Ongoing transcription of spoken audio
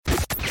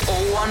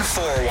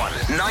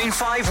0141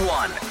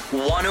 951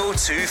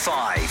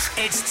 1025.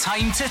 It's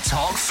time to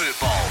talk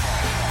football.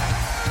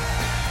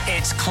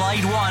 It's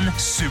Clyde 1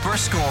 Super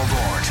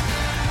Scoreboard.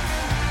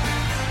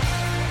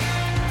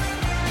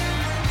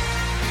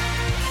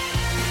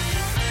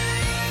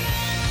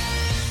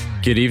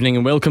 Good evening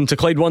and welcome to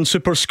Clyde 1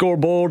 Super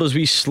Scoreboard as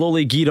we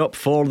slowly gear up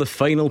for the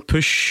final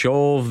push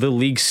of the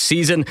league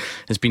season.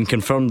 It's been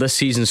confirmed this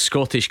season's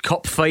Scottish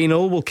Cup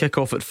final will kick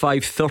off at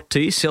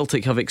 5:30.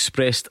 Celtic have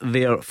expressed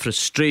their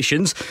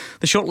frustrations.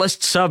 The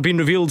shortlists have been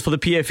revealed for the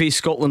PFA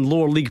Scotland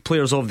Lower League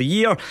Players of the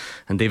Year,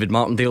 and David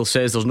Martindale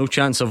says there's no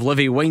chance of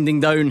Livy winding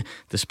down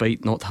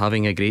despite not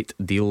having a great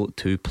deal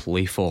to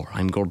play for.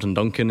 I'm Gordon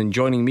Duncan, and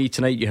joining me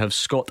tonight you have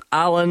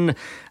Allan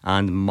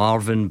and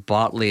Marvin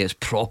Bartley. It's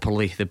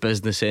properly the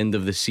business end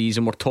of the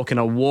season. We're talking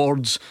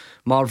awards.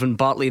 Marvin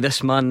Bartley,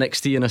 this man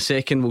next to you in a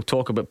second. We'll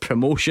talk about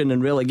promotion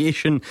and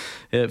relegation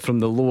from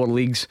the lower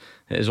leagues.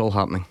 It is all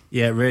happening.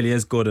 Yeah, it really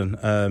is, Gordon.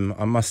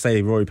 I must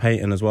say Rory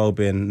Payton as well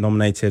being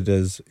nominated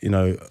as,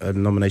 a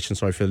nomination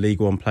for the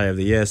League One Player of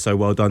the Year, so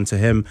well done to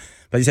him.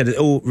 But he said it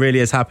all really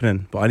is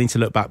happening, but I need to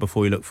look back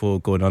before we look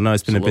forward, Gordon. I know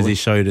it's been a busy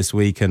show this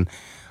week, and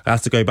I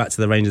have to go back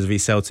to the Rangers v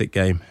Celtic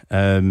game.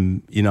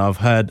 I've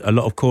heard a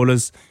lot of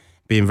callers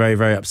being very,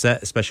 very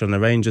upset, especially on the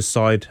Rangers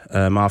side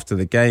after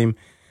the game.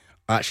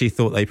 I actually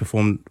thought they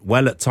performed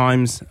well at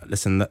times.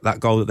 Listen, that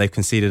goal that they've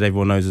conceded,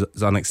 everyone knows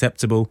is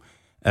unacceptable.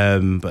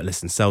 But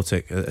listen,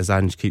 Celtic, as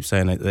Ange keeps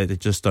saying, they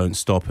just don't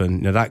stop,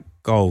 and that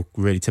goal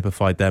really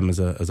typified them as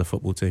a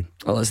football team.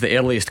 Well, it's the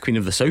earliest Queen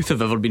of the South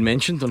have ever been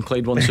mentioned on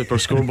Clyde 1 Super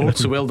Scoreboard,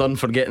 so well done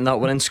for getting that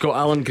one in.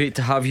 Allan, great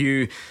to have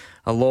you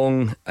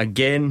along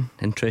again.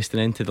 Interesting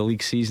end to the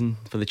league season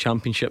for the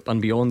Championship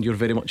and beyond. You're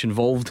very much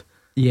involved.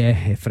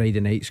 Yeah, Friday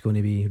night's going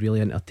to be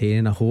really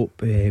entertaining. I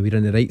hope we're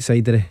on the right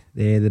side of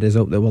the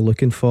result that we're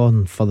looking for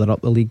and further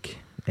up the league.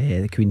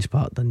 The Queen's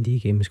Park Dundee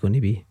game is going to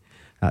be,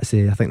 I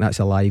think that's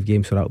a live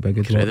game, so that'll be a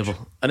good incredible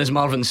watch. And as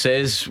Marvin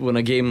says, when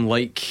a game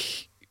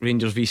like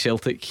Rangers v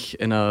Celtic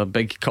in a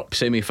big cup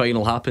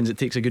semi-final happens, it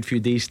takes a good few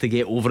days to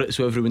get over it,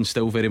 so everyone's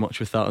still very much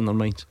with that in their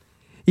minds.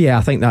 Yeah,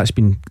 I think that's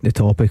been the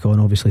topic on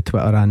obviously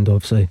Twitter and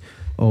obviously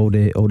all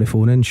the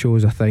phone-in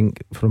shows. I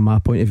think from my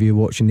point of view,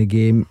 watching the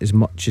game, as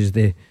much as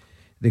the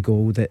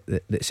goal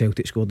that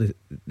Celtic scored,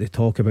 they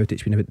talk about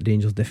it's been about the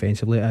Rangers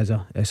defensively.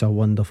 It's a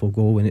wonderful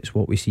goal, and it's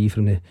what we see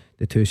from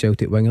the two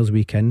Celtic wingers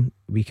week in,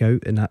 week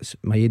out, and that's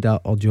Maeda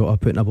or Jota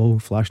putting a ball,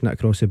 flashing it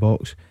across the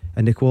box,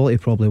 and the quality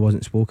probably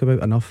wasn't spoke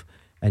about enough.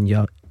 And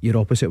your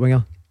opposite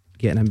winger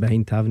getting in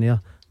behind Tavernier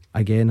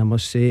again, I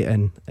must say,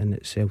 and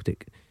it's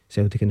Celtic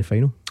in the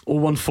final.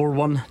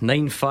 0141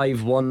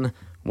 951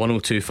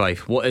 1025.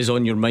 What is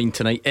on your mind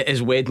tonight? It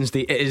is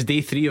Wednesday, it is day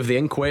 3 of the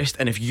inquest,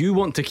 and if you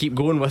want to keep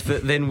going with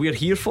it, then we're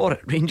here for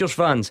it. Rangers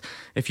fans,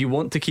 if you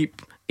want to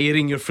keep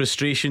airing your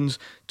frustrations,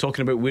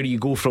 talking about where you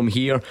go from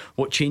here,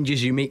 what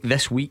changes you make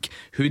this week,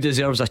 who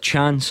deserves a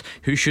chance,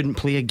 who shouldn't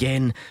play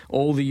again,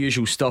 all the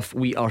usual stuff,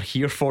 we are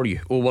here for you.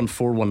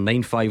 0141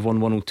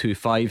 951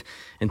 1025.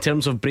 In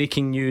terms of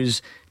breaking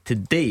news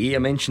today, I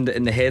mentioned it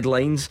in the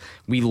headlines,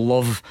 we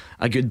love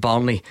a good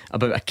Barney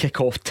about a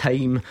kick-off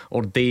time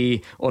or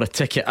day or a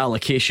ticket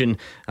allocation,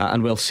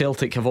 and well,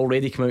 Celtic have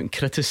already come out and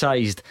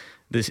criticised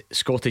the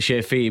Scottish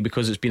FA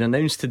because it's been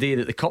announced today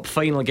that the cup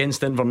final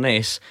against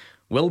Inverness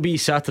will be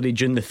Saturday,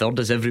 June the 3rd,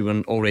 as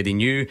everyone already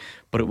knew,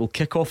 but it will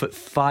kick off at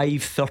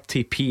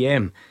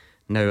 5:30pm.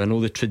 Now, I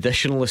know the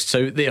traditionalists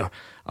out there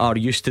are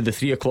used to the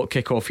 3 o'clock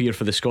kick-off here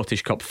for the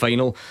Scottish Cup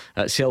final.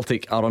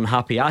 Celtic are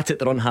unhappy at it.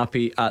 They're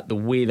unhappy at the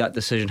way that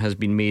decision has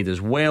been made as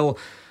well.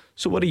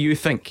 So what do you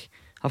think?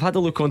 I've had a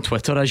look on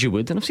Twitter, as you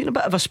would, and I've seen a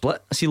bit of a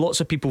split. I see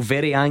lots of people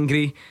very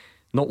angry,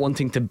 not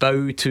wanting to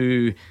bow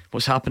to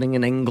what's happening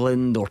in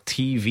England or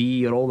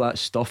TV or all that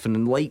stuff,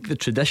 and like the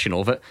tradition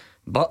of it.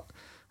 But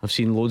I've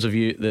seen loads of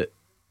you that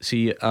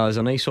see it as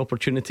a nice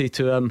opportunity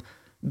to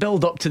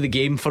build up to the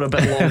game for a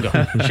bit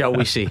longer, shall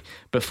we say,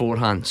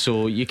 beforehand.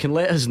 So you can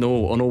let us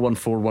know on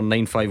 0141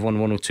 951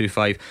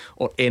 1025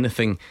 or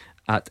anything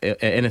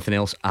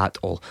else at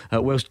all.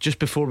 Well, just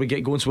before we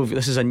get going, so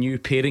this is a new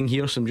pairing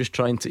here, so I'm just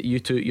trying to,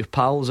 your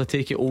pals, I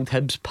take it, old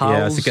Hibs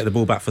pals. Yeah, to get the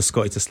ball back for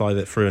Scotty to slide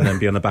it through and then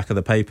be on the back of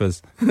the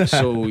papers.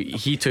 So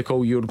he took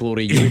all your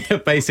glory.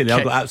 Basically,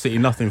 I've got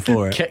absolutely nothing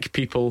for it. Kick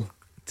people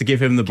to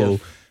give him the ball,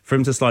 for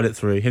him to slide it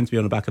through, him to be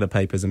on the back of the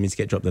papers, and me to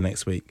get dropped the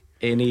next week.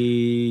 Would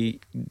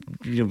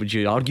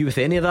you argue with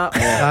any of that?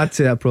 I'd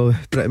say that probably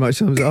pretty much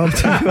sums it up,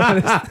 to be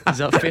honest. Is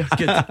that fair?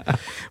 Good.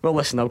 Well,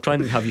 listen, I'll try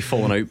and have you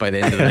falling out by the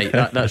end of the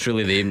night. That's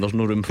really the aim. There's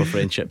no room for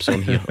friendships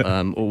on here.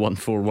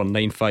 0141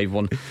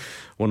 951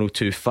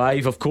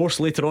 1025. Of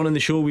course, later on in the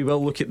show we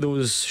will look at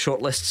those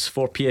shortlists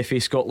for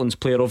PFA Scotland's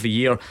Player of the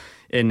Year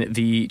in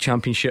the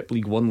Championship,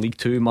 League 1, League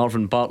 2.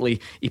 Marvin Bartley,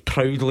 he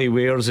proudly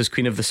wears his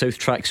Queen of the South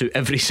tracksuit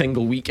every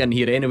single week in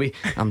here anyway.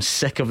 I'm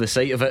sick of the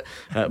sight of it,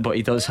 but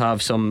he does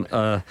have something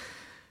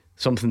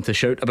to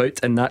shout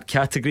about in that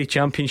category.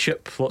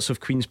 Championship, lots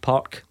of Queen's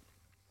Park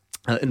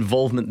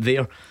involvement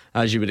there,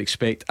 as you would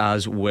expect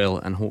as well,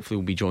 and hopefully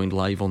we'll be joined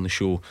live on the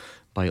show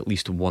by at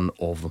least one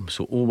of them.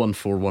 So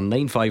 0141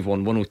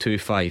 951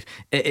 1025.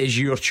 It is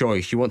your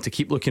choice. You want to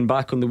keep looking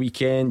back on the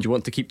weekend? You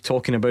want to keep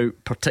talking about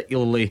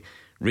particularly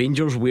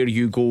Rangers, where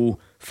you go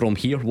from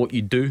here, what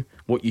you do,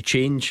 what you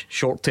change,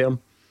 short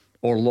term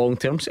or long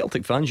term?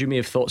 Celtic fans, you may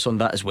have thoughts on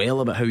that as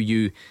well, about how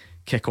you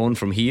kick on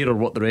from here, or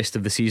what the rest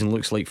of the season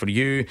looks like for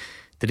you.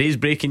 Today's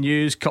breaking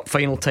news: cup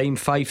final time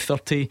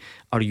 5:30.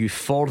 Are you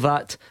for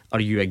that?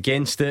 Are you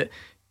against it?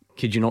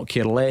 Could you not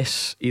care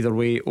less? Either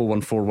way,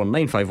 0141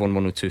 951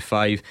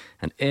 1025.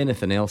 And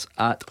anything else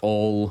at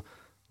all,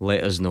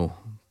 let us know.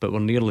 But we're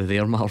nearly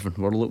there, Marvin.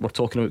 We're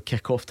talking about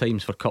kick-off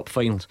times for cup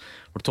finals.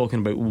 We're talking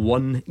about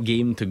one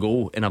game to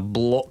go in a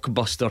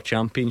blockbuster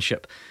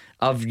championship.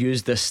 I've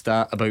used this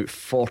stat about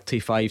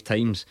 45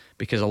 times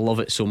because I love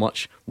it so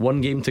much.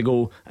 One game to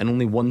go, and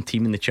only one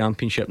team in the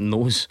championship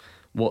knows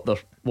what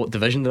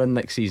division they're in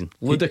next season.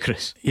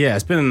 Ludicrous. Yeah,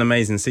 it's been an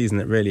amazing season.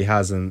 It really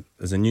has. And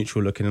as a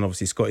neutral looking in,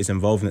 obviously Scotty's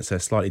involved in it, so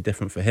it's slightly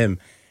different for him.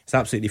 It's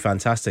absolutely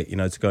fantastic,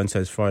 to go into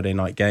those Friday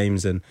night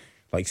games. And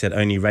like you said,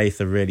 only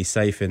Wraith are really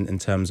safe in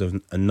terms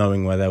of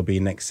knowing where they'll be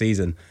next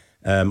season.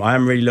 I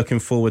am really looking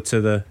forward to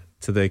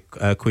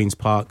the Queen's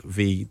Park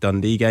v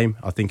Dundee game.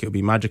 I think it'll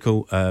be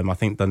magical. I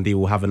think Dundee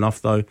will have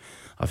enough though.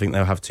 I think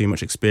they'll have too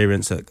much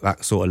experience at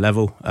that sort of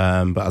level.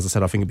 But as I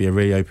said, I think it'll be a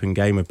really open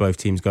game with both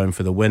teams going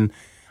for the win.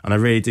 And I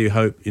really do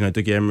hope,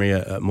 Dougie Emery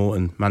at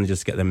Morton manages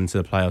to get them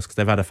into the playoffs, because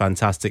they've had a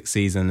fantastic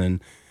season.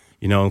 And,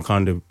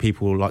 kind of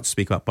people like to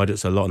speak about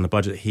budgets a lot, and the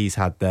budget he's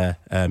had there,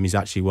 he's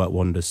actually worked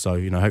wonders. So,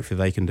 hopefully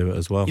they can do it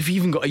as well. You've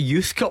even got a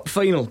Youth Cup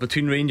final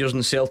between Rangers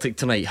and Celtic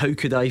tonight. How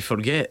could I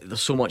forget? There's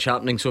so much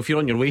happening. So if you're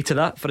on your way to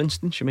that, for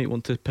instance, you might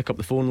want to pick up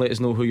the phone, let us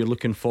know who you're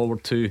looking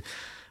forward to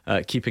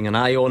keeping an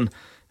eye on.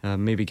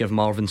 Maybe give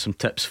Marvin some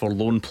tips for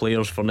loan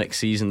players for next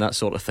season, that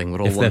sort of thing. We're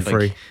all if one they're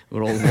free.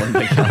 We're all one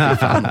big happy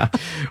family.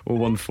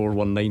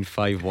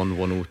 0141951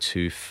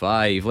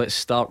 1025. Let's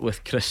start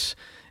with Chris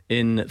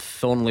in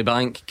Thornley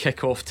Bank.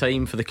 Kick-off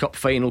time for the cup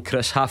final.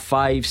 Chris,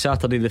 5:30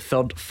 Saturday the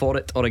 3rd. For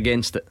it or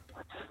against it?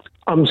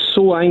 I'm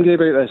so angry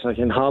about this, I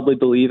can hardly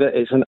believe it.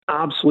 It's an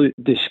absolute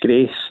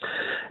disgrace.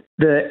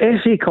 The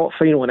FA Cup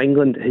final in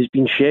England has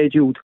been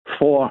scheduled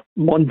for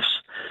months.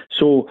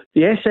 So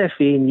the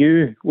SFA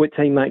knew what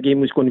time that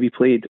game was going to be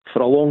played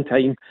for a long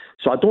time.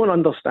 So I don't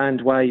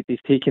understand why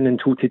they've taken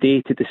until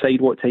today to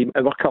decide what time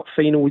our cup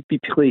final would be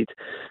played.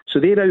 So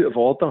they're out of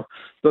order.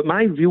 But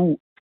my real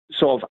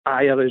sort of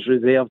ire is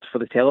reserved for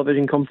the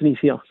television companies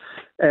here.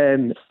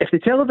 If the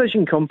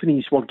television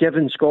companies were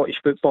giving Scottish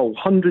football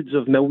hundreds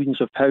of millions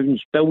of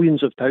pounds,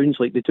 billions of pounds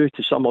like they do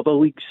to some other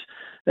leagues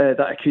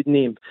that I could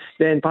name,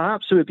 then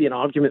perhaps there would be an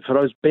argument for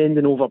us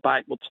bending over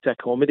backwards to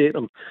accommodate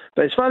them.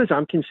 But as far as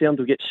I'm concerned,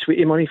 we'll get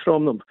sweetie money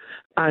from them.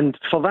 And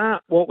for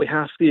that, what we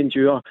have to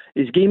endure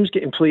is games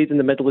getting played in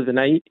the middle of the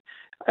night.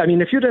 I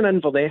mean, if you're an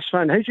Inverness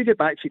fan, how do you get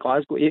back to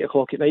Glasgow at 8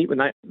 o'clock at night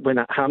when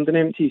that Hampden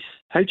empties?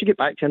 How do you get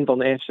back to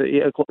Inverness at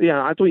 8 o'clock?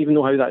 Yeah, I don't even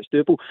know how that's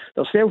doable.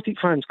 There's Celtic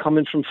fans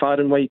coming from far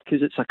and wide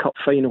because it's a cup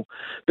final.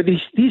 But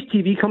these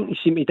TV companies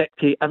seem to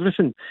dictate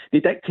everything.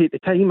 They dictate the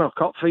time our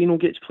cup final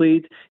gets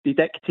played. They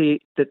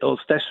dictate that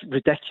there's this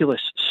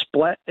ridiculous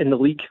split in the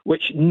league,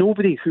 which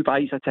nobody who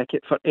buys a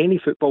ticket for any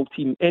football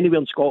team anywhere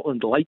in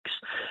Scotland likes.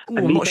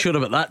 I'm not sure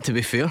about that, to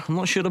be fair. I'm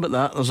not sure about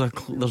that.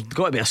 There's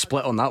got to be a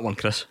split on that one,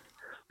 Chris.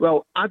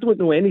 Well, I don't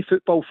know any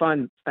football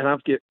fan, and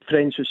I've got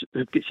friends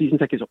who've got season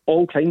tickets of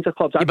all kinds of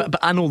clubs. Yeah, but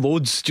I know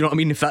loads. Do you know what I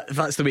mean? If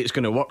that's the way it's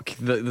going to work,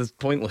 there's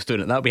pointless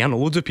doing it that way. I know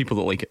loads of people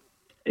that like it.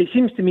 It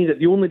seems to me that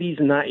the only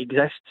reason that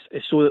exists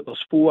is so that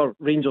there's 4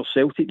 Rangers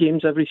Celtic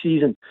games every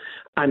season.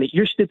 And it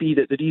used to be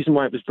that the reason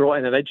why it was brought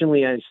in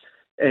originally is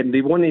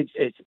they wanted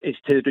is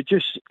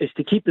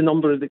to keep the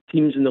number of the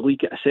teams in the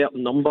league at a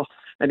certain number.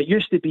 And it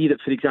used to be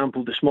that, for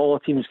example, the smaller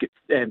teams get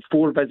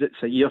 4 visits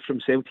a year from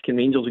Celtic and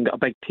Rangers and got a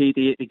big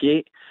payday at the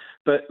gate.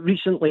 But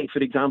recently, for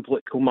example,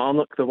 at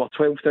Kilmarnock, there were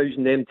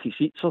 12,000 empty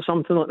seats or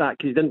something like that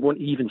because they didn't want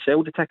to even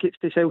sell the tickets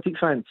to Celtic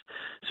fans.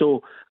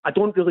 So I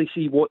don't really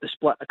see what the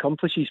split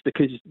accomplishes,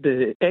 because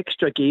the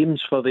extra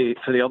games for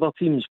the other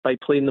teams, by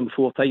playing them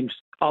 4 times,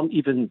 aren't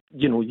even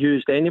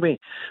used anyway.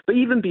 But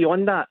even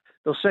beyond that,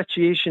 there's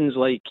situations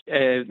like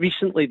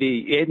recently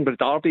the Edinburgh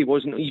Derby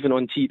wasn't even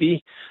on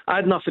TV. I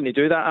had nothing to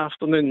do that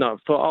afternoon. I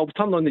thought I'll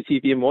turn on the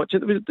TV and watch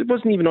it. It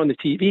wasn't even on the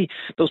TV.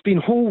 There's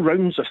been whole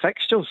rounds of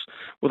fixtures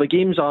where the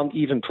games aren't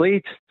even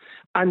played.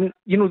 And,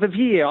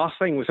 the VAR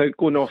thing, without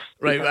going off...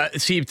 Right,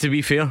 see, to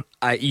be fair,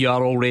 you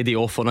are already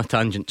off on a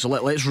tangent. So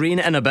let's rein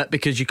it in a bit,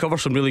 because you cover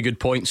some really good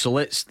points. So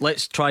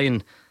let's try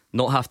and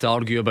not have to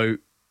argue about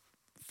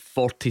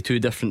 42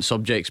 different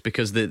subjects,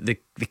 because the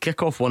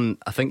kick-off one,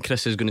 I think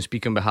Chris is going to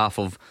speak on behalf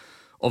of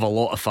a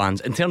lot of fans.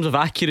 In terms of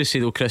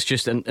accuracy though, Chris,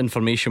 just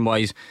information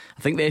wise,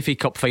 I think the FA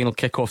Cup final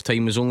kick-off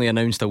time was only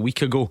announced a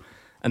week ago,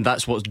 and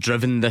that's what's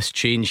driven this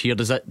change here.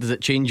 Does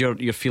it change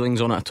your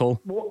feelings on it at all?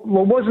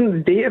 Well, wasn't the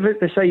date of it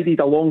decided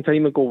a long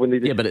time ago when they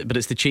did? Yeah, but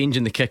it's the change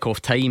in the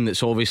kick-off time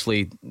that's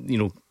obviously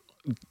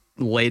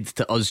led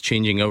to us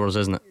changing ours,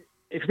 isn't it?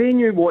 If they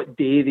knew what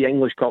day the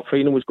English Cup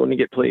final was going to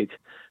get played,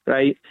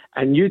 right,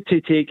 and you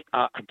to take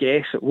a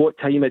guess at what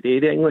time of day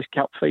the English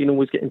Cup final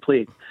was getting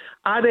played,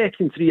 I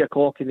reckon 3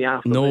 o'clock in the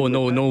afternoon.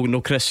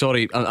 No, Chris,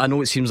 sorry. I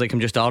know it seems like I'm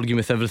just arguing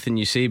with everything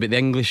you say, but the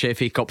English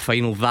FA Cup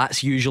final,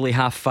 that's usually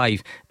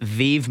 5:30.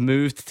 They've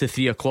moved to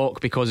 3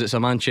 o'clock because it's a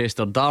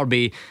Manchester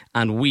derby,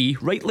 and we,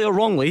 rightly or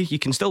wrongly, you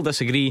can still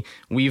disagree,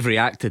 we've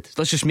reacted.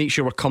 Let's just make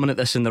sure we're coming at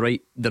this in the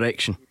right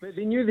direction. But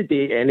they knew the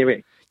date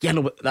anyway. Yeah,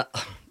 no, but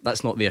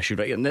that's not the issue,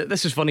 right? And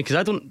this is funny because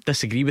I don't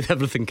disagree with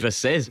everything Chris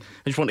says.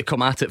 I just want to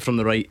come at it from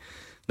the right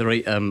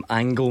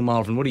angle.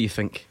 Marvin, what do you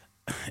think?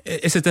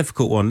 It's a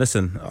difficult one.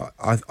 Listen,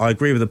 I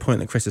agree with the point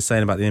that Chris is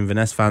saying about the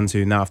Inverness fans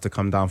who now have to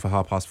come down for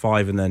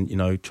 5:30 and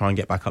then try and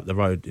get back up the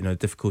road.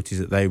 Difficulties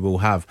that they will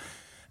have.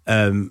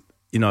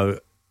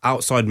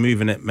 Outside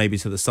moving it maybe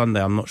to the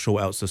Sunday, I'm not sure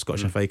what else the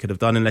Scottish FA could have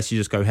done unless you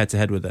just go head to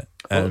head with it.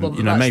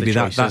 Maybe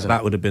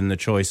that would have been the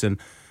choice. And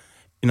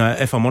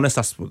if I'm honest,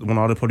 that's the one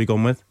I'd have probably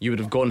gone with. You would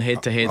have gone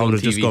head to head on TV. I would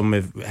have just gone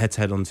with head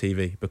to head on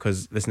TV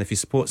because, listen, if you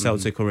support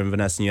Celtic or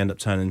Inverness and you end up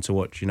turning to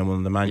watch one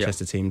of the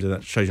Manchester teams,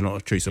 that shows you're not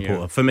a true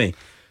supporter. For me.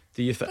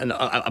 Do you and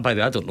by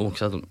the way, I don't know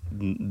because I don't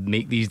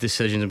make these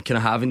decisions. I'm kind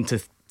of having to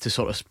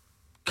sort of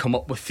come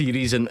up with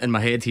theories in my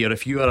head here.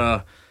 If you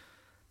are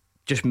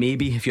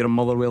if you're a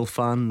Motherwell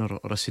fan or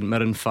a St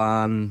Mirren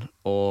fan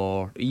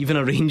or even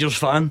a Rangers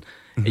fan,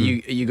 are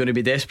you going to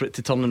be desperate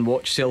to turn and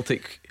watch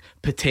Celtic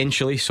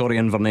potentially,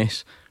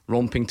 Inverness,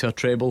 romping to a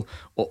treble,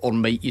 or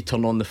might you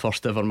turn on the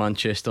first ever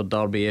Manchester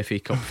derby FA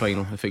Cup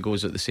final if it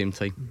goes at the same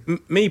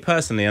time? Me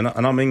personally, and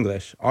I'm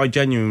English, I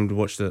genuinely would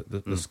watch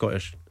the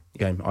Scottish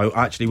game. I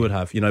actually would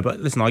have,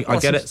 but listen, I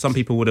get it. Some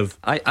people would have.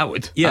 I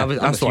would. Yeah,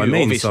 that's what I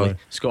mean. Obviously. So.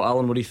 Scott,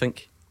 Allan, what do you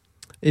think?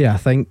 Yeah, I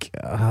think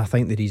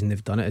the reason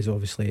they've done it is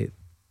obviously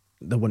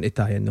they want to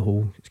tie in the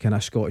whole kind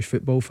of Scottish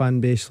football fan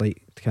base,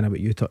 like kind of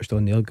what you touched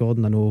on there,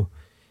 Gordon. I know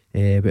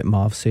what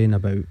Marv's saying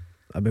about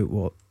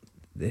what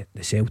the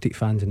Celtic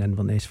fans and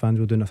Inverness fans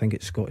will do. I think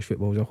it's Scottish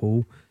football as a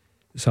whole.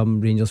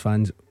 Some Rangers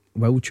fans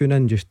will tune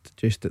in just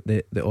at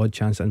the odd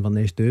chance that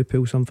Inverness do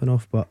pull something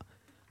off, but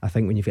I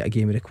think when you've got a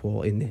game of the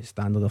quality and the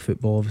standard of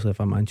football, obviously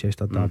for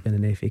Manchester derby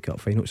in an FA Cup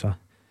final, it's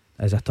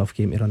a tough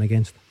game to run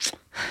against.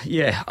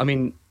 Yeah, I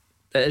mean,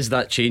 it is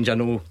that change. I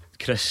know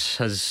Chris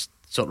has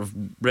sort of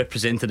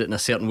represented it in a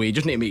certain way. You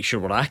just need to make sure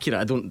we're accurate.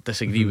 I don't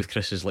disagree with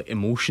Chris's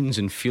emotions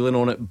and feeling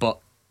on it, but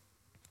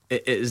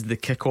it is the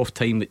kick-off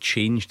time that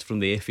changed from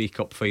the FA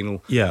Cup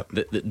final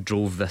that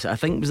drove this. I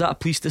think, was that a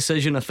police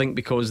decision? I think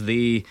because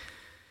the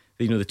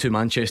two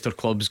Manchester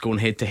clubs going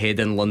head to head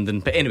in London.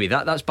 But anyway,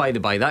 that's by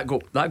the by. That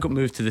got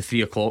moved to the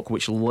 3 o'clock,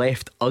 which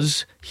left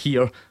us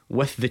here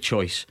with the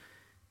choice: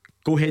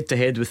 go head to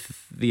head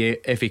with the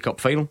FA Cup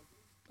final,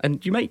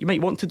 and you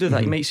might want to do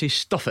that. You might say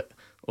stuff it,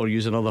 or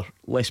use another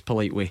less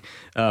polite way.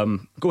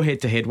 Go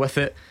head to head with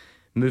it.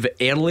 Move it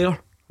earlier.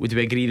 Would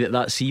we agree that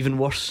that's even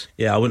worse?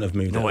 Yeah, I wouldn't have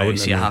moved it. No, I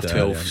wouldn't see a half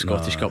 12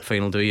 Scottish Cup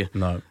final, do you?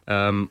 No.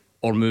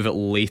 Or move it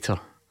later.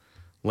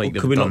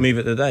 Could we not move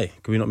it today?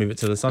 Could we not move it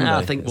to the Sunday?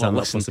 I think, is that a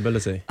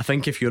possibility? I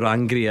think if you're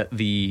angry at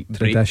the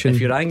break,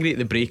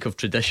 break of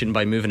tradition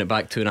by moving it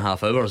back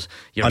 2.5 hours,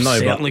 you're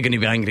certainly going to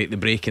be angry at the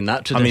break in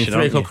that tradition.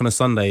 3 o'clock on a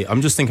Sunday.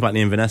 I'm just thinking about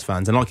the Inverness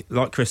fans, and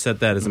like Chris said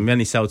there, there's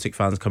many Celtic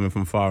fans coming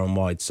from far and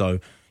wide. So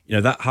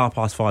that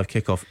 5:30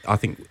 kickoff, I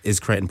think, is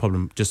creating a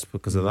problem just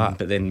because of that.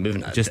 But then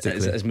moving it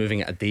is moving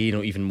it a day,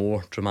 even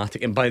more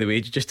dramatic. And by the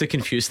way, just to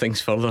confuse things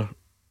further,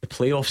 the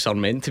playoffs are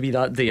meant to be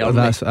that day, aren't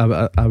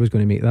they? I was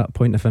going to make that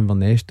point if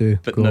Inverness do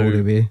go all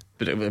the way.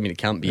 But it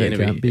can't be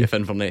anyway if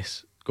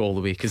Inverness go all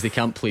the way, because they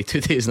can't play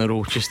 2 days in a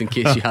row, just in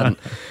case you hadn't.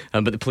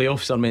 But the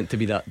playoffs are meant to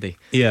be that day.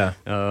 Yeah.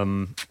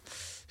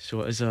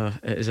 So it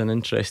is an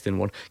interesting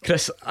one.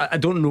 Chris, I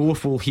don't know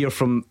if we'll hear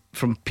from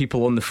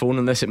people on the phone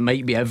on this. It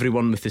might be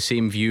everyone with the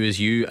same view as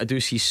you. I do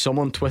see some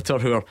on Twitter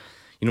who are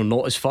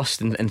not as fussed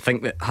and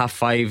think that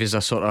 5:30 is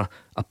a sort of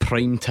a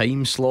prime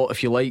time slot,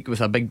 if you like,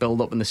 with a big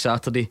build up on the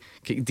Saturday.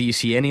 Do you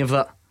see any of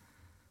that?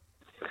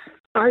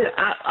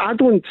 I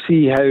don't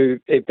see how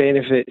it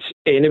benefits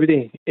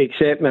anybody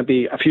except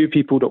maybe a few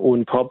people that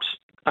own pubs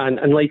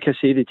and like I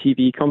say, the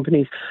TV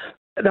companies.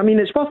 I mean,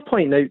 it's worth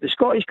pointing out the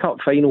Scottish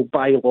Cup final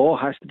by law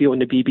has to be on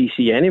the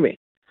BBC anyway.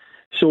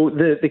 So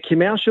the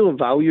commercial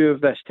value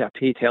of this to a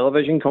pay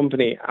television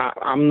company,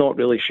 I'm not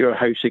really sure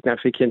how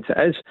significant it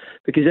is,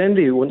 because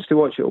anybody who wants to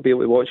watch it will be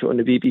able to watch it on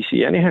the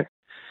BBC anyhow.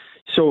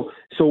 So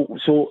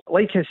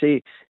like I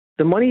say,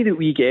 the money that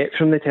we get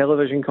from the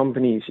television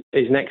companies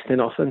is next to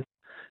nothing,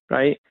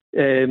 right?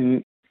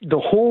 The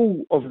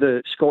whole of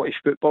the Scottish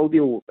football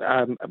deal,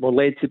 we're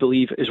led to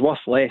believe, is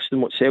worth less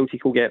than what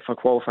Celtic will get for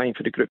qualifying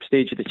for the group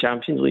stage of the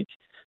Champions League.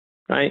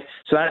 Right,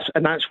 so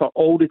that's for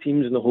all the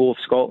teams in the whole of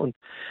Scotland,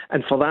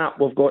 and for that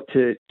we've got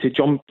to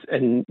jump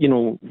and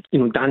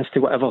dance to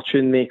whatever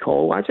tune they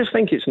call. I just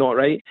think it's not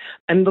right.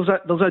 And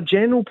there's a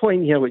general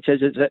point here, which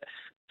is that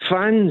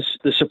fans,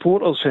 the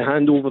supporters who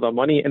hand over their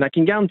money, and I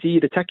can guarantee you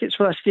the tickets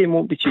for this game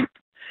won't be cheap.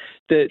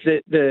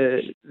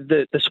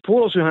 the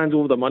supporters who hand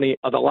over the money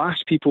are the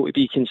last people to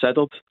be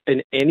considered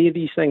in any of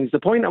these things. The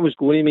point I was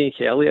going to make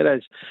earlier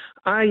is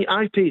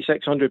I pay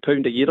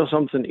 £600 a year or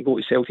something to go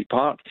to Celtic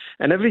Park,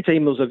 and every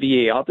time there's a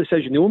VAR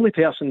decision, the only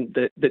person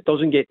that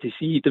doesn't get to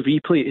see the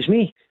replay is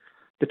me,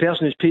 the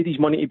person who's paid his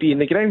money to be in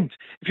the ground.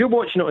 If you're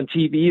watching it on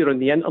TV or on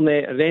the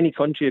internet or any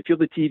country, if you're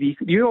the TV,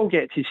 you all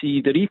get to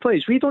see the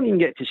replays. We don't even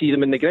get to see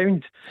them in the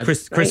ground.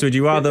 Chris, would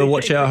you rather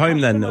watch it at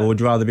home then, or would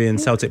you rather be in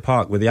Celtic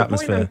Park with the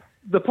atmosphere?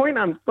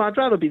 I'd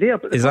rather be there.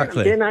 But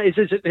exactly. Point I'm getting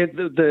at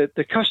is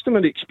the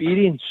customer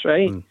experience,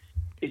 right?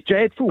 It's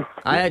dreadful.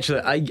 I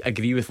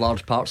agree with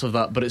large parts of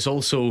that, but it's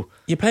also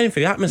you're paying for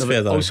the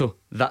atmosphere, though. Also,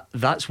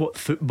 that's what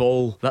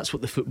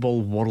the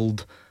football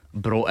world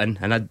brought in,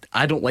 and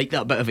I don't like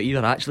that bit of it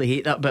either. I actually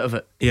hate that bit of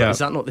it. Yeah. But is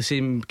that not the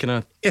same kind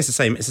of? It's the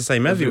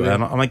same everywhere.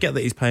 And I get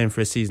that he's paying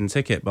for a season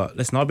ticket, but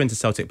listen, I've been to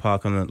Celtic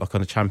Park on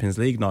a Champions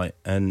League night,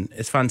 and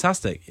it's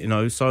fantastic.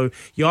 So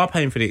you are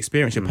paying for the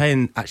experience. You're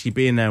paying actually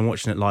being there and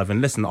watching it live.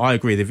 And listen, I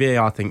agree, the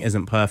VAR thing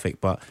isn't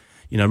perfect, but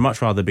much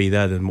rather be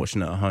there than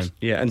watching it at home.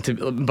 Yeah,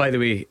 and by the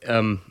way,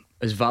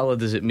 as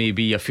valid as it may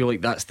be, I feel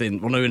like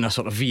we're now in a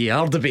sort of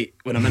VAR debate.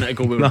 When a minute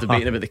ago we were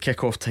debating about the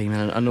kickoff time,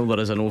 and I know there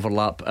is an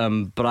overlap.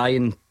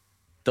 Brian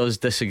does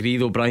disagree,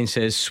 though. Brian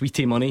says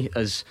sweetie money,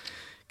 as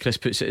Chris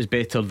puts it, is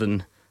better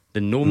than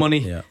no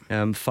money.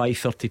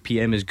 5:30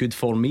 PM is good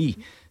for me,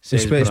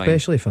 says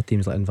especially for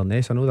teams like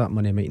Inverness. I know that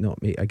money might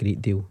not make a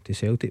great deal to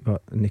Celtic,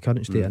 but in the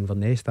current state of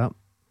Inverness, that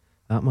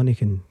money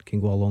can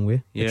go a long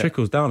way. It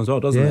trickles down as well,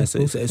 doesn't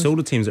it? It's all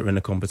the teams that are in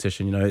the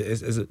competition.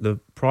 The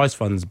prize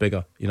fund's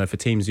bigger. For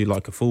teams who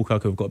like a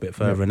Falkirk who've got a bit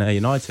further in Air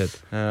United.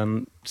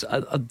 So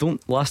I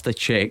don't. Last I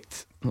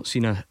checked, not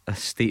seen a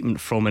statement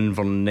from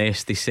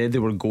Inverness. They said they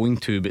were going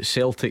to, but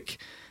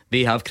Celtic,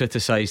 they have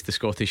criticised the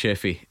Scottish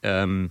FA.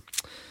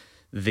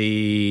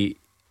 They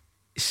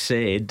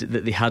said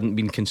that they hadn't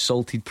been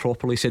consulted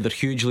properly. Said they're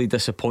hugely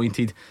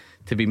disappointed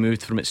to be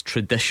moved from its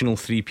traditional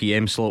 3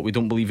 PM slot. We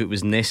don't believe it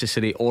was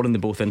necessary or in the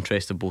both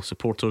interest of both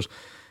supporters.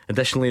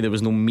 Additionally, there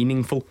was no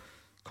meaningful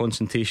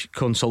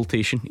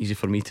consultation, easy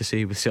for me to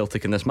say, with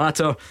Celtic in this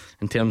matter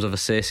in terms of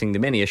assessing the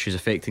many issues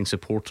affecting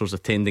supporters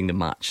attending the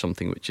match,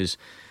 something which is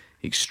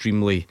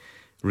extremely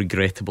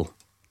regrettable.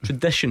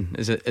 Tradition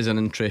is an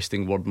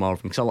interesting word,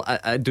 Marvin, because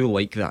I do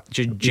like that.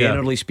 Just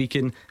generally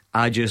speaking,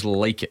 I just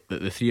like it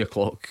that the 3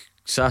 o'clock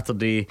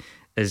Saturday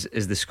is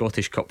the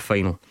Scottish Cup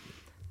final.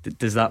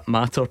 Does that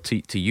matter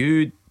to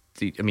you?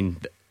 I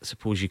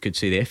suppose you could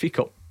say the FA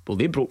Cup, well,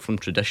 they broke from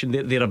tradition.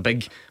 They're a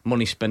big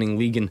money spinning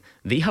league, and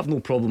they have no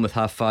problem with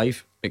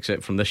 5:30,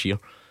 except from this year.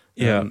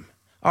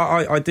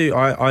 I do.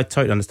 I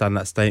totally understand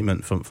that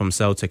statement from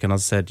Celtic, and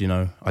as I said,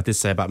 I did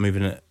say about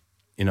moving it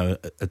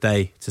a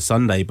day to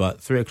Sunday,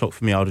 but 3 o'clock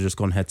for me, I would have just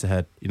gone head to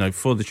head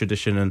for the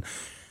tradition. And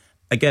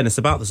again, it's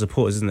about the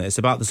supporters, isn't it? It's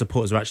about the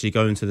supporters who are actually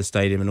going to the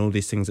stadium and all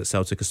these things that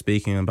Celtic are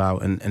speaking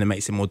about, and it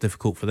makes it more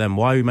difficult for them.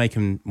 Why are we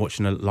making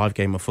watching a live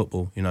game of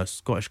football,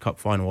 Scottish Cup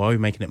final, why are we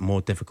making it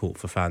more difficult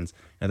for fans?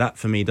 That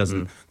for me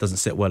doesn't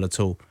sit well at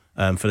all,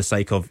 for the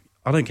sake of,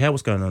 I don't care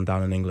what's going on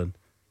down in England.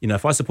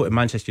 If I supported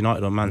Manchester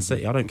United or Man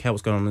City, I don't care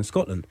what's going on in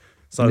Scotland.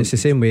 So and it's the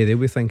same way they'll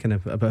be thinking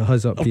about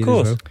us up here as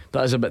well.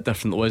 That is a bit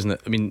different though, isn't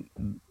it?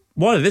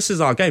 Well, this is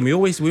our game. We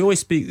always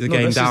speak the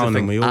game down,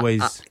 and we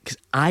always. Because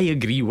I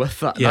agree with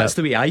that. Yeah. That's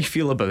the way I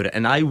feel about it,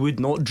 and I would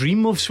not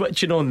dream of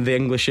switching on the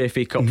English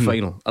FA Cup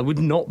final. I would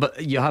not,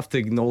 but you have to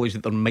acknowledge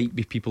that there might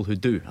be people who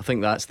do. I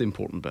think that's the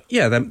important bit.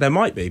 Yeah, there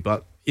might be,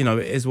 but it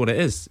is what it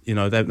is.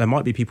 There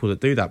might be people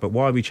that do that, but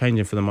why are we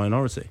changing for the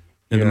minority?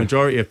 The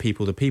majority of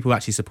people, the people who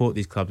actually support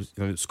these clubs,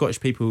 Scottish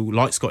people who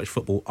like Scottish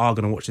football, are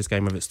going to watch this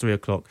game whether it's 3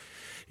 o'clock.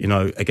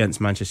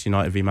 Against Manchester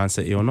United v Man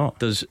City or not.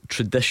 Does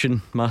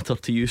tradition matter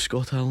to you,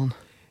 Scott Allan?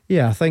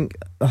 Yeah, I think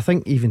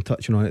even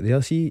touching on it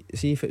there, see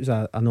if it was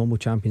a normal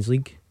Champions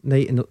League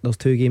night and there's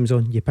 2 games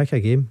on, you pick a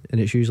game and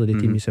it's usually the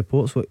team you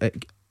support. So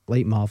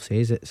like Marv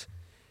says,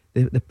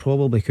 they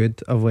probably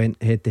could have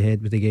went head to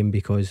head with the game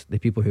because the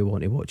people who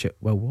want to watch it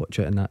will watch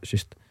it, and that's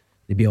just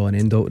the be all and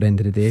end all at the end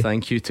of the day.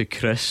 Thank you to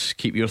Chris.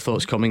 Keep your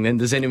thoughts coming then.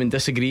 Does anyone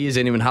disagree? Is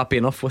anyone happy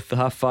enough with the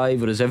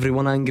 5:30, or is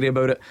everyone angry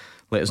about it?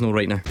 Let us know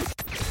right now.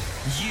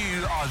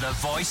 You are the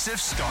voice of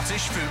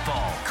Scottish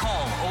football.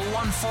 Call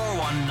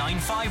 0141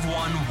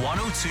 951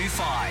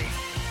 1025.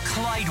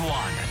 Clyde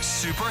 1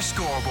 Super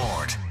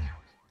Scoreboard.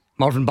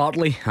 Marvin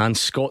Bartley and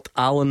Scott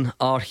Allan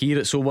are here.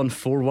 It's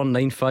 0141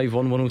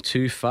 951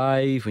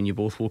 1025. When you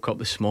both woke up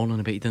this morning,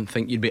 I bet you didn't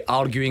think you'd be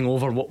arguing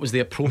over what was the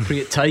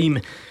appropriate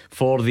time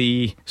for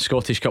the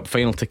Scottish Cup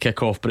final to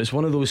kick off, but it's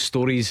one of those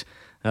stories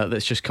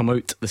that's just come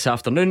out this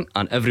afternoon,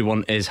 and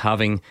everyone is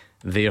having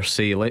their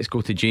say. Let's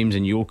go to James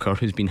in Yoker,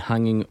 who's been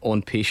hanging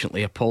on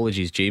patiently.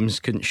 Apologies, James,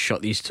 couldn't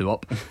shut these two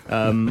up.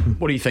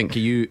 What do you think? Are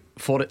you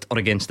for it or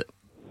against it?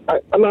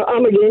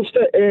 I'm against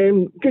it.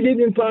 Good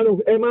evening,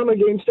 panel. I'm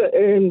against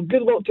it.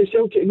 Good luck to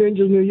Celtic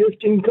Rangers in the Youth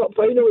Team Cup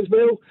final as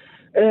well.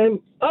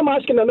 I'm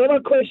asking another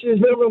question as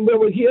well when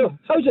we're here.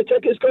 How's the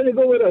tickets going to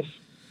go with us?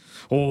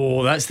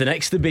 Oh, that's the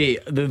next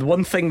debate. The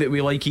one thing that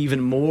we like even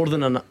more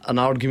than an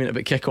argument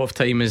about kick-off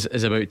time is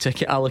about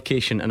ticket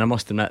allocation, and I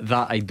must admit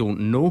that I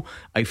don't know.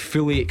 I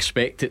fully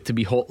expect it to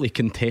be hotly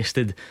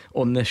contested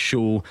on this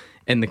show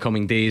in the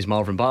coming days,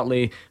 Marvin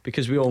Bartley,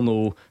 because we all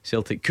know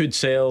Celtic could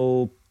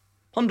sell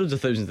hundreds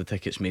of thousands of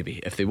tickets maybe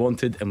if they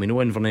wanted, and we know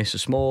Inverness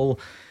is small,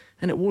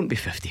 and it won't be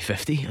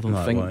 50-50, I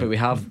don't think.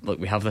 But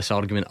we have this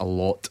argument a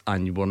lot,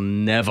 and we're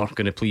never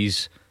going to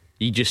please.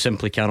 You just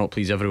simply cannot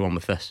please everyone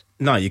with this.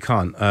 No, you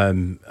can't.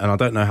 And I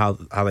don't know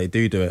how they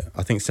do it.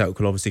 I think Celtic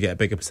will obviously get a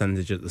bigger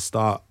percentage at the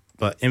start.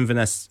 But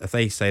Inverness, if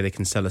they say they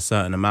can sell a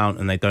certain amount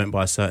and they don't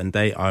by a certain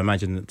date, I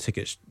imagine that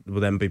tickets will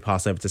then be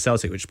passed over to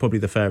Celtic, which is probably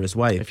the fairest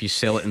way. If you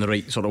sell it in the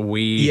right sort of way.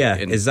 Yeah,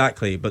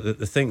 exactly. But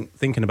the thing,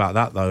 thinking about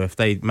that though, if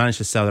they manage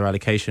to sell their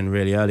allocation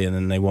really early and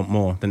then they want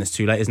more, then it's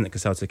too late, isn't it?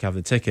 Because Celtic have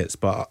the tickets.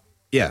 But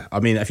yeah, I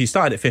mean, if you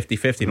started at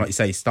 50-50, like you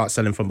say, start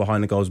selling from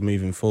behind the goals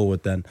moving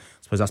forward, then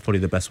I suppose that's probably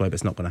the best way, but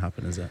it's not going to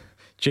happen, is it?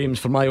 James,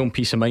 for my own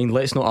peace of mind,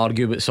 let's not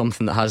argue about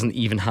something that hasn't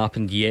even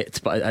happened yet,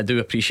 but I do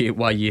appreciate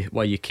why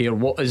you care.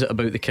 What is it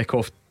about the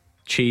kick-off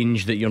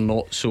change that you're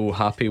not so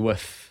happy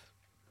with?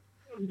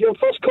 Your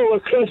first caller,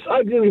 Chris, I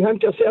agree with him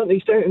to a certain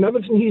extent in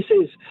everything he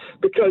says,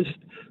 because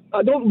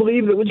I don't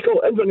believe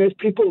that Inverness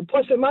people,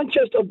 plus the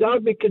Manchester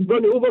derby could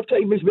run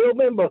overtime as well,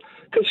 remember,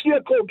 because 3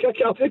 o'clock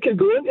kick-off, they could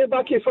go into the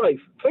back of 5.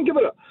 Think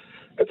about it.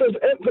 If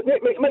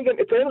it might get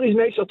into penalties in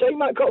extra time,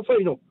 that cup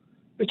final,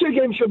 the two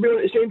games should be on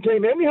at the same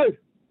time anyhow.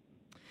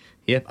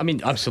 Yeah, I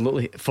mean,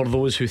 absolutely. For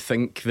those who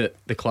think that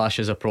the clash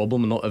is a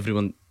problem, not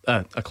everyone,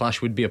 a clash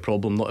would be a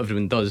problem, not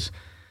everyone does.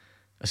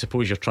 I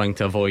suppose you're trying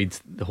to avoid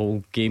the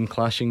whole game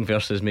clashing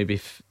versus maybe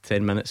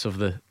 10 minutes of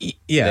the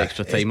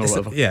extra time or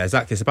whatever. Yeah,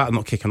 exactly. It's about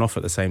not kicking off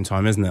at the same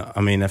time, isn't it?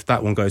 I mean, if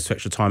that one goes to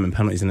extra time and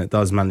penalties and it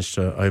does manage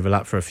to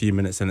overlap for a few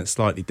minutes, then it's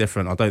slightly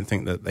different. I don't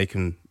think that they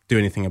can do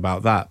anything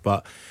about that.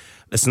 But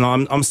listen,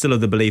 I'm still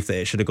of the belief that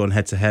it should have gone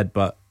head to head,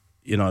 but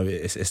you know,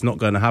 it's not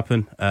going to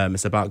happen.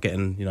 It's about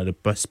getting, you know, the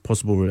best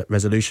possible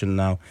resolution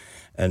now,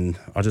 and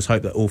I just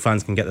hope that all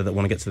fans can get that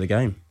want to get to the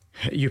game.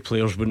 You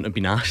players wouldn't have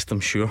been asked,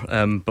 I'm sure,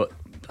 but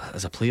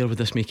as a player, would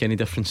this make any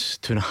difference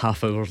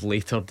 2.5 hours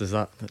later? Does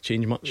that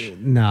change much?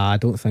 Nah, I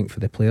don't think for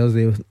the players,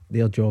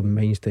 their job in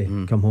mind is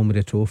to come home with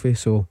a trophy.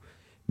 So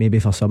maybe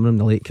for some of them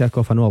the late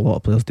kick-off, I know a lot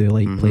of players do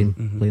like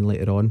playing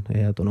later on.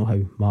 I don't know how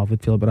Marv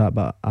would feel about that,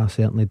 but I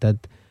certainly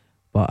did.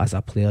 But as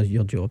a player,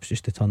 your job's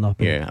just to turn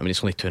up. Yeah, I mean,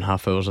 it's only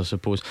 2.5 hours, I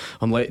suppose.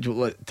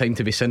 Time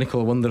to be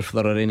cynical, I wonder if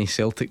there are any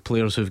Celtic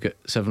players who've got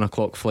 7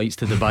 o'clock flights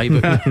to Dubai.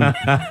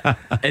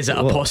 But is it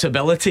a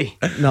possibility?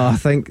 No, I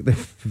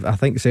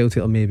think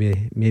Celtic are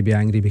maybe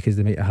angry because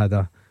they might have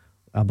had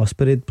a bus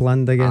parade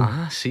planned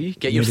again. See,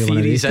 get your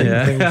theories in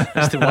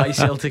as to why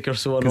Celtic are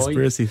so annoyed.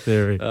 Conspiracy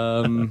theory.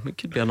 It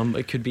could be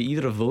it could be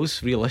either of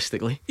those,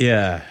 realistically.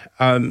 Yeah.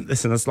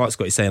 Listen, that's like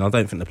Scotty's saying. I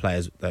don't think the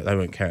players they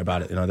won't care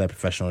about it. You know, they're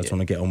professional. They just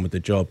want to get on with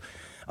the job.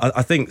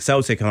 I think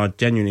Celtic, and I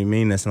genuinely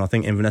mean this, and I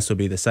think Inverness will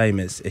be the same.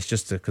 It's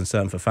just a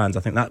concern for fans. I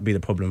think that'd be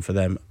the problem for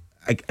them.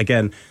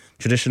 Again,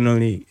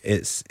 traditionally,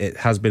 it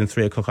has been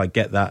 3 o'clock. I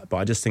get that, but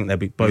I just think they'll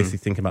be both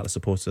thinking about the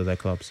supporters of their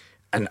clubs.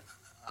 And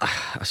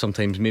I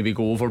sometimes maybe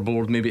go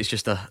overboard. Maybe it's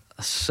just a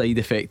side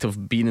effect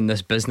of being in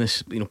this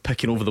business, you know,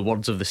 picking over the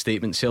words of the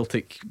statement.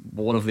 Celtic,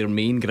 one of their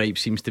main gripes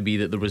seems to be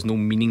that there was no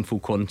meaningful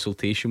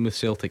consultation with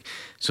Celtic.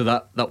 So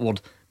that word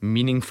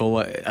meaningful,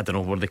 I don't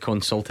know, were they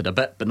consulted a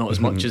bit but not as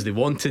much as they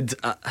wanted?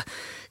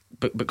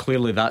 But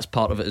clearly that's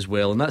part of it as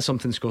well, and that's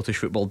something Scottish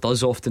football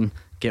does often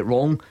get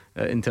wrong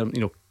in terms,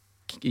 you know,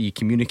 you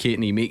communicate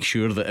and you make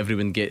sure that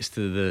everyone gets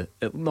to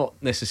not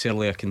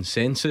necessarily a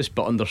consensus,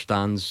 but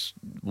understands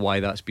why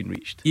that's been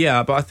reached.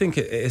 Yeah, but I think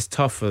it's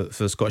tough for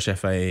the Scottish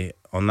FA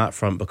on that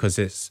front, because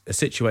it's a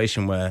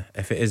situation where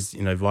if it is,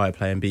 you know,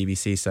 Viaplay and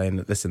BBC saying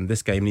that, listen,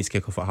 this game needs to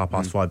kick off at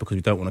 5:30 because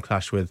we don't want to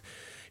clash with,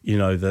 you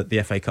know,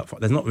 the FA Cup.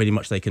 There's not really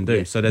much they can do.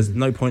 Yeah. So there's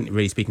no point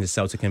really speaking to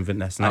Celtic and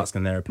Inverness and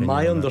asking their opinion.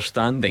 My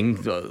understanding,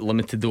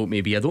 limited though it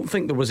may be, I don't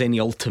think there was any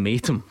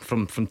ultimatum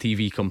from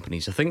TV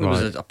companies. I think there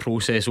was a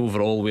process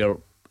overall where,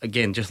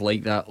 again, just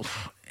like that,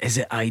 is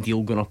it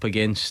ideal going up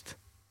against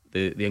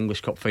the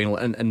English Cup final?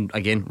 And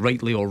again,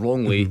 rightly or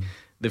wrongly,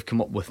 they've come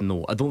up with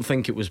no. I don't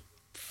think it was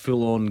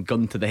full on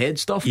gun to the head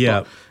stuff.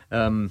 Yeah.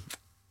 But,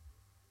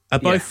 are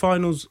both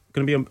finals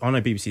going to be on? I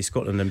know BBC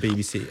Scotland and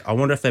BBC. I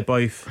wonder if they're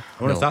both.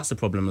 I wonder if that's the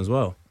problem as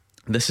well.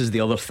 This is the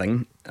other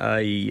thing.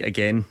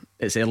 Again,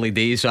 it's early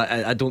days.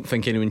 I don't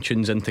think anyone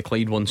tunes into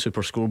Clyde 1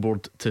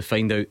 Superscoreboard to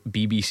find out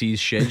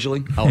BBC's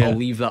scheduling. I'll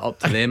leave that up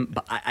to them.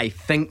 But I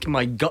think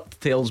my gut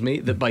tells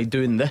me that by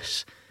doing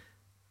this,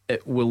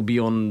 it will be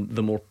on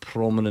the more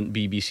prominent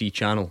BBC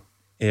channel.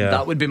 Yeah,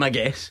 that would be my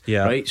guess.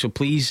 Yeah. Right. So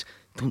please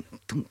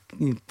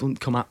don't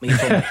come at me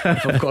if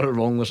I've got it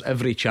wrong. There's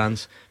every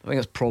chance. I think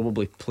it's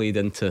probably played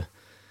into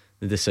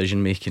the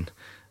decision making.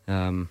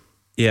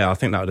 Yeah, I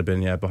think that would have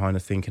been behind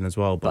the thinking as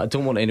well. But I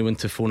don't want anyone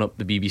to phone up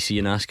the BBC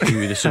and ask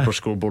who the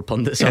Superscoreboard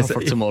pundits are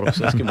for tomorrow.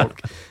 So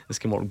this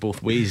can work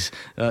both ways.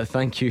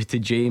 Thank you to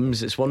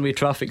James. It's one-way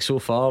traffic so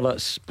far.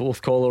 That's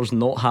both callers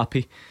not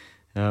happy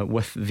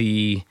with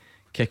the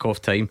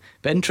kick-off time.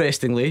 But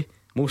interestingly,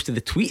 most of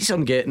the tweets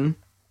I'm getting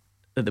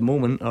at the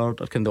moment are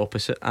kind of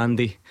opposite.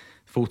 Andy,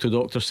 Photo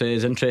Doctor,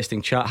 says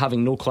interesting chat.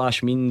 Having no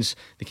clash means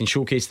they can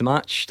showcase the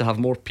match to have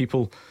more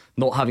people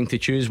not having to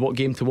choose what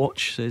game to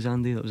watch, says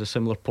Andy. That was a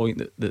similar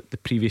point that the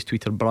previous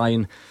tweeter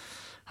Brian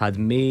had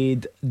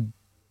made.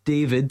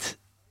 David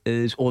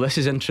is, this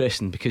is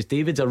interesting because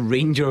David's a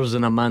Rangers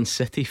and a Man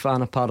City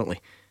fan apparently.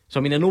 So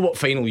I mean, I know what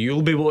final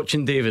you'll be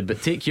watching, David,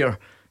 but take your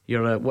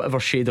whatever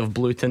shade of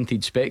blue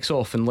tinted specs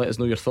off and let us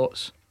know your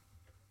thoughts.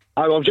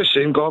 I was just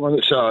saying,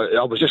 Gordon,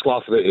 I was just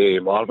laughing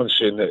at Marvin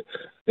saying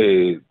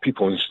that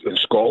people in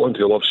Scotland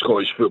who love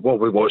Scottish football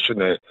will be watching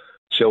the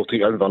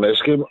Celtic and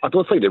Inverness game. I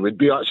don't think they would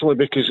be, actually,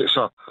 because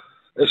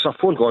it's a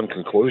foregone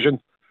conclusion.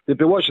 They'd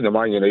be watching the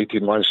Man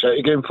United Man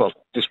City game for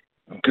just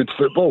good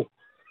football,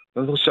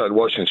 and they'll sit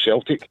watching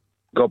Celtic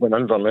gobbling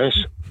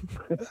Inverness.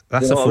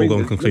 That's a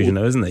foregone conclusion,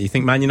 though, isn't it? You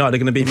think Man United are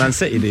going to beat Man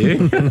City, do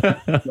you?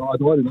 No, I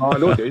don't.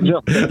 No danger.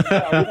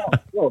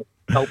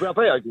 It'll be a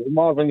better game,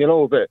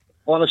 Marvin, but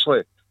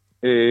honestly,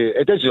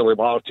 it doesn't really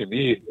matter to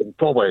me, and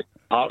probably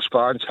Hearts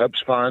fans,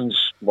 Hibs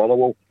fans,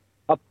 Motherwell.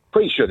 I'm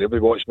pretty sure they'll be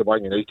watching the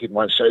Man United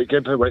Man City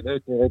game right now.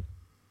 Do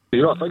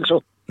you not think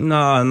so? No,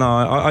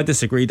 I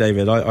disagree,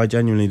 David. I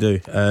genuinely do.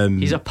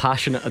 He's a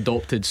passionate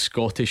adopted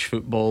Scottish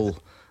football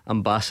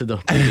ambassador.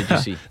 Did you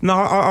see? No,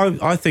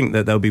 I think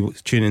that they'll be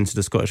tuning into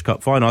the Scottish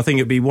Cup final. I think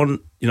it'd be one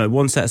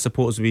set of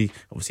supporters would be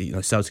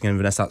obviously Celtic and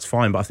Inverness. That's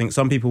fine, but I think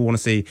some people want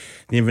to see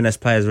the Inverness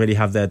players really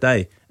have their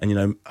day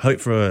and hope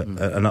for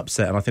an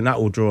upset. And I think that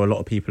will draw a lot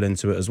of people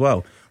into it as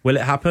well. Will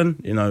it happen?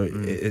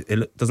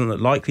 It doesn't look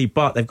likely,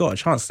 but they've got a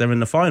chance. They're in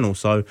the final,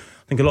 so I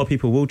think a lot of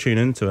people will tune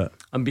into it.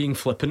 I'm being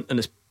flippant, and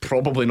it's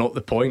probably not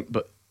the point,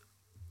 but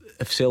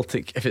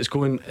if it's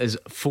going as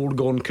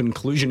foregone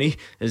conclusion-y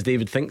as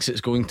David thinks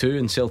it's going to,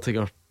 and Celtic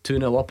are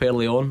 2-0 up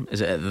early on, is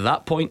it at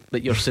that point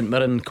that your St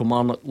Mirren,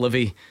 Kilmarnock,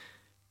 Livy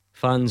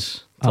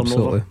fans turn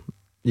Absolutely. over?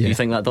 Yeah. Do you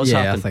think that does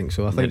happen? Yeah, I think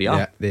so. I think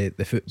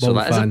the football so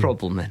that fan, is a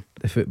problem then.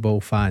 The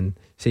football fan,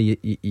 say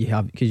you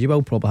have, because you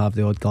will probably have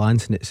the odd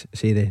glance, and it's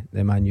say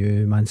the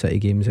Man City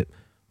games at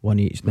 1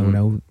 each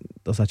 0-0.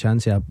 There's a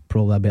chance of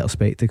probably a better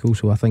spectacle.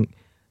 So I think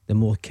the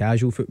more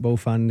casual football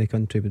fan in the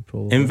country would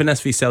probably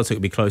Inverness v Celtic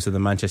would be closer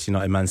than Manchester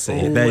United Man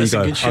City. Oh, there you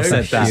go. I've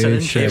said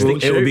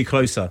that. It will be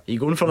closer. Are you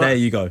going for that? There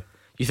you go.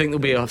 You think there'll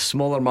be a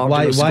smaller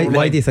margin?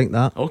 Why do you think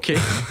that? Okay.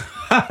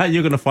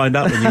 You're going to find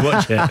out when you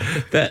watch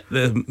it. That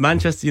the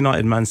Manchester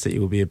United Man City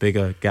will be a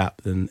bigger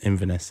gap than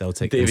Inverness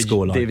Celtic in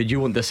scoreline. David, you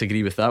won't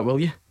disagree with that, will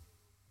you?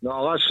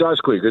 No,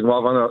 that's quite good,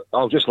 Marvin.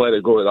 I'll just let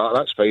it go at that.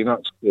 That's fine.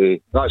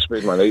 That's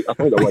made my night. I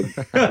think I win.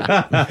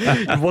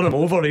 You've won him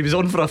over. He was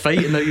on for a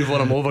fight, and now you've won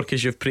him over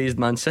because you've praised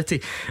Man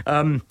City.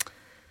 I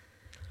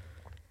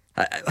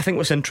think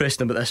what's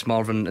interesting about this,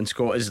 Marvin and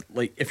Scott, is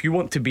like if you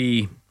want to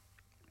be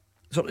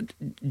sort of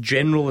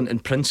general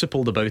and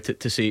principled about it,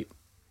 to say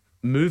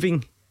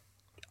moving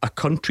a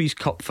country's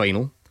cup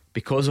final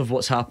because of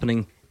what's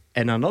happening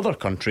in another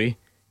country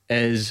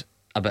is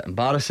a bit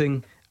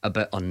embarrassing, a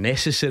bit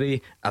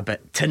unnecessary, a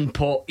bit tin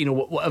pot,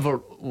 whatever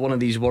one of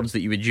these words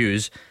that you would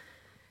use.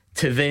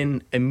 To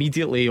then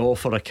immediately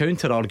offer a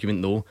counter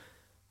argument, though,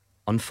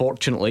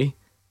 unfortunately,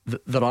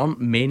 there aren't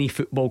many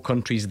football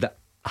countries that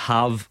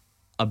have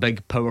a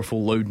big,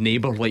 powerful, loud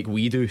neighbour like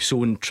we do,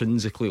 so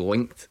intrinsically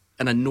linked.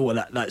 And I know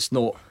that that's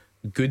not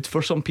good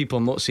for some people.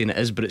 I'm not saying it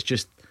is, but it's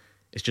just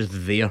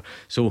there.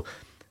 So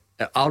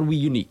are we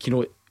unique?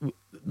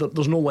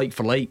 There's no like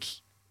for like.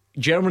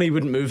 Germany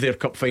wouldn't move their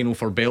cup final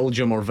for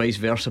Belgium or vice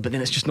versa, but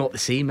then it's just not the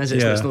same, is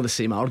it? Yeah. It's not the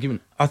same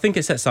argument. I think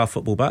it sets our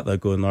football back though,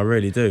 Gordon. I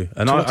really do.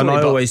 And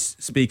I always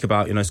speak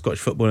about Scottish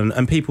football,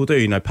 and people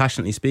do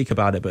passionately speak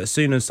about it, but as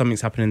soon as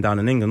something's happening down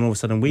in England, all of a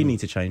sudden we need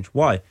to change.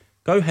 Why?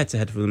 Go head to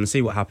head with them and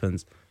see what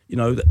happens.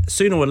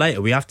 Sooner or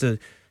later we have to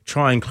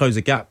try and close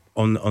a gap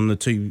on the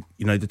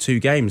two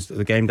games,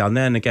 the game down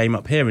there and the game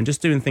up here, and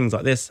just doing things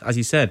like this, as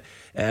you said,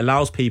 it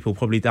allows people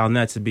probably down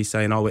there to be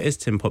saying, it is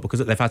tin pot, because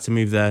they've had to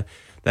move their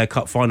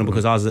cup final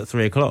because ours is at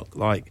 3:00.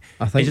 Like,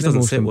 I think it just the doesn't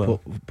most sit well.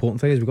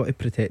 important thing is we've got to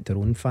protect our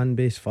own fan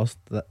base first.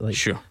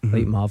 Sure.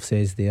 Like Marv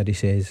says there, he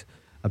says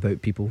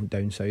about people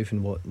down south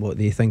and what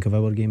they think of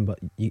our game, but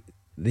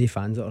the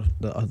fans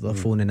that are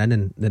phoning in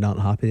and they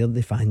aren't happy, they're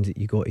the fans that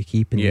you got to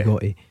keep, and you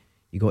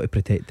got to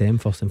protect them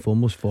first and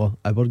foremost for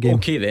our game.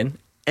 Okay then,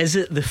 is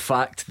it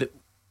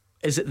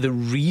the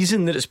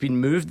reason that it's been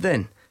moved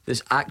then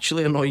that's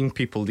actually annoying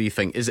people, do you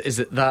think? Is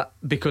it that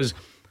because,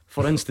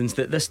 for instance,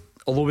 that this,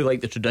 although we like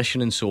the tradition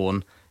and so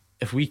on,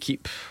 if we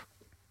keep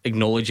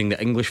acknowledging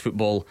that English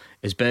football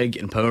is big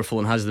and powerful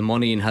and has the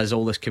money and has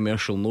all this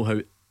commercial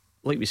know-how,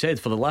 like we said,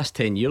 for the last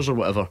 10 years or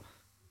whatever,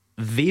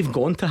 they've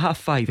gone to half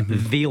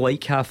five. They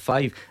like half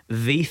five.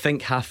 They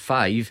think half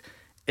five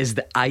is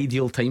the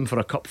ideal time for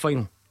a cup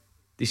final.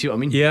 you see what I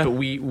mean? Yeah.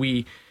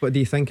 But do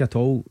you think at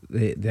all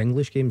the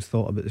English games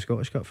thought about the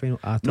Scottish Cup final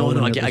at all?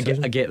 No, I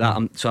get that.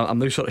 I'm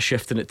now sort of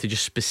shifting it to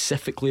just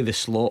specifically the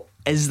slot.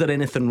 Is there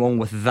anything wrong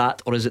with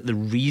that, or is it the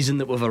reason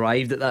that we've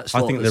arrived at that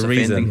slot? I think that's the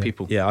reason, offending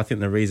people? Yeah, I think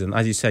the reason,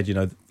 as you said,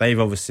 they've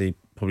obviously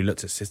probably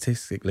looked at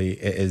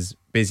statistically it is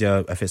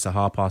busier if it's a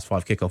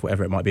 5:30 kickoff,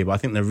 whatever it might be. But I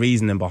think the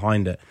reasoning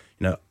behind it,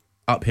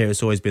 up here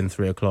it's always been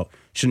 3 o'clock.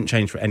 Shouldn't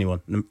change for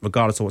anyone,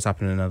 regardless of what's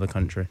happening in another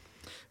country.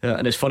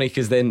 And it's funny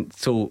because then,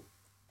 so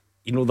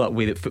that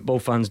way that football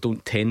fans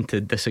don't tend to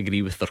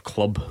disagree with their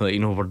club.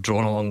 We're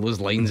drawn along those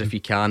lines if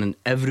you can, and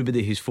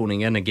everybody who's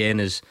phoning in again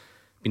has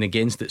been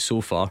against it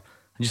so far.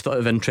 I just thought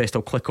of interest,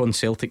 I'll click on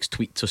Celtic's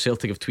tweet. So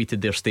Celtic have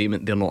tweeted their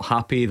statement. They're not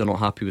happy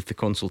with the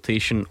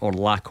consultation or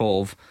lack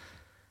of.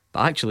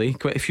 But actually,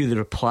 quite a few of the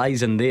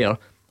replies in there,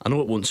 I know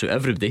it won't suit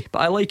everybody, but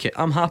I like it.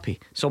 I'm happy.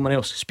 Someone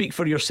else, speak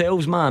for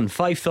yourselves, man.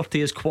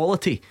 5:30 is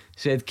quality,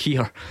 said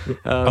Keir.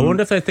 I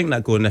wonder if they think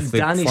that, Gordon, if the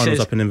Danny final's says,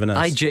 up in Inverness.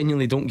 I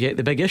genuinely don't get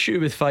the big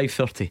issue with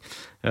 5:30.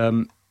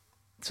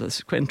 So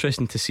it's quite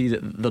interesting to see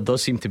that there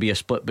does seem to be a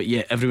split. But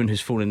yeah, everyone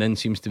who's phoning in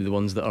seems to be the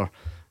ones that are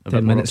a 10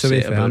 bit more minutes away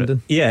upset from about it.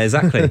 Hampden. Yeah,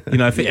 exactly.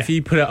 If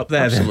you put it up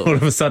there, then all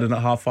of a sudden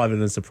at 5:30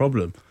 then it's a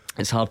problem.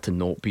 It's hard to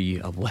not be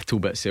a little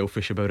bit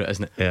selfish about it,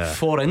 isn't it? Yeah.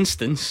 For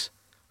instance,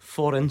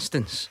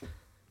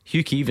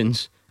 Hugh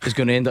Keevins is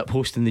going to end up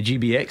hosting the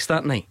GBX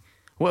that night.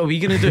 What are we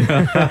going to do?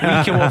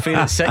 We come off air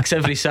at 6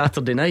 every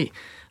Saturday night.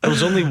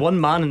 There's only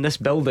one man in this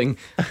building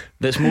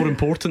that's more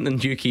important than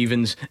Hugh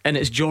Keevins, and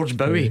it's George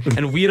Bowie.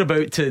 And we're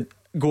about to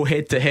go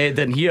head to head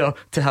in here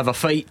to have a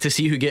fight to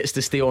see who gets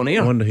to stay on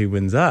air. I wonder who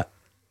wins that.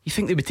 You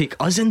think they would take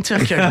us into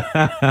account?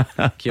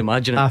 Can you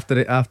imagine it?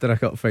 After a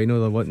cup final,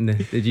 they're wanting the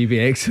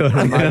GBX.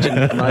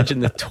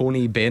 Imagine the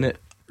Tony Bennett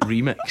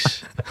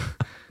remix.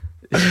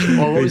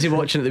 What was he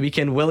watching at the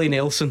weekend? Willie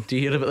Nelson. Do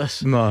you hear about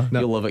this? No.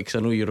 You'll love it because I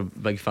know you're a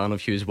big fan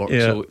of Hugh's work. Yeah.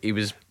 So he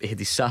had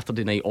his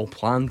Saturday night all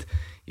planned.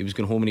 He was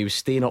going home and he was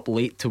staying up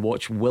late to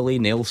watch Willie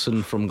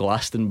Nelson from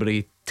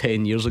Glastonbury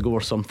 10 years ago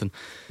or something.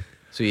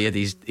 So he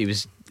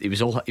was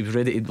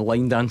ready to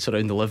line dance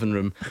around the living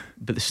room,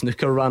 but the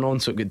snooker ran on,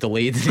 so it got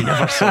delayed and he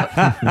never sat.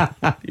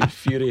 He was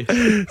furious,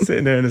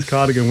 sitting there in his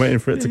cardigan waiting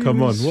for it to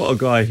come on. What a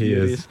guy he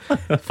is.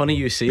 Funny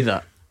you say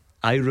that.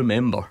 I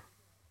remember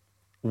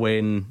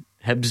when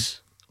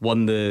Hibs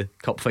won the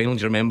cup final.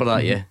 Do you remember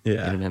that? Yeah. You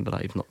remember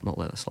that. You've not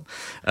let this slip.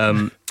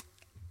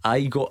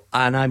 I got,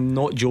 and I'm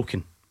not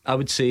joking, I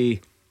would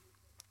say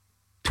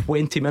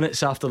 20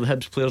 minutes after the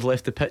Hibs players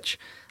left the pitch,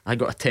 I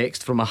got a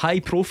text from a high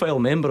profile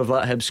member of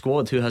that Hibs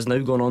squad who has now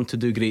gone on to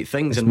do great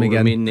things and will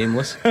remain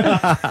nameless,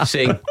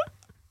 saying,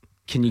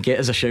 can you get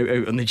us a shout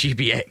out on the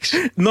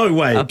GBX? No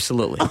way.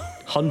 Absolutely,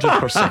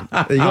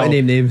 100%. You got to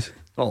name names.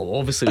 Oh,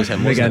 obviously it was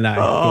him, wasn't it?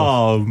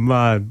 Oh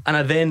man.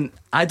 And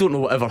I don't know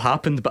whatever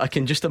happened, but I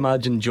can just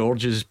imagine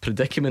George's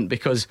predicament,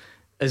 because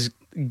as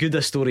good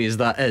a story as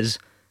that is,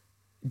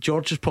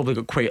 George has probably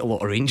got quite a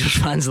lot of Rangers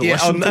fans that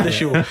listen to the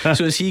show.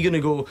 So is he going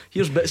to go,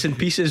 here's bits and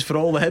pieces for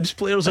all the Hibs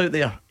players out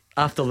there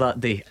after that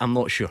day? I'm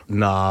not sure.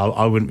 No,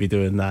 I wouldn't be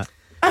doing that.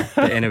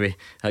 But anyway,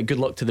 good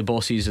luck to the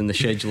bosses and the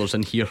schedulers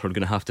in here who are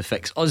going to have to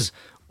fix us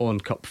on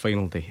cup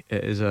final day.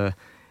 It is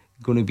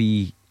going to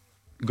be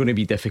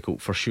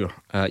difficult for sure.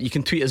 You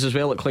can tweet us as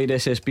well at Clyde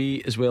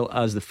SSB, as well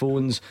as the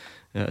phones.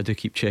 I do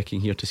keep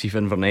checking here to see if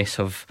Inverness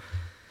have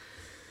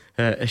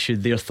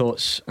issued their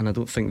thoughts, and I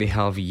don't think they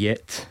have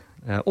yet.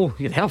 Yeah,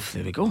 they have.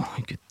 There we go.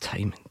 Good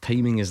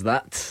timing is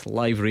that.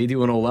 Live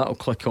radio and all that. I'll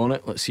click on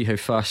it. Let's see how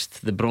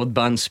fast the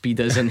broadband speed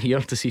is in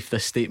here to see if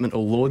this statement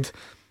will load.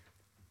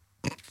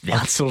 The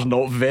answer's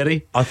not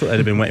very. I thought they'd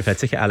have been waiting for a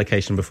ticket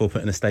allocation before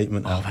putting a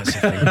statement out. That's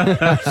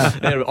the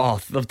thing.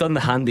 They've done the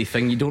handy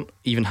thing. You don't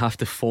even have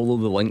to follow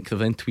the link. They've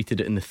then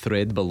tweeted it in the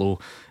thread below.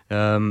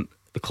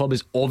 The club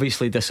is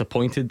obviously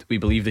disappointed. We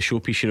believe the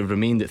showpiece should have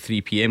remained at 3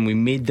 PM. We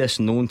made this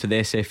known to the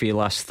SFA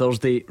last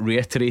Thursday,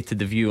 reiterated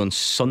the view on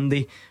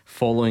Sunday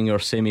following our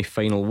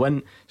semi-final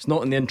win. It's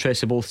not in the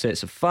interest of both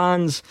sets of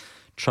fans.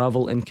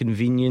 Travel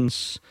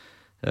inconvenience.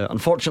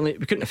 Unfortunately,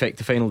 we couldn't affect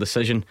the final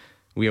decision.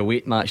 We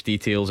await match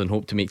details and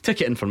hope to make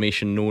ticket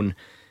information known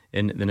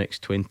in the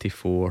next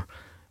 24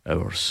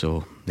 hours.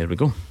 So there we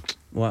go.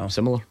 Wow.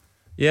 Similar.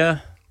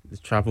 Yeah, the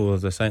travel,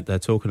 as they're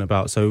talking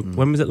about. So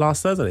when was it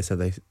last Thursday they said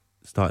they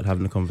started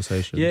having the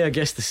conversation? Yeah, I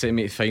guess the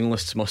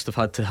semi-finalists must have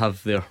had to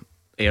have their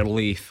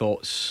early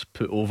thoughts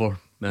put over,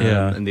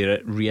 and they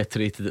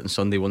reiterated it on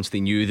Sunday once they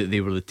knew that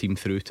they were the team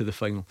through to the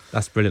final.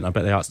 That's brilliant. I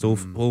bet they asked all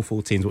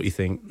 4 teams, what you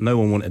think? No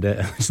one wanted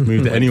it, just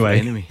moved it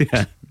anyway.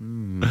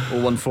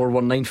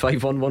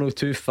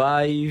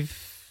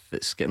 01419511025.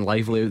 It's getting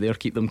lively out there,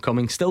 keep them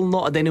coming. Still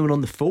not had anyone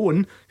on the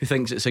phone who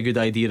thinks it's a good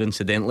idea,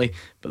 incidentally,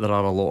 but there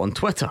are a lot on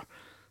Twitter.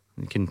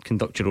 You can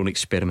conduct your own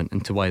experiment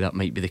into why that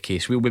might be the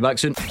case. We'll be back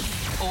soon.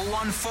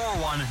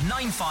 0141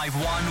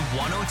 951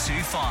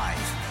 1025.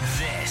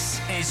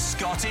 This is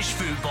Scottish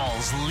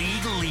football's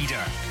league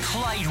leader,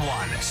 Clyde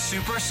One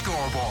Super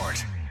Scoreboard.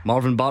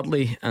 Marvin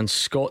Bartley and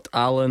Scott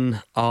Allan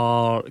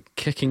are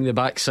kicking the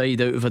backside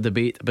out of a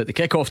debate about the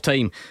kick-off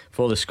time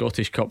for the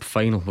Scottish Cup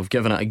final. We've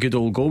given it a good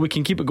old go. We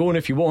can keep it going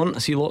if you want. I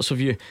see lots of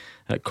you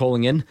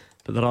calling in,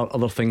 but there are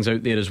other things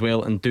out there as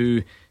well. And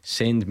do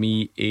send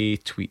me a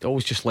tweet. I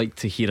always just like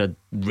to hear a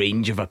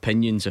range of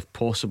opinions if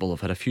possible.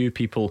 I've had a few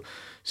people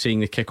saying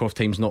the kick-off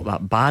time's not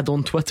that bad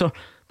on Twitter,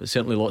 but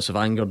certainly lots of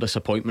anger,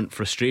 disappointment,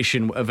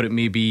 frustration, whatever it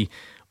may be,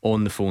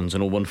 on the phones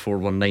on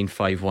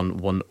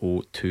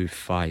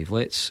 01419511025.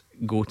 Let's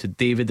go to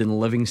David in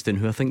Livingston,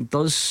 who I think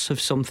does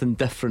have something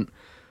different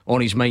on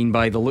his mind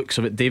by the looks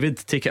of it. David,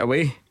 take it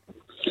away.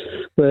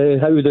 How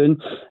are we doing?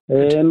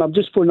 I'm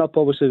just phoning up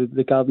obviously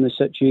regarding the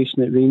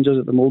situation at Rangers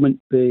at the moment.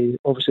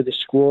 Obviously the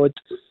squad,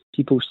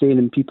 people staying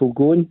and people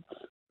going.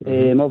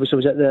 Obviously I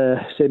was at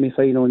the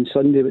semi-final on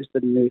Sunday, which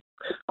didn't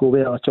go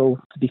well at all.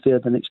 To be fair, I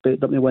didn't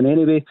expect them to win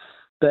anyway.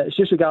 But it's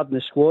just regarding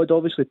the squad.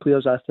 Obviously,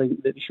 players I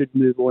think that they should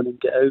move on and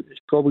get out. It's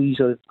probably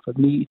easier for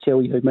me to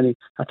tell you how many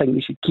I think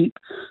they should keep.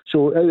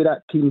 So out of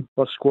that team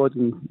or squad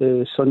on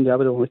Sunday, I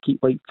would only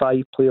keep like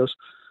 5 players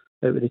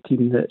out of the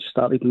team that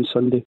started on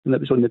Sunday and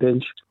that was on the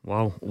bench.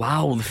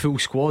 Wow, the full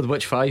squad.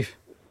 Which 5?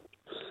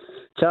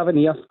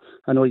 Tavernier,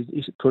 I know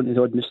he's prone to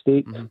the odd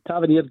mistake.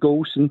 Tavernier,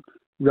 Golson,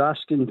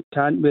 Raskin,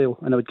 Cantwell,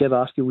 and I would give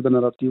Arfield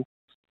another deal.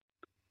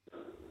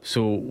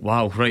 So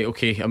wow, right,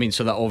 okay. I mean,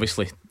 so that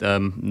obviously,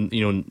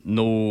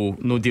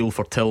 no deal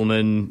for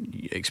Tillman.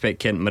 You expect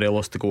Kent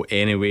Morelos to go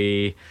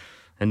anyway,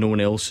 and no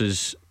one else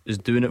is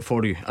doing it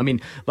for you. I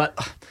mean, that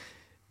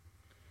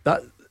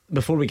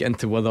before we get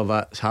into whether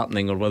that's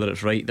happening or whether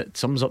it's right, that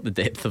sums up the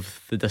depth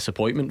of the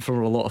disappointment for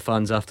a lot of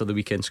fans after the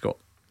weekend, Scott.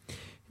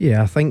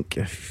 Yeah, I think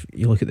if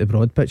you look at the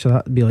broad picture,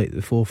 that'd be like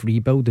the 4th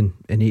rebuild in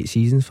 8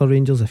 seasons for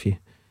Rangers. If you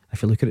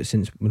look at it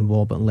since when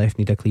Warburton left,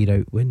 need a clear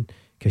out, when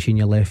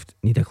Cashinha left,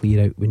 need a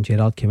clear out, when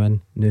Gerrard came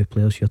in, new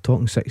players. You're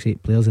talking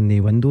 6-8 players in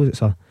the windows.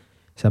 It's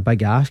a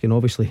big ask, and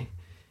obviously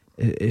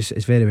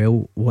it's very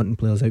well wanting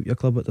players out your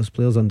club, but there's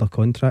players under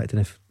contract,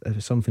 and if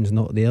something's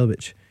not there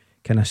which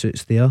kind of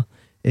suits their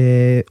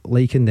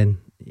liking, then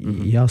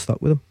you are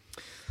stuck with them.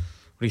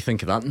 What do you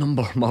think of that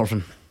number,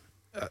 Marvin?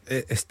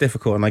 It's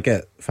difficult, and I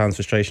get fans'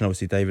 frustration.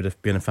 Obviously, David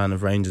being a fan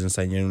of Rangers and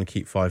saying you only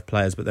keep 5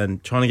 players, but then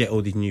trying to get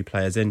all these new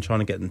players in, trying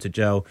to get them to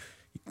gel,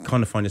 you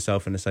kind of find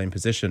yourself in the same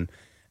position.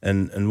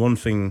 And one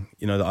thing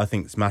that I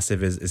think is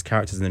massive is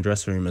characters in the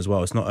dressing room as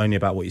well. It's not only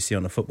about what you see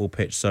on a football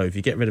pitch. So if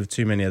you get rid of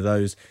too many of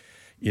those,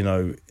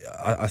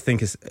 I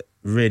think it's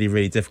really,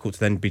 really difficult to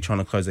then be trying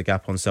to close the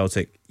gap on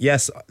Celtic.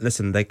 Yes,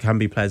 listen, there can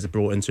be players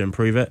brought in to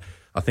improve it.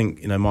 I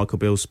think Michael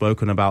Beale's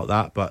spoken about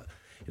that, but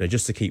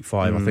just to keep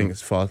 5, I think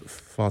it's far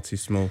too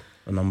small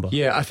a number.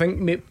 Yeah, I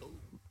think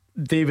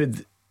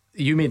David,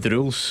 you made the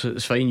rules.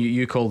 It's fine.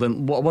 You called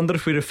in. I wonder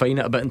if we refine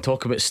it a bit and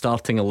talk about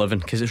starting 11,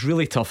 because it's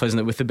really tough, isn't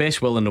it? With the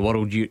best will in the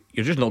world, you're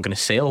just not going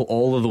to sell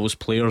all of those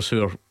players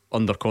who are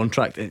under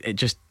contract. It's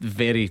just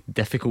very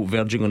difficult,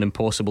 verging on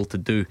impossible to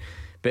do.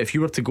 But if you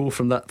were to go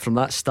from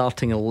that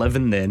starting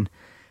 11 then,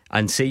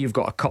 and say you've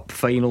got a cup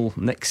final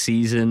next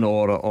season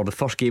or the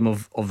first game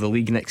of the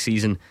league next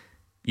season,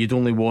 you'd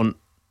only want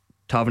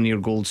Tavernier,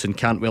 Goldson,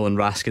 Cantwell and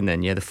Raskin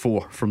then, the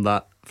 4 from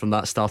that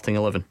starting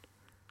 11.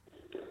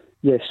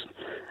 Yes.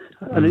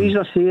 And the reason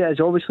I say it is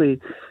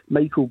obviously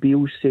Michael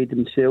Beale said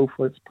himself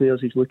with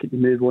players he's looking to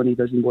move on, he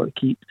doesn't want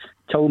to keep.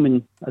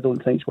 Tillman, I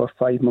don't think, is worth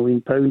 £5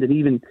 million, and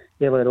even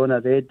earlier on I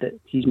read that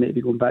he's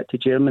maybe going back to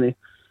Germany.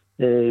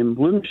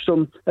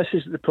 Lundstrom, this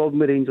is the problem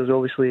with Rangers,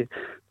 obviously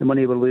the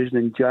money we're losing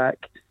in Jack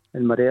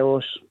and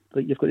Morelos.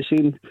 Like, you've got the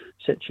same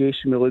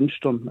situation with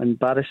Lundstrom and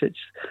Barisic.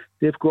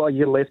 They've got a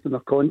year left in their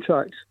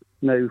contracts.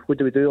 Now, what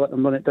do we do? Let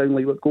them run it down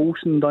like what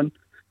Golson done,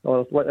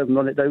 or let them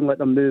run it down, let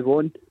them move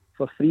on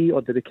for free,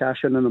 or do they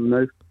cash in on them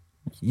now?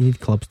 You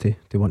need clubs to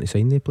want to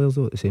sign the players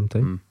though at the same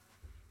time.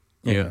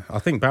 Yeah, I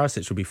think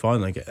Barisic will be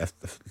fine.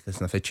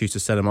 If they choose to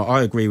sell him,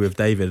 I agree with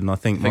David, and I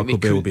think Michael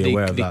Beale will be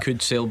aware of that. They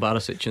could sell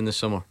Barisic in the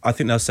summer. I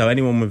think they'll sell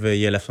anyone with a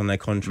year left on their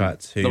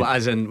contract. No,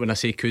 as in, when I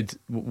say could,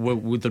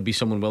 would there be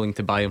someone willing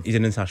to buy him? He's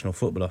an international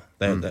footballer.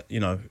 There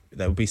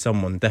will be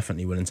someone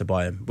definitely willing to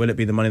buy him. Will it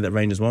be the money that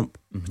Rangers want?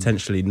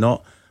 Potentially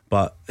not.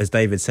 But as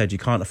David said, you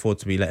can't afford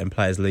to be letting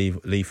players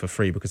leave for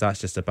free, because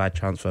that's just a bad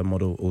transfer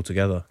model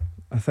altogether.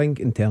 I think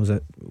in terms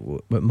of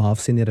what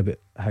Marv's saying there about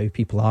how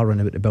people are and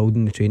about the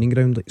building, the training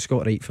ground, like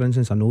Scott Wright for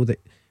instance, I know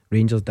that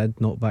Rangers did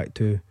knock back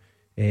two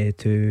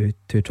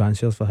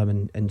transfers for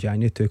him in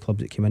January, 2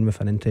 clubs that came in with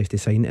an interest to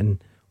sign,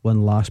 and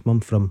one last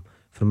month from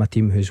a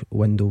team whose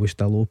window was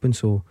still open.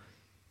 So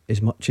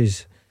as much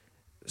as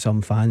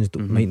some fans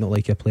might not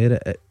like a player,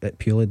 it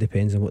purely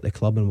depends on what the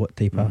club and what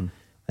type of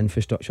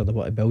infrastructure they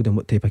want to build and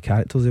what type of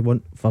characters they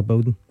want for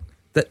building.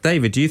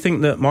 David, do you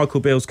think that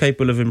Michael Beale's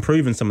capable of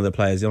improving some of the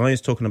players? I know he's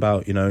talking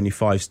about only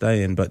 5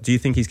 staying, but do you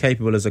think he's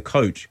capable as a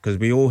coach? Because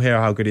we all hear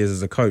how good he is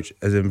as a coach,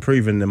 as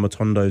improving the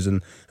Motondos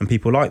and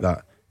people like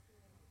that.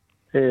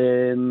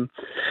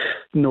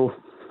 No,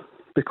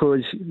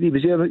 because he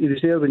was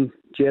there when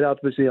Gerrard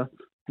was there,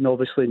 and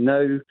obviously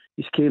now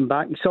he's came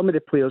back. And some of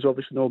the players,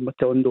 obviously not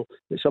Matondo,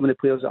 but some of the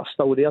players that are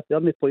still there, they're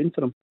not playing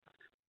for him.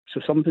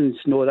 So something's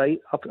not right.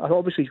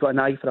 Obviously, he's got an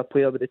eye for a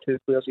player with the two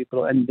players he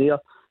brought in there.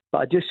 But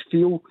I just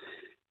feel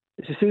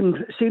it's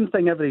the same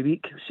thing every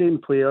week. Same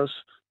players,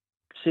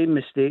 same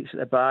mistakes at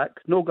the back.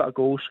 Not got a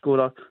goal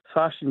scorer.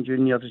 Fashion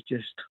Junior is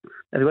just...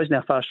 If he wasn't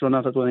a fast runner,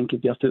 I don't think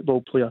he'd be a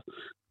football player.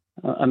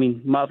 I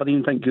mean, Marv, I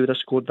didn't think you would have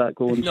scored that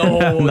goal. No,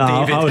 David,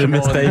 I would have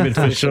missed David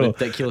for sure.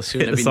 Ridiculous.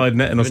 Hit the side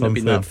netting or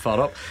something. Been that far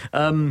up.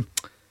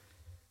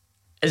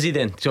 Is he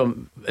then? So,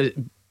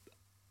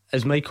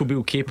 is Michael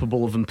Beale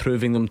capable of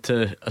improving them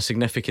to a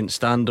significant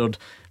standard?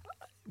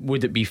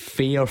 Would it be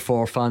fair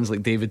for fans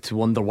like David to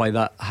wonder why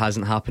that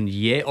hasn't happened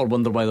yet, or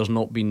wonder why there's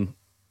not been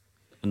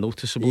a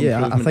noticeable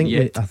improvement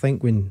yet? I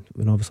think when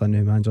obviously a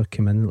new manager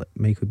came in, like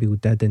Michael Beale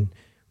did, and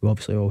we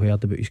obviously all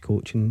heard about his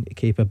coaching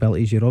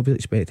capabilities, you're obviously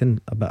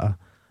expecting a bit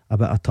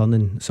of turn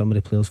in some of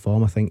the players'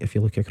 form. I think if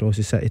you look across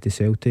the city to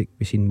Celtic,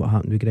 we've seen what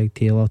happened with Greg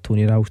Taylor,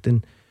 Tony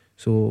Ralston.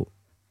 So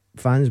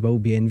fans will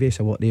be envious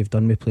of what they've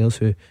done with players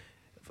who,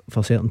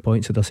 for certain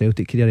points of their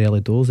Celtic career, early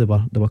doors, they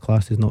were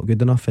classed as not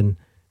good enough, and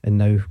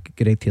now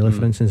Greg Taylor,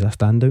 for instance, is a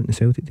standout in the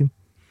Celtic team.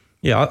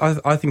 Yeah,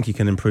 I think he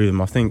can improve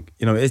him. I think,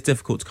 it is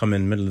difficult to come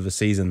in the middle of the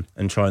season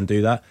and try and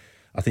do that.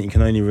 I think you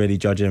can only really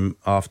judge him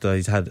after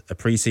he's had a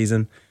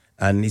pre-season,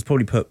 and he's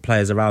probably put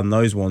players around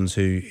those ones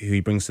who he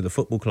brings to the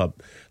football club.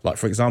 Like,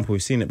 for example,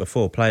 we've seen it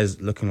before,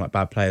 players looking like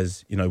bad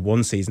players,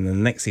 one season, and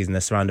the next season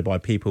they're surrounded by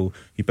people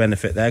who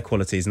benefit their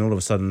qualities, and all of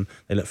a sudden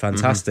they look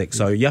fantastic.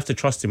 So you have to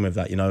trust him with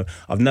that.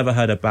 I've never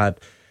heard a bad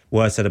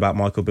word said about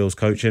Michael Beale's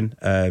coaching.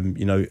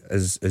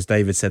 As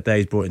David said there,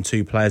 he's brought in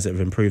 2 players that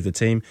have improved the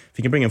team. If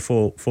you can bring in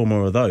four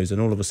more of those,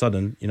 and all of a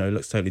sudden, it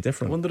looks totally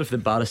different. I wonder if the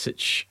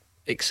Barisic,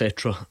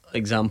 etc.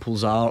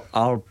 examples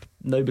are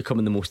now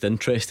becoming the most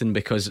interesting,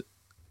 because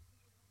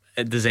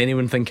does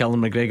anyone think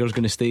Alan McGregor's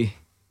going to stay?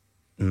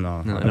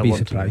 No, I'd be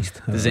surprised.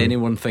 Does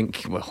anyone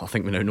think, well, I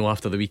think we now know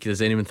after the week, does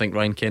anyone think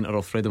Ryan Kent or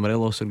Alfredo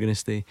Morelos are going to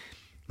stay?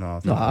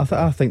 No,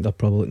 I think they're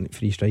probably looking at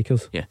 3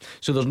 strikers. Yeah,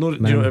 so there's no, do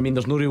you know what I mean?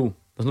 There's no real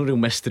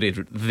mystery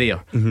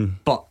there.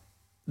 But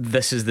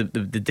this is the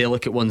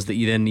delicate ones that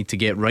you then need to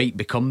get right,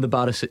 become the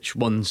Barisic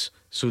ones,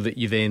 so that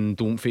you then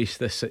don't face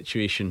this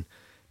situation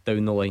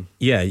down the line.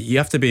 Yeah, you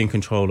have to be in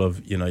control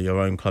of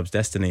your own club's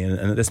destiny, and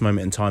at this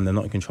moment in time they're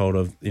not in control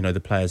of the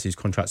players whose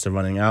contracts are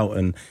running out.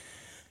 And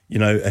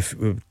if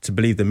we're to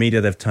believe the media,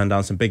 they've turned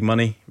down some big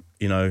money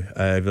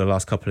over the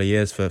last couple of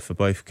years for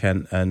both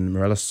Kent and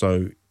Morelos.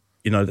 So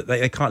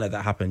they can't let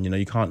that happen.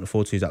 You can't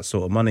afford to use that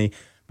sort of money.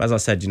 But as I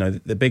said,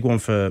 the big one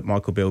for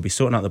Michael Beale will be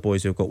sorting out the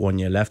boys who've got 1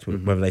 year left,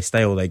 whether they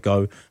stay or they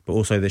go, but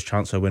also this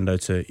transfer window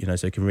to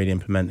so he can really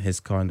implement his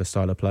kind of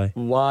style of play.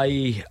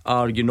 Why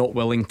are you not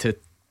willing to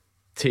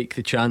take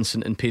the chance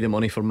and pay the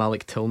money for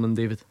Malik Tillman,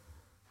 David?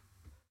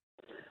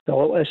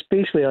 Well,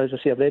 especially, as I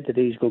say, I've read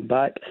today he's going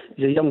back.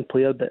 He's a young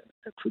player, but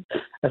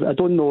I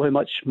don't know how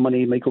much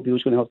money Michael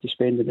Beale's going to have to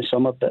spend in the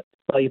summer, but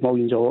 $5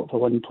 million's a lot for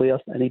one player,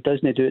 and he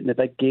doesn't do it in the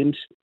big games.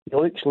 He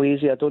looks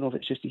lazy. I don't know if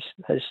it's just his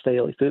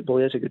style of football.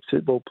 He is a good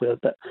football player,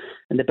 but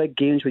in the big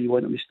games where you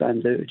want him to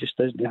stand out, it just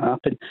doesn't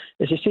happen.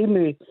 It's the same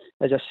way,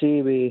 as I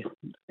say, with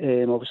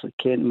obviously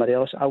Kent and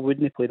Morelos. I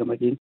wouldn't play them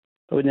again.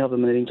 I wouldn't have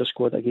them in the Rangers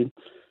squad again.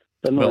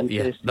 Well,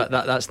 yeah,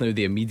 that's now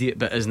the immediate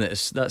bit, isn't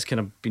it? That's kind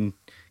of been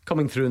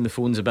coming through in the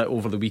phones a bit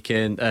over the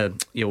weekend,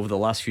 over the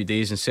last few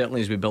days, and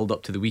certainly as we build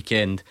up to the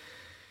weekend.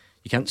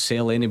 You can't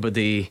sell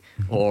anybody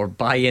or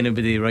buy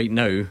anybody right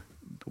now.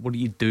 But what do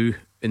you do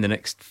in the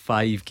next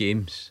 5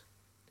 games?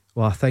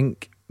 Well, I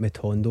think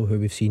Matondo, who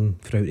we've seen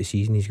throughout the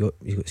season, he's got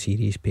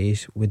serious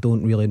pace. We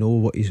don't really know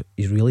what he's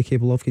really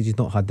capable of, because he's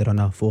not had the run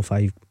of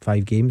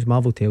 4-5 games.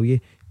 Marv will tell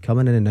you,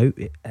 coming in and out,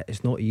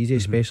 it's not easy,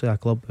 especially at a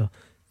club where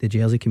the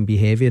jersey can be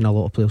heavy on a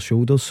lot of players'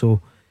 shoulders.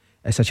 So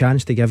it's a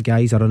chance to give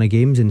guys a run of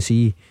games and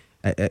see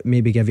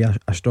maybe give you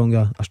a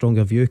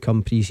stronger view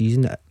come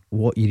pre-season at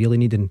what you really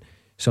need, and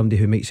somebody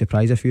who might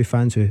surprise a few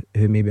fans who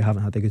maybe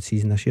haven't had a good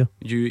season this year.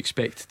 Do you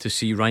expect to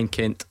see Ryan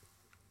Kent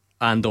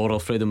and or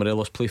Alfredo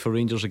Morelos play for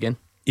Rangers again?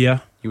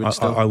 Yeah, you would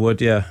still? I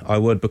would. Yeah, I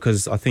would,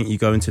 because I think you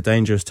go into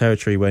dangerous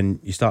territory when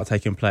you start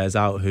taking players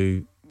out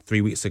who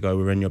 3 weeks ago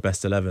were in your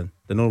best 11.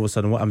 Then all of a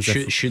sudden, what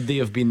happens? Should they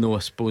have been, though? I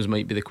suppose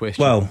might be the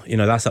question. Well,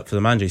 that's up for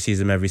the manager. He sees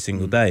them every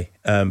single day.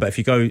 But if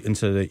you go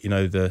into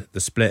the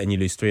split and you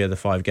lose 3 of the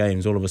 5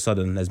 games, all of a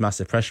sudden there's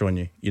massive pressure on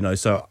you.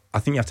 So I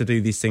think you have to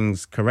do these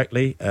things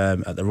correctly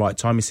at the right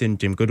time. You've seen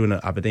Jim Goodwin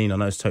at Aberdeen. I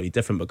know it's totally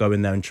different, but go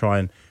in there and try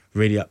and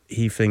really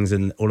upheave things,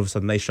 and all of a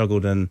sudden they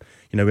struggled, and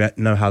we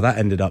know how that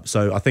ended up.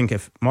 So I think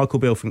if Michael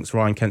Beale thinks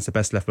Ryan Kent's the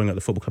best left winger at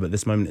the football club at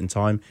this moment in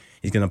time,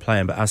 he's going to play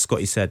him. But as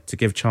Scotty said, to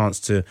give chance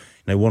to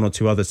 1 or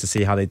 2 others to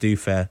see how they do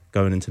fare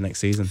going into next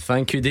season.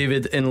 Thank you,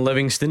 David in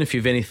Livingston. If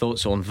you've any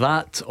thoughts on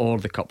that or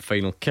the cup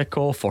final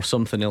kickoff or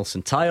something else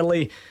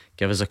entirely,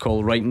 give us a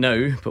call right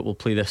now, but we'll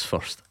play this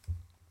first.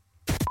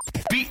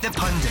 Beat the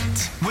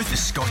Pundit with the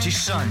Scottish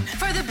Sun.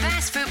 For the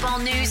best football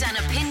news and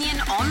opinion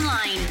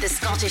online,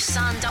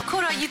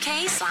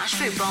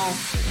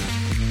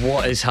 thescottishsun.co.uk/football.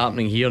 What is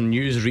happening here?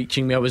 News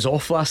reaching me. I was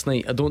off last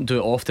night. I don't do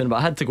it often, but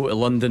I had to go to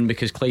London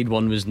because Clyde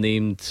 1 was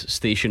named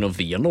Station of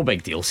the Year. No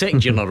big deal.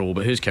 Second year in a row,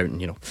 but who's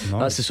counting? You know,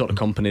 that's the sort of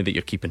company that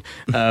you're keeping.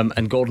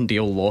 And Gordon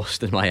Dale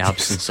lost in my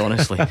absence.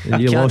 Honestly,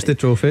 you lost the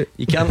trophy.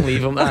 You can't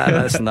leave him.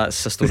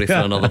 That's a story for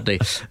another day.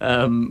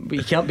 But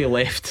he can't be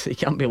left. He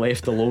can't be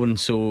left alone.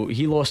 So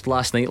he lost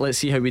last night. Let's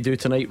see how we do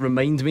tonight.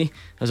 Remind me,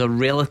 as a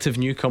relative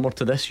newcomer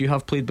to this, you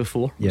have played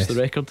before. Yes. What's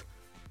the record?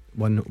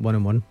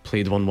 1-1.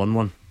 Played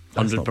 1-1-1.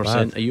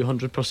 100%. Are you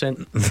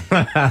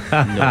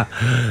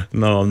 100%?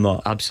 No, I'm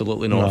not.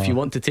 Absolutely not. No. If you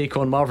want to take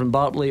on Marvin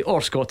Bartley or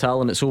Scott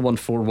Allan, it's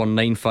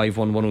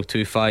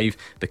 01419511025.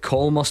 The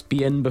call must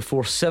be in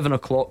before 7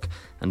 o'clock,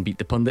 and Beat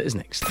the Pundit is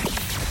next.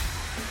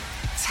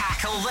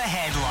 Tackle the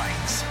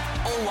headlines.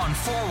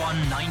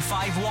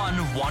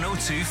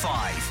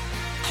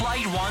 01419511025.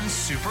 Clyde 1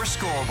 Super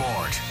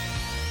Scoreboard.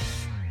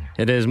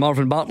 It is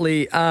Marvin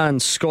Bartley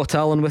and Scott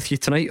Allan with you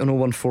tonight on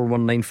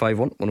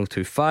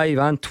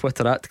 01419511025 and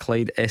Twitter at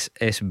Clyde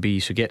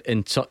SSB. So get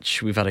in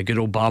touch. We've had a good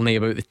old barney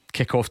about the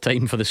kick-off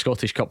time for the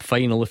Scottish Cup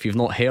final. If you've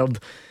not heard,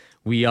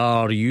 we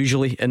are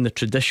usually in the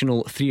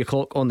traditional 3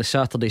 o'clock on the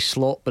Saturday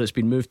slot, but it's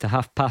been moved to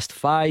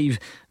 5:30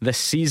 this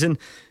season.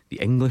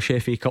 The English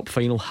FA Cup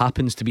final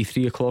happens to be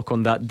 3 o'clock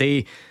on that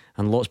day,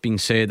 and lots being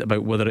said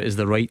about whether it is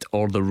the right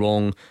or the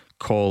wrong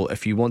call.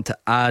 If you want to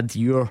add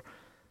your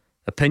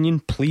opinion,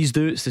 please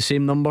do. It's the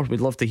same number.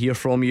 We'd love to hear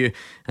from you.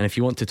 And if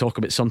you want to talk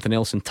about something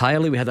else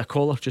entirely, we had a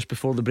caller just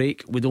before the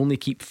break. We'd only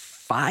keep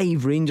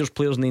 5 Rangers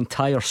players in the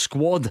entire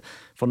squad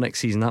for next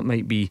season. That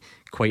might be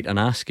quite an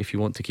ask. If you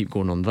want to keep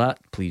going on that,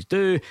 please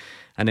do.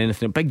 And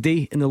anything, a big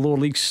day in the lower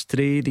leagues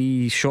today.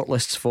 The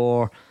shortlists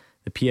for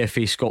the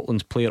PFA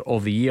Scotland's Player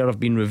of the Year have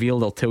been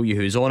revealed. I'll tell you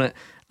who's on it,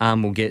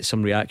 and we'll get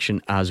some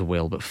reaction as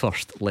well. But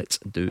first, let's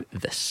do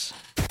this.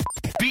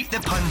 Beat the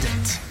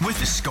Pundit with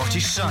the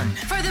Scottish Sun.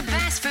 For the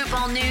best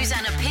football news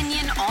and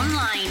opinion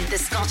online,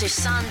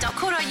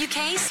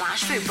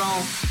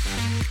 thescottishsun.co.uk/football.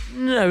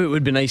 Now, it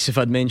would be nice if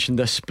I'd mentioned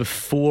this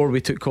before we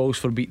took calls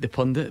for Beat the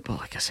Pundit, but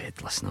like I said,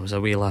 listen, I was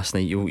away last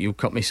night. You'll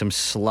cut me some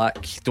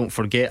slack. Don't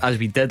forget, as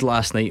we did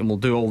last night, and we'll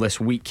do all this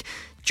week,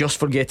 just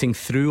for getting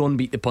through on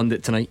Beat the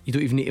Pundit tonight, you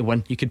don't even need to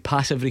win. You could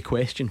pass every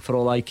question for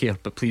all I care,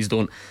 but please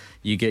don't.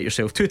 You get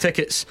yourself 2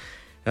 tickets.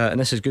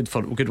 And this is good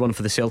one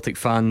for the Celtic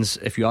fans.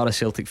 If you are a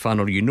Celtic fan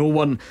or you know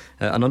one,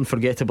 an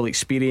unforgettable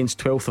experience.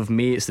 12th of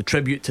May, it's the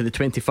tribute to the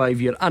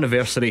 25-year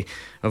anniversary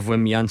of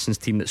Wim Janssen's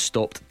team that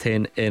stopped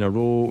 10 in a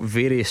row.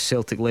 Various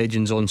Celtic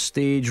legends on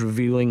stage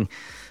revealing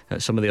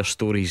some of their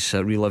stories,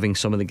 reliving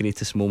some of the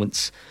greatest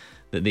moments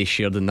that they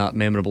shared in that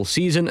memorable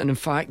season. And in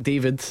fact,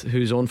 David,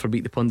 who's on for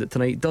Beat the Pundit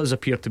tonight, does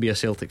appear to be a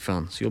Celtic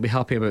fan, so you'll be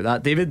happy about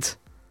that, David.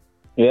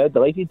 Yeah,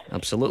 delighted.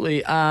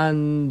 Absolutely.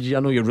 And I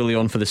know you're really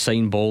on for the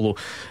sign ball.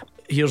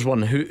 Here's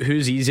one.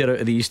 Who's easier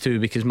out of these two?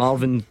 Because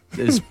Marvin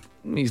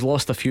he's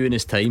lost a few in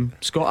his time.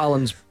 Scott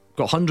Allan's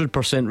got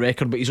 100%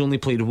 record, but he's only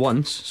played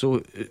once.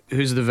 So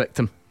who's the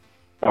victim?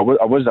 I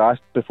was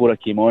asked before I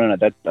came on,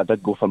 and I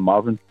did go for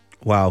Marvin.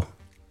 Wow.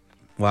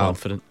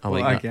 Confident. I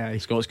like that guy.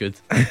 Scott's good.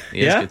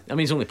 He is good. I mean,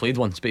 he's only played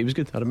once, but he was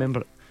good. I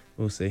remember it.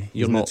 We'll see.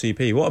 You're not not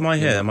 2p. What am I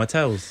here? Am I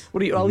tails?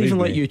 What are you? I'll even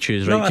let you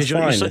choose, right? Because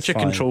you're such a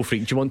control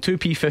freak. Do you want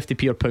 2p,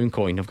 50p, or £1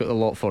 coin? I've got the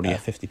lot for you.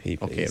 50p,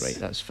 please. Okay, right.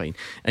 That's fine.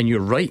 And you're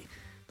right.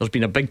 There's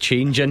been a big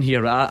change in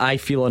here. I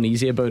feel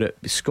uneasy about it.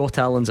 Scott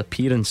Allan's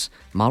appearance,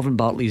 Marvin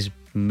Bartley's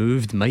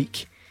moved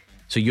mic.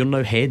 So you're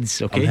now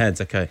heads, okay? I'm heads,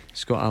 okay.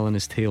 Scott Allan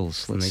is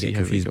tails. Let's see get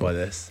how confused we go. by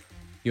this.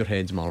 Your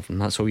heads, Marvin.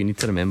 That's all you need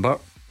to remember.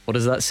 What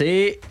does that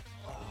say?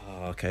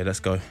 Okay, let's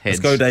go. Heads. Let's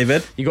go,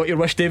 David. You got your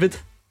wish, David?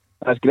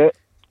 That's great.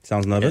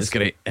 Sounds nervous. It's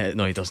great.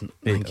 No, he doesn't.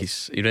 I think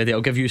he's. Are you ready?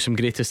 I'll give you some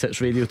greatest hits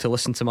radio to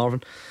listen to,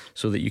 Marvin,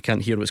 so that you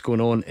can't hear what's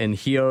going on in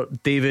here.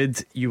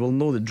 David, you will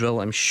know the drill,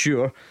 I'm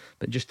sure,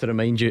 but just to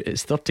remind you,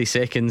 it's 30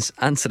 seconds.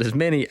 Answer as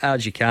many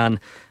as you can,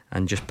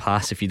 and just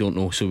pass if you don't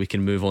know, so we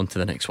can move on to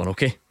the next one.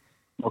 Okay.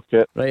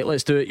 Okay. Right,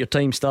 let's do it. Your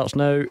time starts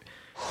now.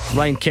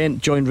 Ryan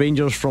Kent joined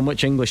Rangers from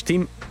which English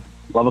team?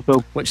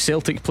 Liverpool. Which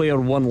Celtic player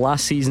won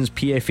last season's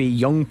PFA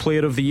Young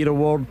Player of the Year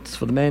award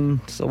for the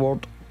men's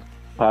award?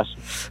 Pass.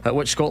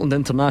 Which Scotland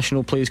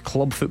international plays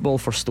club football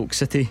for Stoke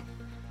City?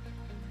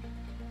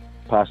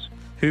 Pass.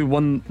 Who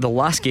won the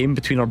last game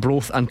between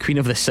Arbroath and Queen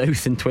of the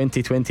South in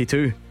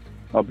 2022?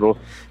 Arbroath.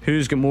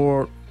 Who's got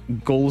more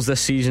goals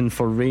this season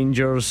for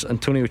Rangers,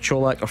 Antonio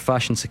Cholak or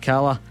Fashion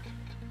Sakala?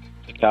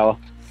 Sakala.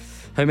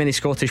 How many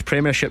Scottish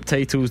Premiership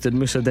titles did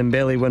Moussa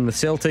Dembele win with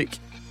Celtic?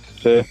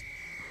 2.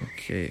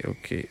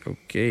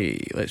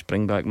 Okay. Let's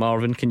bring back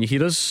Marvin. Can you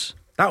hear us?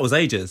 That was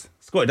ages.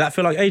 Scott, did that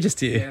feel like ages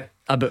to you? Yeah.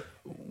 But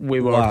we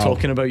were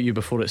talking about you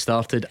before it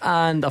started,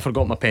 and I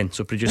forgot my pen,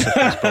 so producer,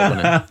 please pop one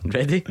in.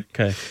 Ready?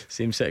 Okay.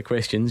 Same set of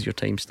questions. Your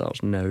time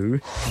starts now.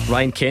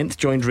 Ryan Kent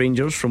joined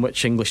Rangers from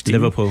which English team?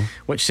 Liverpool.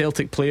 Which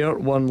Celtic player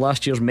won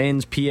last year's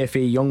men's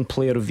PFA Young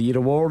Player of the Year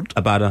award?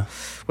 Abada.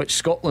 Which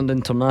Scotland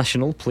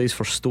international plays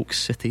for Stoke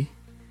City?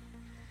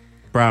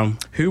 Brown.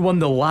 Who won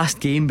the last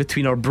game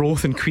between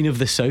Arbroath and Queen of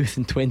the South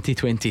in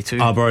 2022?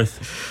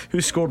 Arbroath.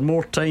 Who scored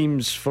more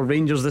times for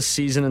Rangers this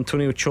season,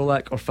 Antonio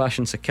Cholak or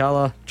Fashion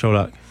Sakala?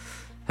 Cholak.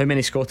 How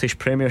many Scottish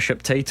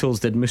Premiership titles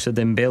did Moussa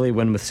Dembele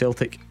win with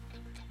Celtic?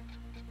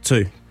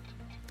 2.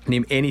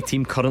 Name any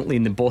team currently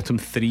in the bottom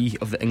 3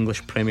 of the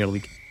English Premier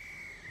League.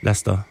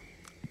 Leicester.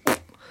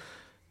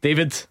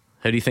 David,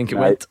 how do you think it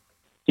went?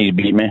 He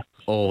beat me.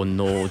 Oh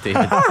no,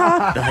 David.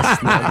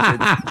 That's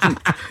not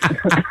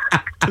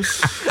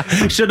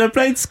good. Should have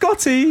played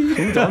Scotty.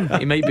 Hold on,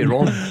 he might be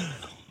wrong.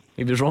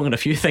 He was wrong on a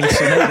few things,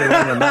 so he might be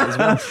wrong on that as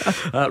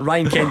well.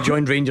 Ryan Kent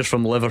joined Rangers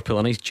from Liverpool.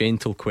 A nice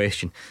gentle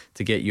question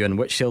to get you in.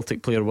 Which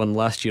Celtic player won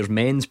last year's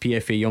men's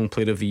PFA Young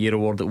Player of the Year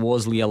award? It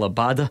was Leah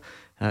Labada,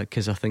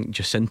 because I think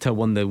Jacinta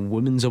won the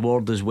women's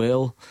award as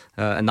well,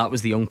 and that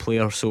was the young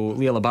player. So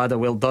Leah Labada,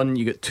 well done.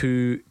 You got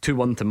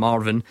 2-1 to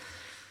Marvin.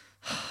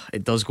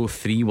 It does go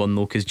 3-1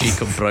 though, because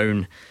Jacob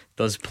Brown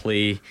does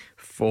play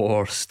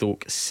for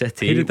Stoke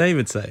City. Who did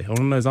David say? I want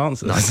to know his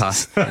answers. No, I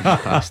passed.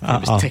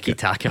 It was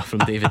tiki-taka from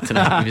David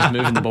tonight. He was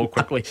moving the ball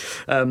quickly.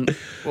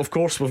 Of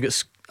course, we've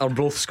got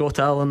Arbroath Scott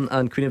Allan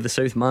and Queen of the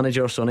South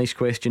manager. So a nice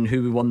question.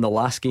 Who won the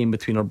last game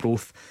between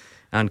Arbroath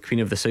and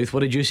Queen of the South?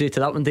 What did you say to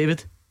that one,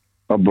 David?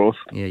 Arbroath.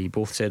 Yeah, you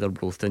both said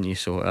Arbroath, didn't you?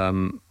 So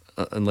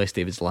unless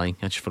David's lying,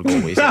 I just forgot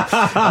what he said.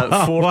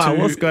 4-2, wow,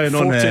 what's going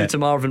on 4-2 here? to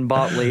Marvin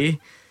Bartley.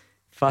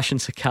 Fashion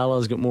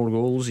Sakala's got more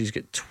goals. He's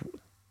got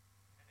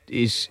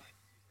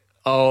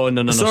oh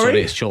no,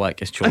 sorry, it's Cholak.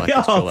 It's Cholak.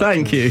 Oh,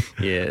 thank you.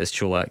 Yeah, it's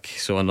Cholak.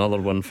 So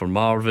another one for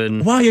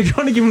Marvin. Wow, you're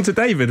trying to give them to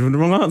David with the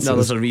wrong answer. No,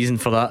 there's a reason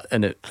for that,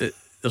 and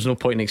there's no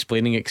point in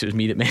explaining it because it was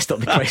me that messed up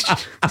the question.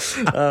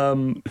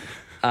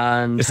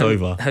 And it's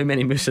over. How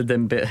many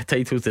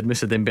titles did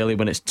Moussa Dembele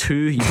win? It's 2.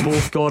 You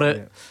both got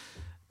it.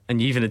 And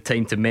you even had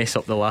time to mess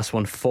up the last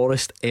one.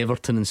 Forest,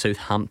 Everton and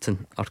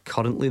Southampton are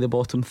currently the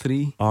bottom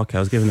 3. Okay,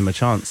 I was giving them a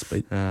chance,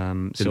 but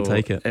didn't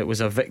take it. It was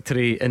a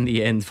victory in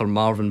the end for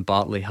Marvin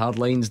Bartley. Hard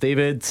lines,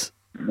 David.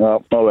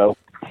 Oh well.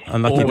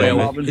 Unlucky,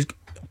 David.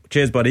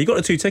 Cheers, buddy. You got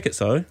the 2 tickets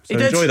though, so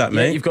enjoy that,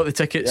 mate. Yeah, you've got the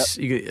tickets.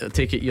 Yep. I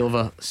take it you'll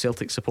have a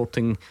Celtic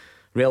supporting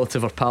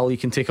relative or pal you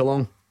can take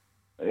along.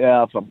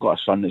 Yeah, I've got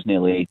a son that's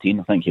nearly 18.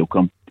 I think he'll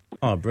come.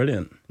 Oh,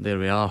 brilliant. There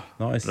we are.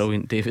 Nice.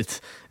 Brilliant, David.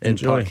 In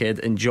Parkhead.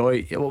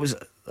 Enjoy. What was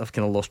it? I've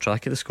kind of lost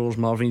track of the scores,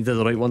 Marvin. You did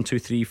the right 1, 2,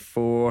 3,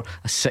 4,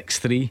 a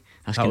 6-3.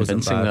 That's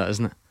convincing, that,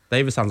 isn't it?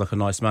 David sounds like a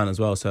nice man as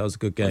well, so that was a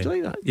good game. Oh, do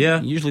you like that?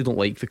 Yeah. You usually don't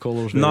like the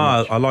callers. No,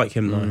 I like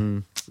him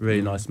though.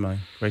 Really nice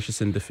man.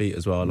 Gracious in defeat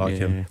as well. I like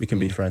him. We can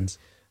be friends.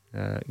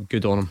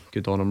 Good on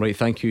him. Right,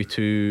 thank you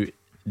to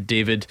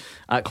David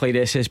at Clyde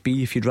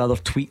SSB if you'd rather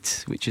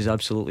tweet, which is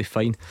absolutely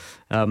fine.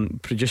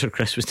 Producer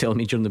Chris was telling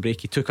me during the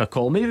break he took a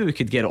call. Maybe we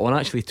could get it on.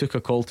 Actually, he took a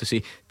call to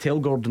say, tell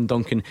Gordon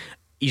Duncan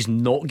he's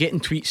not getting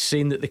tweets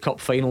saying that the cup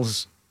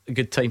final's a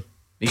good time.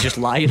 He's just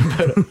lying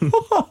about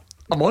it.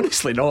 I'm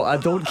honestly not. I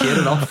don't care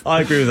enough. I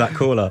agree with that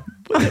caller.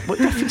 What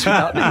difference would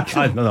that make?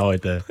 I have no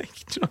idea.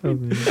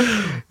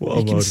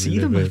 You can see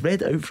them. I've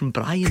read it out from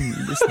Brian.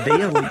 It's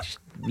there.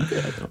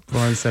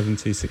 Brian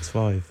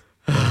 7265.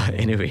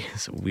 Anyway,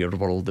 it's a weird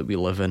world that we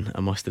live in,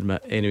 I must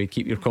admit. Anyway,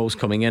 keep your calls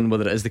coming in,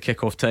 whether it is the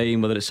kick-off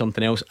time, whether it's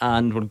something else.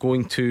 And we're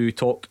going to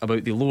talk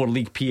about the lower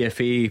league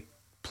PFA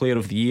Player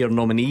of the Year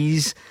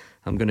nominees.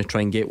 I'm going to try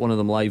and get one of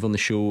them live on the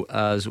show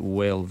as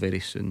well very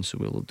soon, so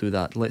we'll do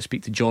that. Let's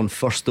speak to John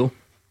first though.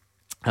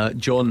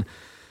 John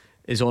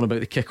is on about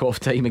the kick-off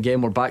time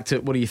again. We're back to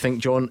it. What do you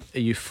think, John? Are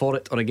you for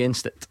it or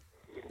against it?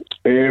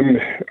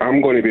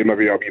 I'm going to be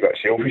maybe a wee bit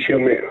selfish here,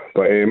 mate,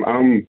 but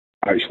I'm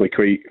actually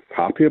quite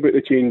happy about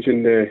the change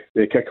in the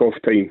kick-off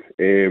time.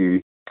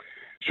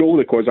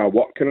 Solely because I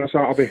work on a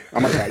Saturday.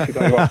 I'm a taxi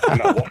driver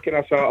and I work on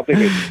a Saturday,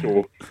 mate,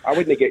 so I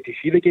wouldn't get to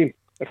see the game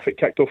if it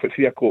kicked off at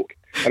 3 o'clock.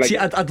 And see,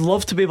 I'd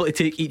love to be able to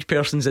take each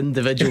person's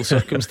individual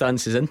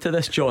circumstances into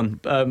this, John.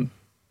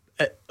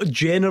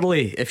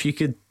 Generally, if you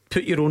could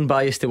put your own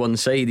bias to one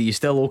side, are you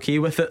still okay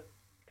with it?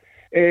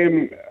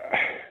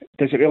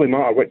 Does it really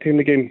matter what time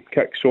the game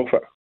kicks off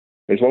at?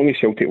 As long as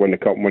Celtic win the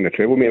cup and win the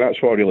treble, mate,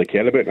 that's what I really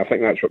care about, and I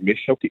think that's what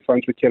most Celtic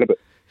fans would care about.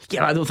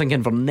 Yeah, I don't think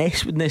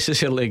Inverness would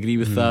necessarily agree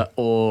with that,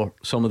 or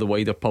some of the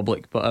wider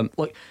public. But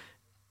look,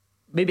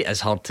 maybe it's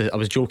hard to. I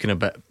was joking a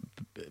bit.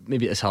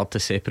 Maybe it's hard to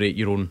separate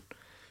your own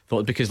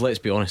thought, because let's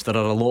be honest, there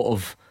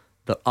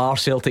are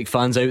Celtic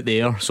fans out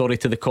there. Sorry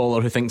to the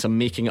caller who thinks I'm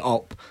making it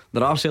up.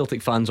 There are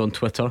Celtic fans on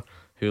Twitter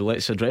who,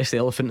 let's address the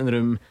elephant in the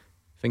room,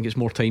 think it's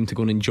more time to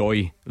go and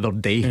enjoy their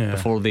day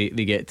before they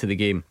get to the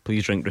game.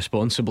 Please drink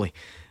responsibly.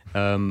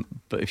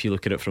 But if you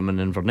look at it from an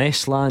Inverness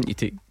slant, you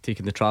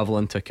taking the travel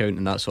into account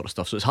and that sort of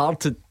stuff, so it's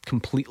hard to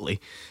completely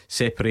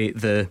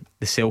separate the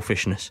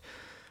selfishness.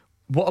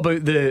 What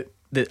about the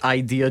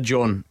idea,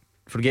 John?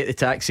 Forget the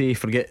taxi,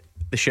 forget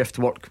the shift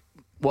work.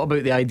 What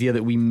about the idea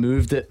that we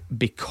moved it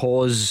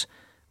because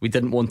we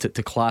didn't want it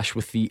to clash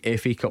with the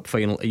FA Cup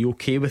final? Are you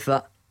okay with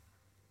that?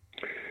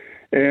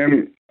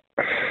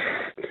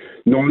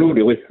 No, not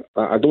really.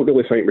 I don't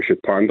really think we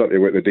should pander to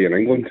what they do in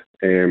England.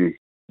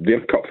 Their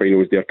cup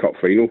final is their cup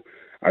final.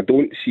 I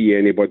don't see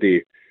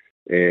anybody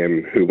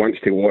who wants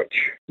to watch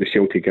the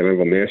Celtic and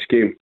Inverness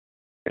game,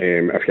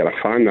 if you're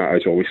a fan, that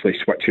is obviously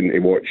switching to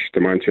watch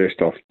the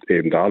Manchester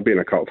derby in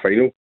a cup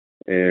final.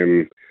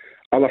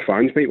 Other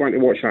fans might want to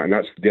watch that, and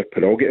that's their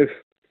prerogative.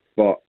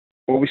 But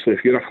obviously,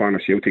 if you're a fan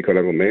of Celtic or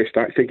Inverness,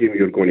 that's the game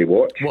you're going to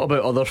watch. What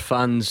about other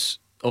fans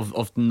of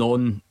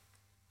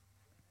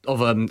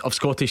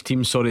Scottish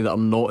teams, that are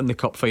not in the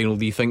cup final?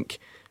 Do you think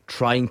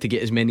trying to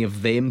get as many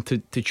of them to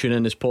tune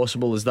in as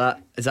possible, is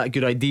that a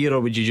good idea,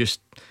 or would you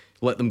just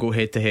let them go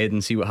head to head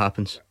and see what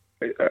happens?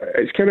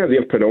 It's kind of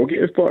their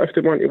prerogative, but if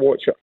they want to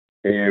watch it,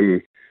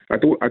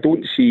 I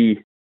don't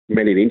see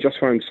many Rangers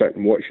fans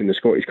sitting watching the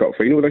Scottish Cup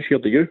final this year.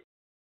 Do you?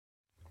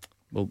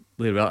 Well,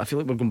 there we are. I feel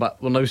like we're going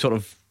back. We're now sort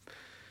of.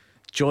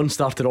 John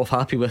started off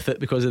happy with it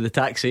because of the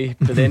taxi,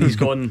 but then he's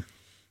gone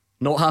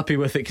not happy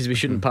with it because we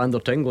shouldn't pander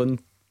to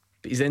England.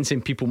 But he's then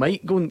saying people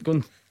might go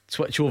and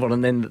switch over,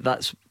 and then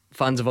that's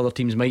fans of other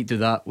teams might do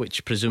that,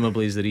 which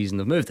presumably is the reason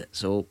they've moved it.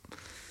 So.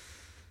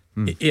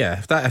 Yeah,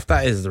 if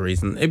that is the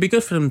reason, it'd be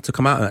good for them to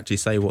come out and actually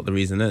say what the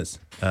reason is.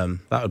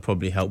 That would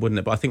probably help, wouldn't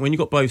it? But I think when you've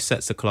got both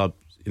sets of clubs,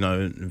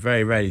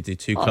 very rarely do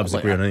two clubs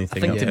agree on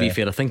anything. I think to be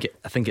fair, I think it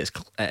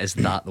is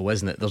that though,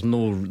 isn't it? There's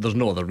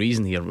no other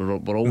reason here.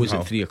 We're always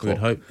at 3 o'clock. We'd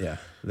hope, yeah.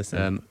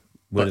 Listen,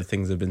 whether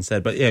things have been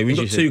said, but yeah, we've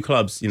got two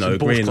clubs, so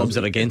agreeing. Both clubs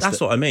are against it. That's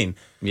what I mean.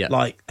 Yeah,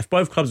 like if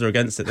both clubs are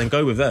against it, then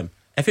go with them.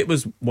 If it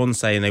was one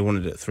saying they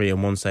wanted it at 3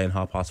 and one saying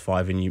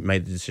 5:30, and you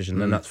made the decision,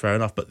 then that's fair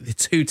enough. But the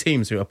two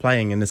teams who are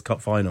playing in this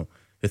cup final,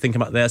 they're thinking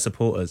about their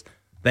supporters.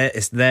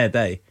 It's their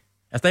day.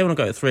 If they want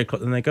to go at 3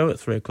 o'clock, then they go at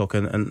 3 o'clock,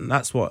 and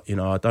that's what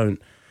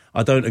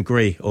I don't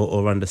agree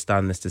or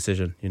understand this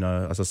decision.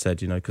 As I said,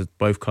 because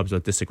both clubs are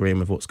disagreeing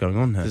with what's going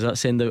on here. Does that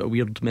send out a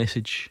weird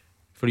message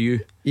for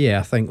you?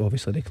 Yeah, I think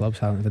obviously the clubs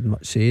haven't had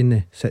much say in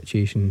the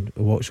situation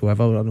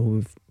whatsoever. I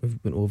know we've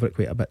went over it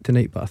quite a bit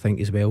tonight, but I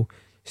think as well,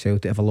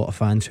 Celtic have a lot of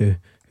fans who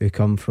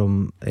come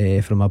from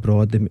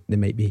abroad. They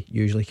might be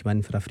usually come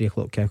in for a 3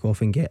 o'clock kick-off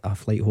and get a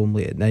flight home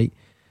late at night.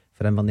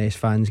 For Inverness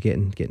fans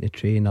getting the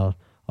train or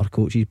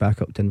coaches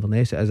back up to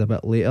Inverness, it is a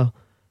bit later.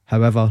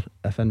 However,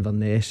 if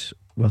Inverness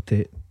were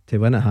to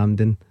win at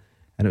Hampden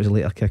and it was a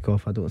later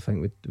kick-off, I don't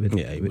think we'd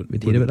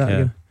hear about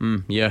that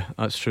again. Yeah,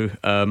 that's true.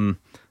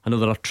 I know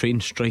there are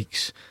train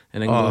strikes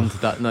in England.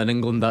 That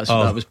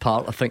was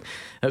part. I think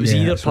it was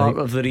either part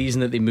of the reason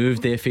that they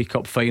moved the FA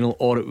Cup final,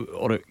 or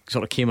it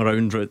sort of came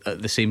around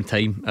at the same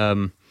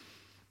time.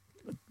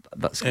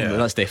 That's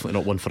definitely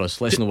not one for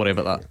us. Let's not worry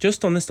about that.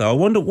 Just on this though, I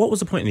wonder what was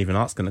the point in even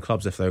asking the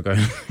clubs if they were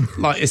going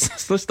like it's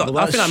just, I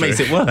think that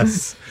makes it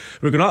worse.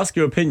 We're going to ask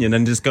your opinion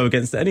and just go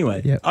against it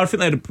anyway. Yep. I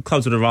think the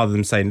clubs would have rather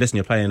than saying, listen,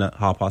 you're playing at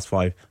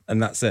 5:30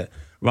 and that's it,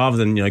 rather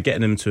than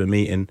getting them to a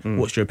meeting.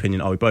 What's your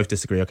opinion? We both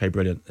disagree. Okay,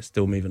 brilliant. It's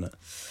still moving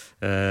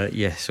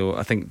it. So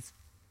I think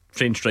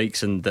train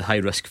strikes and the high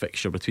risk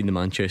fixture between the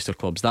Manchester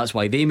clubs, that's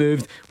why they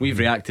moved. We've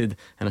reacted,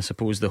 and I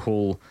suppose the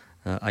whole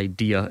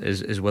idea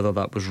is whether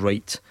that was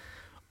right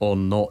or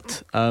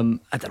not. I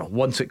don't know,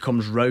 once it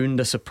comes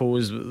round, I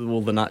suppose, will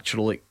the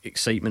natural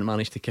excitement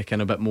manage to kick in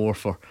a bit more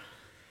for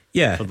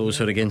those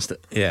who are against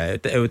it? Yeah,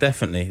 it will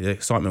definitely. The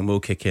excitement will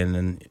kick in,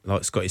 and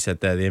like Scotty said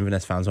there, the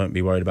Inverness fans won't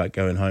be worried about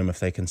going home if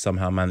they can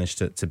somehow manage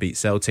to beat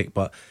Celtic.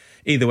 But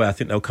either way, I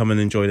think they'll come and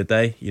enjoy the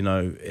day.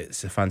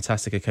 It's a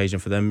fantastic occasion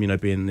for them.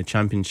 Being in the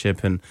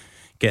Championship and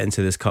getting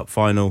to this cup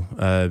final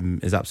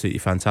is absolutely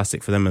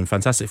fantastic for them, and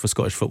fantastic for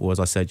Scottish football. As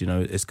I said,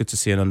 it's good to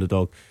see an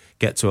underdog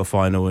get to a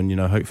final, and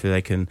hopefully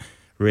they can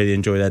really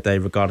enjoy their day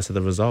regardless of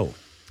the result.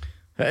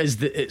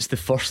 It's the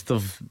first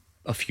of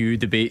a few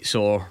debates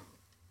or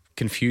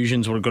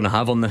confusions we're going to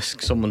have on this.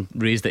 Someone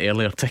raised it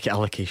earlier, ticket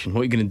allocation.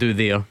 What are you going to do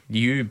there?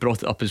 You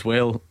brought it up as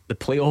well, the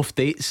playoff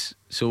dates.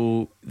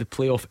 So the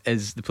playoff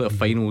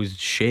final is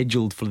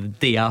scheduled for the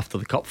day after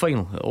the cup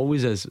final. It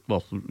always is.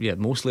 Well, yeah,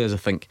 mostly is, I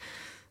think.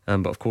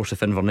 But of course,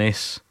 if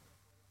Inverness...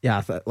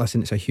 Yeah,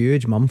 listen, it's a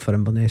huge month for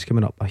Inverness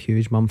coming up. A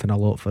huge month and a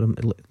lot for them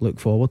to look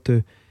forward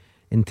to.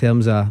 In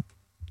terms of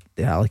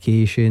the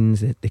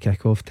allocations, the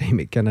kick-off time,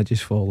 it kind of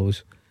just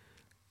follows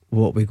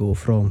what we go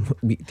from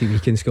week to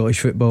week in Scottish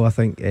football. I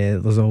think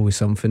there's always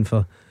something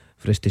for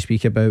us to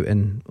speak about,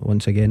 and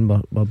once again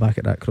we're back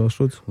at that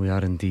crossroads. We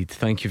are indeed.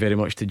 Thank you very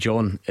much to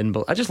John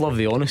Inball. I just love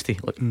the honesty.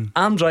 Look,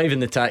 I'm driving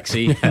the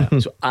taxi,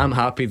 so I'm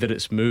happy that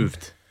it's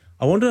moved.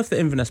 I wonder if the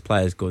Inverness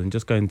players going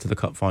to the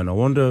cup final, I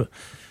wonder,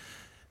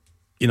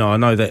 I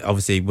know that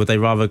obviously would they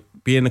rather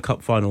be in the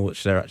cup final,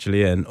 which they're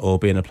actually in, or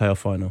be in a playoff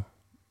final?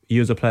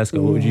 You as a player,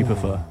 Scott, what would you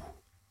prefer?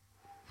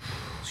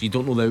 So you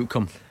don't know the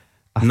outcome?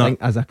 I think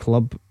as a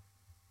club,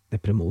 the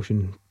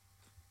promotion's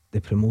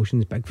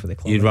big for the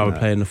club. You'd rather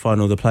play in the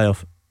final or the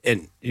playoff?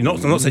 I'm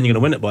not saying you're going to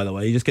win it, by the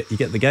way. You get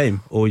the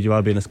game, or would you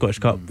rather be in a Scottish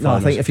Cup final? No, I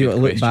think if you were to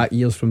look back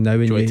years from now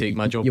and you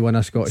win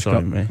a Scottish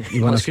Cup,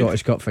 you won a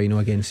Scottish Cup final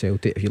against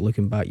Celtic. If you're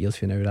looking back years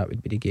from now, that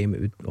would be the game.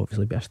 It would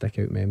obviously be a stick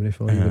out memory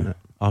for you, wouldn't it?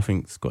 I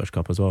think Scottish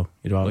Cup as well.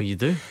 You'd rather. Oh, you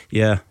do?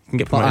 Yeah, you can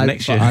get promoted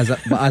next year.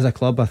 But as a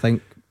club, I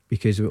think,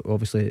 because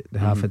obviously they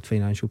have had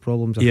financial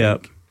problems, I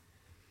think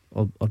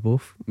or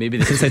both.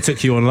 Maybe Since they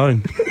took you on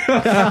loan.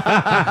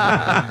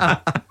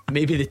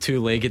 maybe the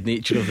two-legged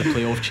nature of the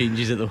playoff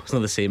changes it though. It's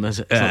not the same, is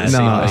it? Yeah, Not the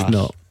same it's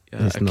not.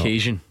 It's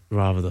occasion.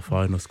 Rather the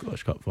final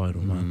Scottish Cup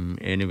final, man.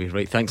 Anyway,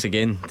 right, thanks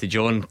again to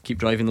John. Keep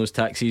driving those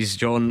taxis,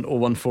 John.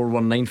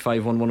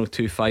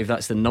 01419511025.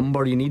 That's the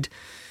number you need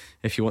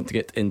if you want to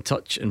get in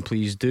touch, and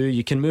please do.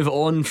 You can move it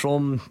on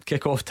from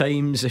kick-off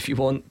times if you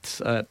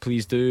want.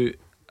 Please do.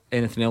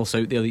 Anything else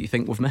out there that you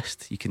think we've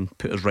missed, you can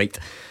put us right.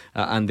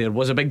 And there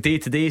was a big day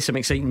today. Some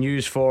exciting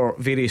news for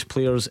various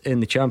players in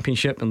the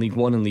Championship and League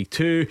 1 and League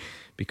 2,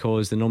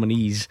 because the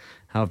nominees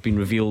have been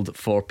revealed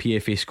for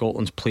PFA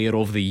Scotland's Player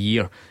of the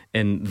Year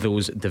in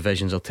those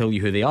divisions. I'll tell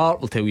you who they are,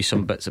 we'll tell you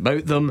some bits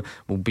about them.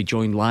 We'll be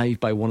joined live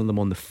by one of them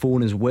on the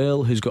phone as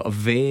well, who's got a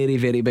very,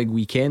 very big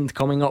weekend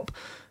coming up,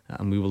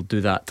 and we will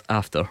do that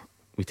after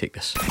we take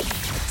this.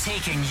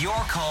 Taking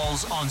your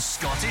calls on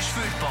Scottish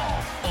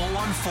football.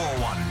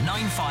 0141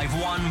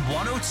 951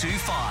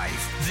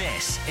 1025.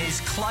 This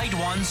is Clyde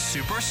One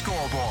Super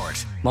Scoreboard.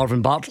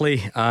 Marvin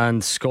Bartley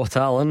and Scott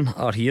Allan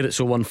are here. It's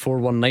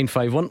 0141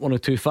 951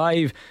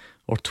 1025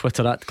 or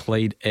Twitter at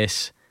Clyde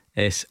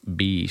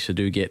SSB. So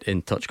do get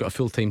in touch. Got a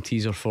full-time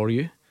teaser for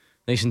you.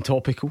 Nice and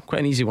topical. Quite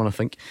an easy one, I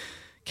think.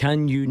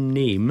 Can you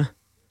name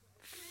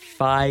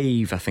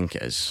 5, I think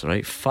it is,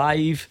 right?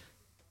 5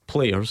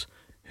 players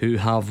who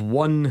have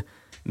won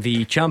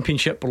the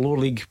Championship or Lower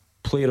League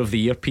Player of the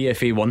Year,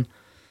 PFA 1,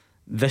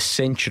 this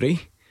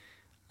century,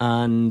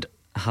 and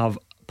have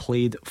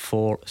played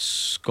for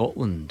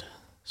Scotland.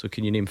 So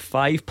can you name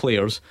 5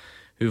 players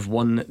who've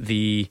won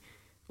the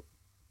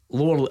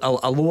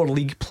a Lower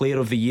League Player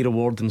of the Year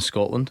award in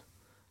Scotland,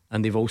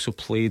 and they've also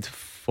played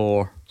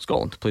for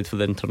Scotland, played for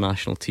the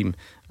international team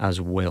as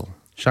well?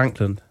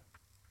 Shankland.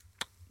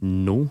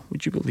 No,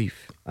 would you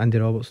believe? Andy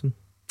Robertson.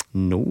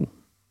 No.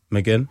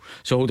 McGinn.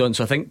 So hold on,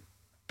 so I think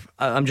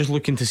I'm just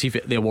looking to see if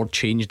the award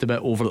changed a bit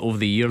over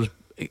the years,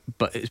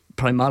 but it's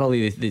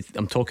primarily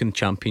I'm talking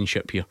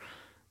Championship here.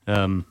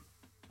 I'm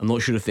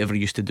not sure if they ever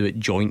used to do it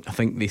joint. I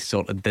think they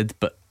sort of did,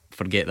 but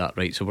forget that,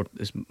 right? So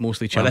it's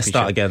mostly Championship. Well, let's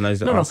start again.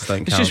 Those no,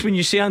 it's just when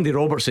you say Andy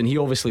Robertson, he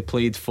obviously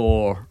played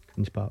for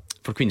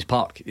Queen's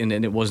Park, and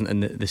it wasn't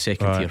in the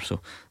second tier. So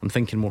I'm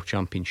thinking more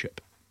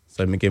Championship.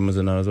 So McGinn was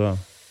a no as well.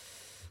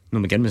 No,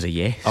 McGinn was a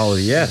yes. Oh,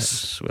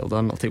 yes. Well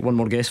done. I'll take one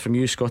more guess from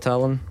you, Scott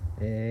Allan.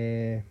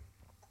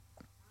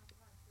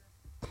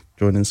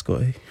 Jordan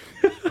Scotty.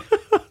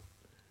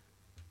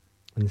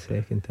 1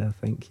 second, I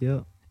think, yeah.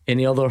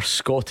 Any other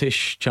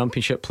Scottish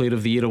Championship Player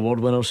of the Year award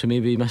winners who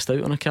maybe missed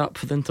out on a cap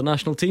for the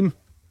international team?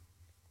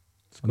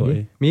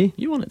 Scotty. Me?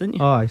 You won it, didn't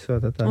you? Oh, I saw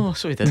that. Oh,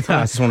 so he did.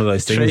 It's one of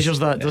those things. Treasures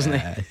that, doesn't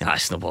he?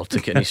 Snowball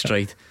took it in his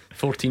stride.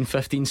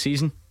 14-15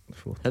 season.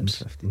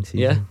 14-15 season.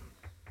 Yeah.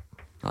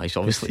 He's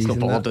obviously not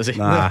bothered, does he?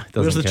 Nah,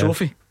 Where's the care.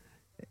 trophy?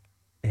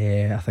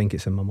 I think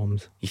it's in my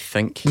mum's. You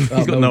think? He's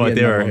got no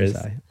idea where it is.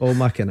 All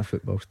my kind of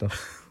football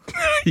stuff.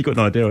 You got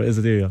no idea what it is,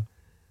 do you?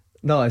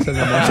 No, it's in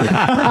my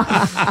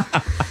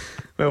mum's.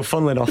 Well,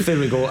 funnily enough, there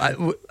we go.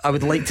 I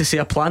would like to say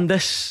I planned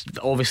this.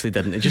 Obviously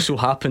didn't. It just so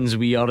happens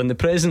we are in the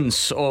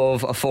presence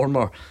of a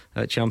former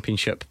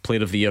Championship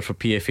Player of the Year for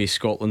PFA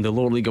Scotland. The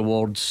Lower League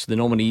Awards, the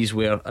nominees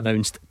were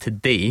announced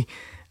today.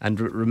 And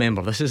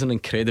remember, this is an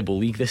incredible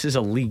league. This is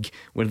a league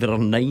where there are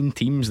 9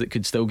 teams that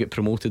could still get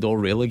promoted or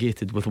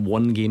relegated with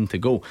 1 game to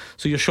go.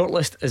 So your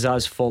shortlist is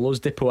as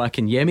follows: Dipo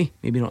Akinyemi,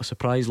 maybe not a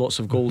surprise, lots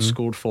of goals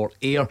scored for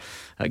Ayr.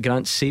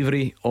 Grant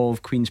Savoury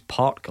of Queen's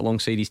Park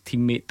alongside his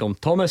teammate Dom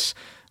Thomas,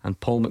 and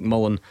Paul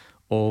McMullen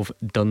of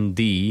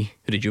Dundee.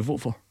 Who did you vote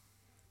for?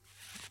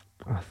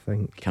 I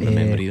think Can't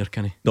remember either,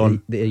 can he?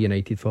 Don. The Ayr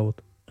United forward.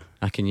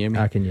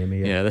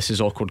 Akinyemi, yeah. This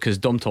is awkward because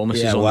Dom Thomas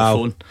is Yeah, on wow. the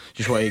phone.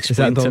 Just want to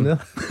explain to him.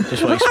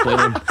 Just want to explain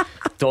to him.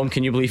 Dom,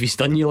 can you believe he's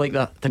done you like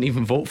that? Didn't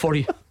even vote for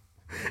you.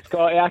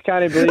 Scotty, I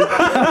can't believe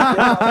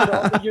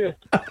it.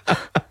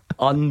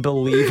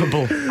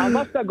 Unbelievable. I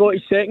must have got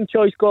his second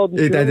choice, Gordon.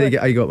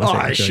 I got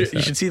my second choice.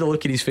 You should see the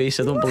look in his face.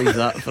 I don't believe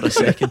that for a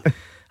second.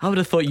 I would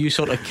have thought you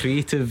sort of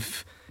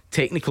creative,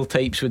 technical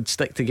types would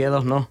stick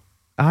together. No?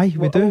 Aye,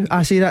 we do.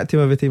 I say that to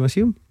him every time I see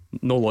him.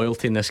 No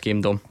loyalty in this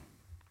game, Dom.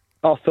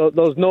 Oh, so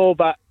there's no,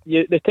 but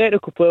the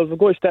technical players, we're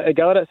going to stick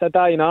together. It's a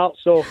dying art,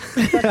 so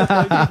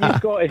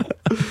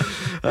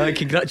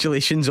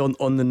congratulations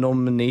on the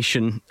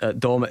nomination,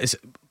 Dom.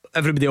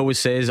 Everybody always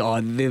says,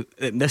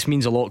 this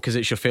means a lot because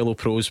it's your fellow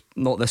pros,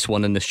 not this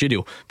one in the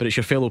studio, but it's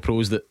your fellow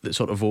pros that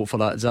sort of vote for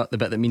that. Is that the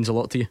bit that means a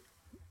lot to you?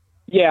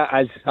 Yeah,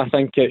 as I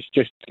think it's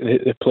just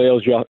the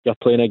players you're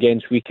playing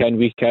against week in,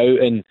 week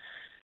out, and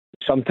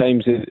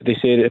sometimes they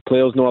say that the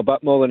players know a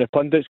bit more than the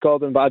pundits,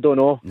 Gordon, but I don't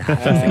know. Nah, I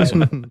don't think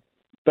so.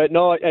 But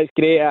no, it's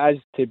great. It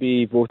is to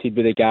be voted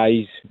by the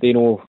guys. They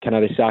know kind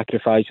of the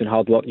sacrifice and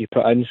hard work you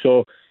put in,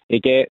 so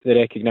you get the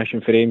recognition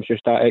for them.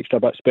 Just that extra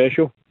bit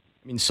special.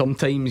 I mean,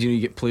 sometimes you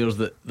get players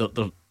that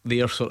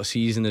their sort of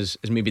season is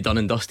maybe done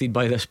and dusted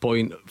by this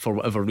point for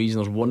whatever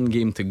reason. There's 1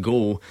 game to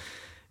go.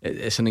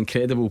 It's an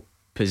incredible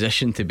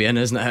position to be in,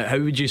 isn't it? How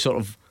would you sort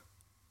of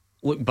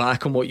look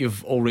back on what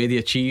you've already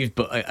achieved,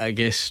 but I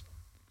guess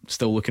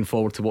still looking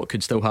forward to what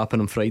could still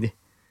happen on Friday?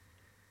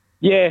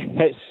 Yeah,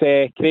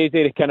 it's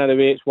crazy the kind of the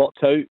way it's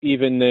worked out,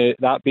 even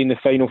that being the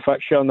final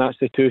fixture, and that's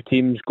the two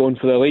teams going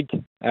for the league.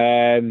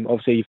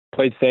 Obviously, you've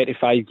played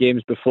 35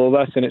 games before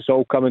this, and it's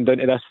all coming down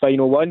to this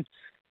final one.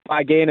 But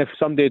again, if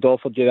somebody had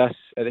offered you this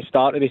at the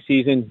start of the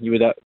season, you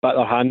would have bit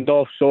their hand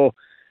off. So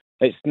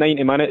it's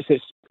 90 minutes.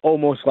 It's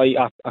almost like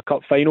a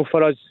cup final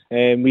for us.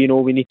 We know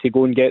we need to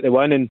go and get the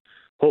win, and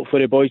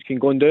hopefully the boys can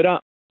go and do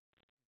that.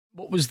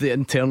 What was the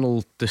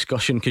internal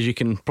discussion? Because you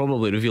can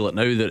probably reveal it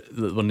now that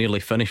we're nearly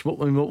finished. What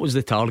was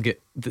the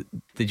target?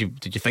 Did you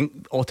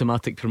think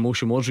automatic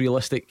promotion was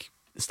realistic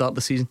at the start of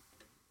the season?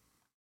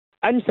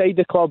 Inside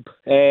the club,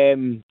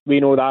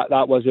 we know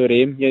that was our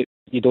aim.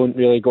 You don't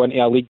really go into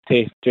a league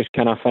to just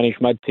kind of finish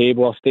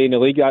mid-table or stay in the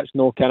league. That's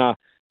no kind of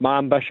my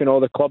ambition or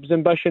the club's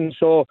ambition.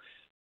 So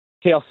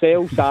to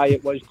ourselves,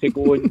 it was to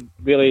go and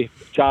really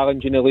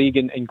challenge in the league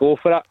and go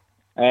for it.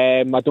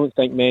 I don't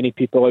think many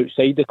people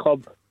outside the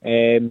club.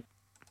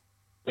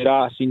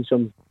 I've seen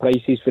some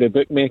prices for the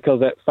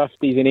bookmakers at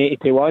 50s and 80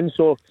 to 1,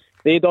 so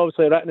they'd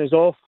obviously written us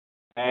off,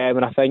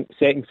 and I think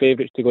second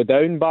favourites to go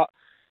down. But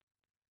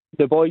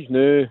the boys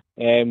knew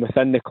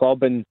within the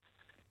club and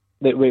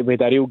that we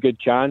had a real good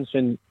chance,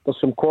 and there's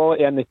some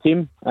quality in the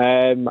team.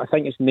 I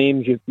think it's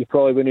names you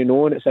probably wouldn't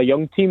know, and it's a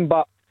young team,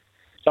 but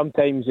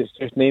sometimes it's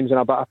just names on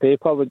a bit of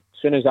paper. As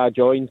soon as I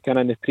joined kind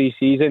of in the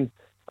pre-season,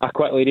 I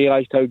quickly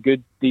realised how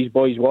good these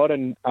boys were,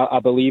 and I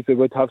believe we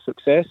would have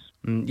success.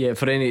 Yeah,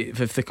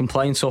 if the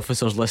compliance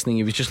officer's listening,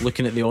 he was just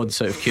looking at the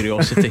odds out of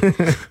curiosity.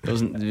 there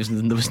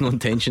was no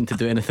intention to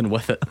do anything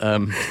with it,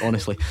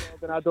 honestly.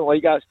 I don't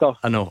like that stuff.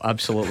 I know,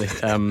 absolutely.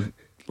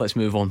 Let's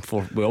move on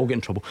before we all get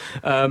in trouble.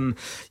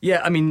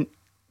 Yeah, I mean,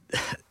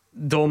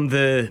 Dom,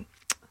 the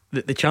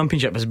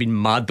championship has been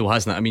mad though,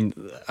 hasn't it? I mean,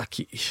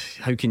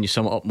 how can you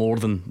sum it up more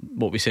than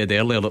what we said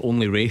earlier, that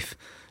only Wraith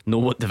know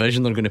what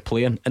division they're going to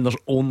play in, and there's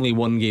only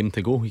one game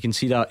to go. You can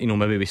see that,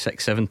 maybe with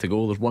 6-7 to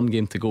go, there's one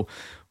game to go.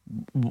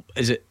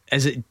 Is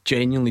it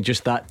genuinely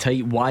just that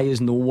tight? Why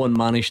has no one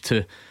managed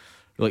to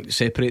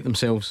separate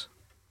themselves?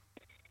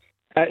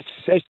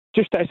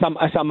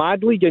 It's a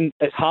mad league, and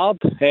it's hard.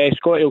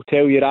 Scotty will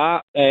tell you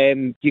that.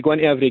 You go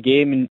into every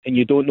game and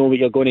you don't know what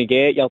you're going to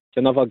get. You're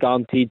never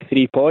guaranteed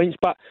 3 points.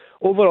 But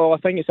overall, I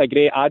think it's a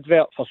great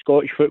advert for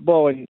Scottish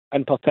football,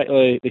 and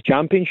particularly the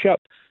Championship.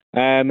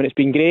 And it's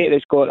been great.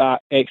 It's got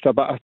that extra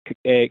bit of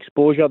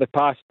exposure the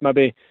past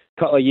maybe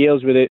couple of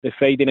years with the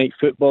Friday night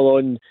football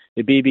on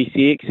the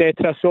BBC,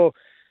 etc. So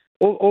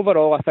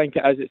overall, I think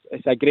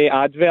it's a great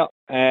advert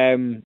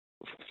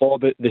for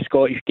the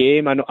Scottish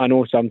game. I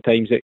know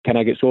sometimes it kind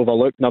of gets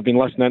overlooked, and I've been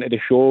listening to the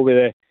show with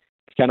the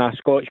kind of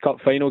Scottish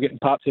Cup final getting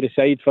papped to the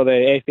side for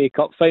the FA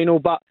Cup final,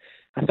 but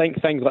I think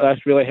things like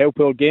this really help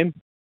our game.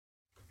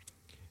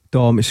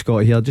 Dom, it's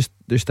Scott here.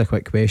 Just a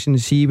quick question.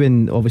 See,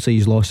 when obviously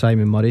he's lost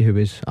Simon Murray, who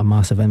was a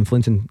massive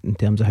influence in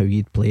terms of how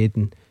you'd played,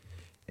 and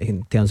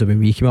in terms of when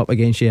we came up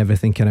against you,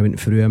 everything kind of went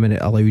through him and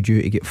it allowed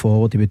you to get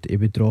forward. He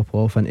would drop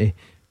off into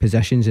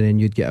positions and then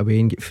you'd get away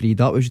and get freed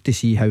up. It was just to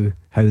see how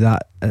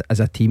that as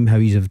a team, how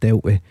you have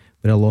dealt with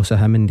a loss of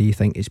him, and do you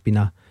think it's been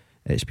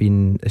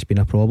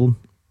a problem?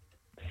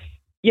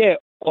 Yeah,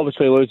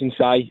 obviously losing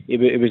Si, he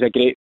was a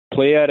great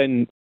player,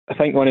 and I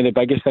think one of the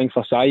biggest things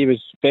for Si, he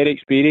was very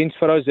experienced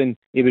for us, and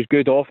he was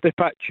good off the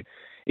pitch.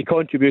 He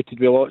contributed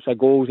with lots of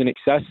goals and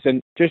assists,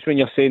 and just when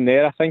you're saying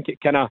there, I think it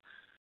kind of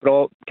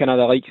brought kind of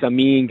the likes of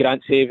me and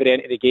Grant Savoury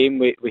into the game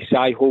with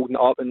Si holding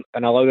it up and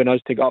allowing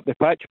us to get up the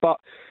pitch. But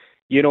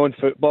in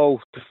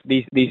football,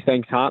 these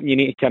things happen. You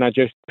need to kind of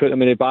just put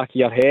them in the back of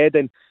your head,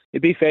 and to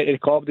be fair to the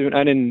club, they went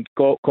in and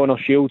got Connor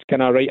Shields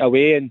kind of right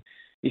away, and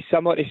he's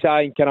similar to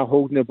Si in kind of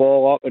holding the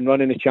ball up and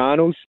running the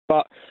channels.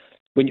 But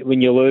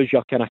when you lose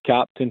your kind of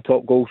captain,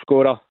 top goal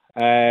scorer,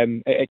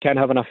 it can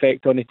have an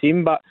effect on the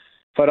team. But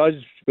for us,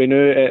 we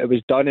knew it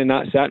was done, and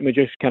that's it, and we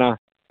just kind of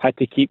had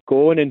to keep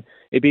going. And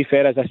to be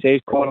fair, as I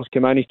said, Connor's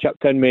come in, he's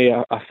chipped in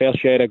with a fair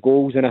share of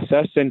goals and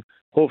assists, and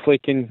hopefully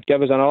can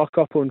give us another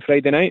couple on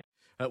Friday night.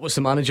 What's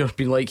the manager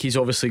been like? He's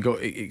obviously got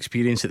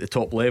experience at the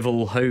top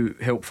level. How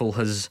helpful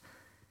has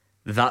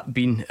that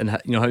been, and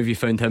how have you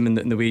found him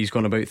in the way he's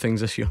gone about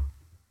things this year?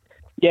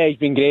 Yeah, he's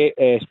been great,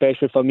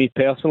 especially for me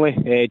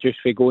personally. Just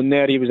for going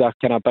there, he was a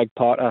kind of big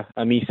part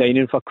of me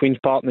signing for Queen's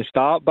Park in the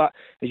start. But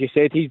as you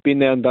said, he's been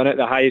there and done it at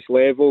the highest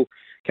level,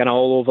 kind of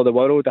all over the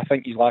world. I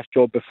think his last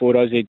job before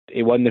us,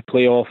 he won the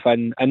playoff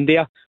in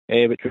India,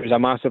 which was a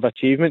massive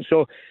achievement.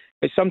 So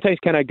it's sometimes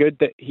kind of good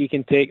that he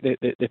can take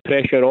the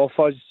pressure off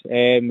us.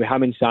 With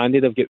him and Sandy,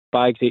 they've got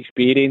bags of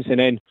experience,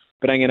 and then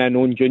bringing in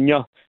Owen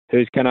Junior,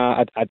 who's kind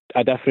of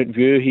a different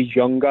view. He's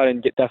younger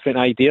and get different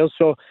ideas.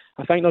 So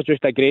I think there's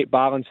just a great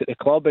balance at the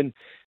club, and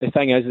the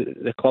thing is,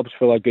 the club's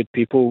full of good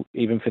people,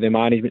 even for the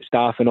management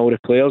staff and all the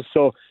players.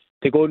 So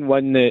to go and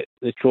win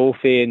the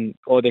trophy and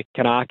all the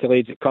kind of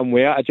accolades that come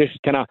with it, I just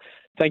kind of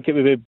think it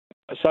would be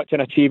such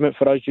an achievement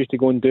for us just to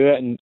go and do it,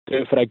 and do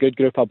it for a good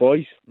group of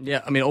boys.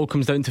 Yeah, I mean, it all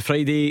comes down to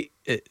Friday.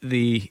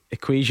 The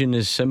equation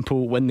is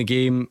simple: win the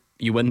game,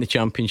 you win the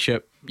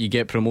championship, you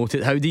get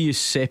promoted. How do you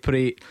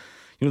separate?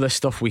 You know, this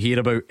stuff we hear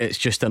about, it's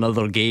just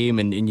another game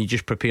and you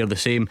just prepare the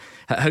same.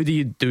 How do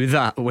you do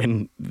that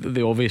when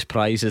the obvious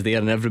prize is there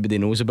and everybody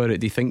knows about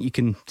it? Do you think you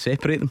can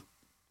separate them?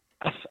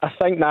 I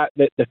think that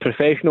the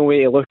professional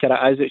way to look at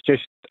it is it's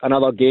just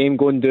another game,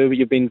 go and do what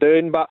you've been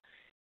doing. But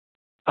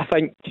I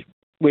think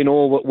we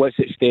know what's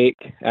at stake.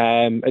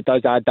 It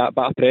does add that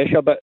bit of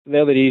pressure, but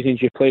they're the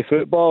reasons you play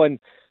football, and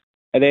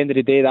at the end of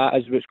the day, that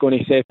is what's going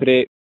to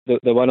separate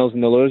the winners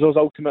and the losers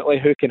ultimately.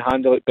 Who can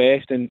handle it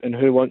best and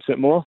who wants it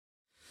more.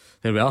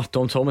 There we are.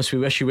 Dom Thomas, we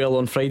wish you well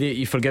on Friday.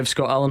 You forgive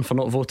Scott Allan for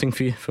not voting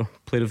for you for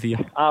Player of the Year?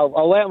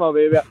 I'll let him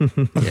away with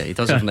it. Yeah, he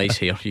does have nice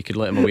hair. You could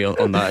let him away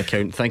on that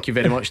account. Thank you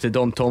very much to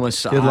Dom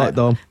Thomas. Good luck,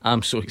 Dom.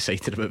 I'm so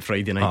excited about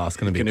Friday night. It's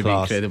going to be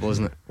incredible,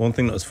 isn't it? One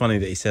thing that was funny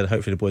that he said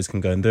hopefully the boys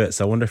can go and do it,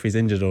 so I wonder if he's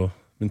injured or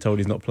been told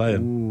he's not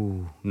playing.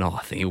 Ooh, no,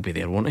 I think he'll be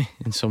there, won't he?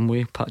 In some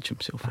way, patch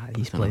himself.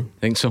 He's playing.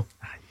 Think so.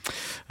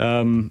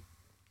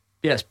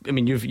 Yes, I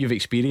mean you've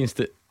experienced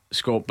it,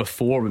 Scott.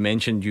 Before we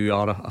mentioned you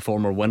are a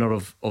former winner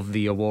of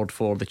the award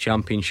for the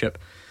championship.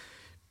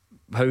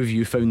 How have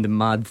you found the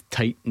mad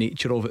tight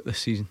nature of it this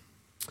season?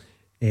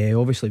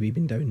 Obviously we've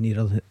been down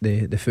near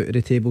the foot of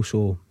the table,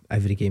 so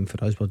every game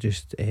for us we're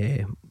just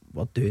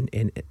we're doing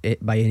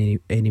it by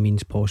any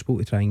means possible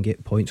to try and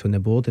get points on the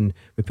board, and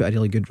we put a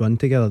really good run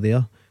together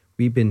there.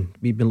 We've been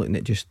looking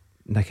at just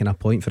nicking a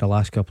point for the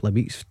last couple of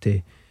weeks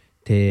to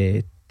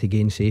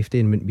gain safety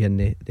and wouldn't be in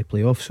the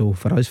playoff. So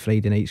for us,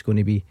 Friday night's going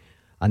to be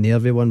a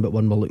nervy one, but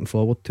one we're looking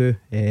forward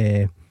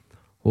to.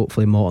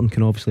 Hopefully Morton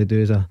can obviously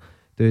do us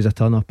a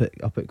turn up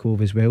at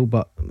Cove as well,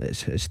 but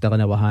it's still in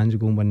our hands. We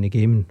go and win the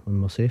game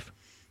and we're safe.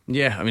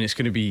 Yeah, I mean it's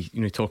going to be,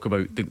 talk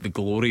about the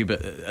glory,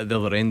 but at the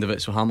other end of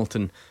it, so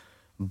Hamilton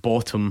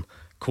bottom,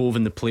 Cove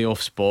in the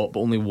playoff spot, but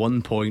only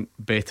 1 point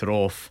better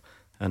off,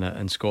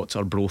 and Scots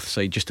are both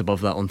side just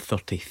above that on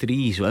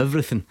 33. So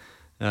everything,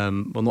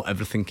 well, not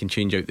everything can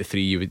change out the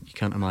three. You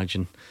can't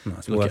imagine. No,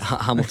 look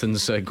at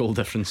Hamilton's goal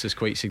difference is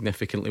quite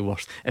significantly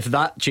worse. If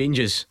that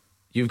changes,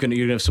 you're going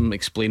to have some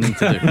explaining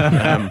to do,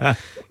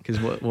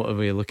 because what are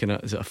we looking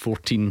at? Is it a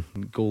 14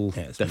 goal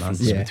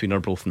difference between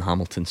Arbroath and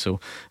Hamilton? So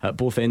at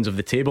both ends of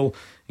the table,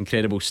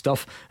 incredible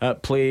stuff.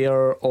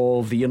 Player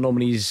of the Year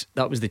nominees,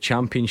 that was the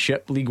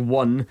Championship. League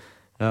One,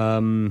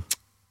 Callum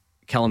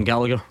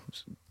Gallagher,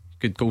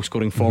 good goal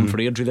scoring form for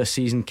Airdrie this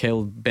season.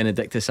 Kel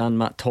Benedictus and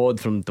Matt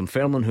Todd from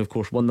Dunfermline, who of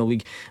course won the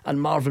league,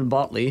 and Marvin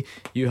Bartley.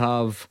 You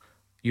have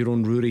your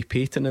own Rory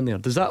Payton in there.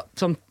 Does that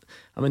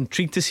I'm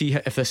intrigued to see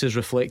if this is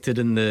reflected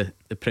in the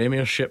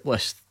Premiership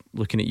list.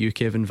 Looking at you,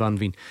 Kevin Van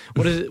Veen,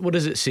 what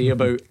does it say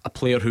about a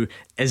player who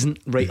isn't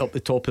right up the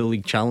top of the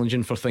league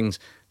challenging for things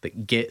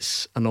that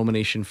gets a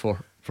nomination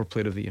for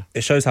Player of the Year?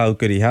 It shows how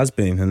good he has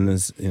been, and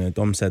as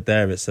Dom said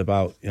there, it's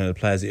about the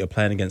players that you're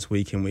playing against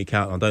week in, week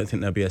out. And I don't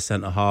think there'll be a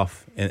centre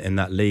half in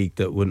that league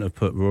that wouldn't have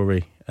put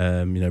Rory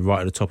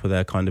right at the top of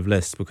their kind of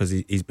list, because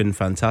he's been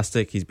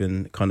fantastic. He's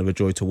been kind of a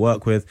joy to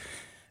work with.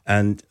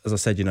 And as I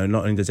said,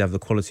 not only does he have the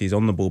qualities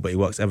on the ball, but he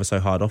works ever so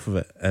hard off of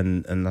it.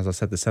 And as I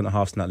said, the centre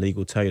halves in that league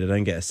will tell you they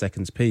don't get a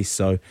second's piece.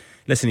 So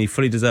listen, he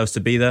fully deserves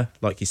to be there.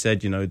 Like you said,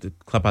 the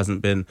club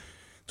hasn't been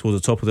towards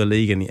the top of the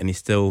league, and he's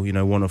still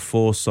one of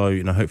four. So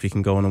hopefully he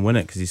can go on and win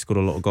it, because he's scored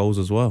a lot of goals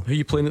as well. Who are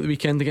you playing at the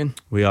weekend again?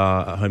 We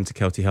are at home to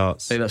Kelty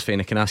Hearts. Hey, that's fine.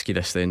 I can ask you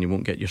this then, you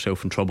won't get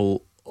yourself in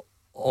trouble.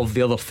 Of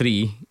the other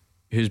three,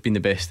 who's been the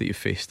best that you've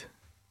faced?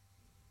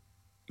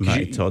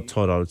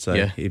 Todd, I would say.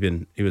 Yeah.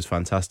 He was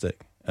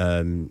fantastic.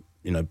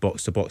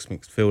 Box to box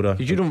midfielder.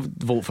 You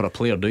don't vote for a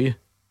player, do you?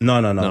 No,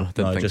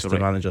 just so, the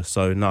right. manager.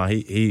 So no,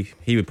 he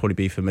would probably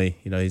be for me.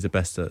 He's the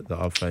best that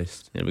I've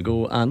faced. There we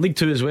go. And League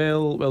Two as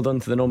well. Well done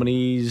to the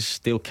nominees.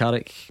 Dale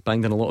Carrick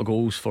banged in a lot of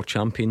goals for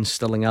champions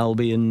Stirling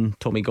Albion,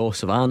 Tommy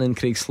Goss of Annan,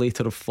 Craig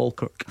Slater of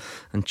Falkirk,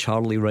 and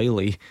Charlie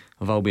Riley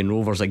of Albion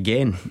Rovers.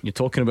 Again, you're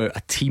talking about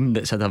a team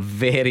that's had a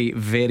very,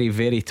 very,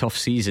 very tough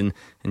season,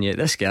 and yet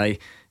this guy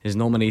is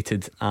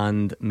nominated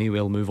and may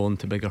well move on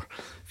to bigger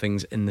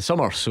things in the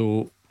summer.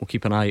 So we'll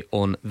keep an eye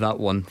on that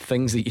one.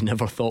 Things that you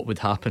never thought would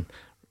happen.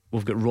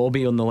 We've got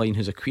Robbie on the line,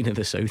 who's a Queen of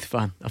the South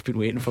fan. I've been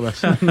waiting for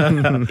this.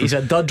 He's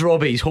a dud,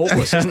 Robbie. He's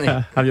hopeless, isn't he?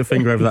 Have your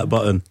finger over that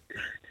button.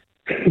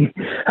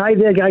 Hi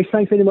there, guys.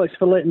 Thanks very much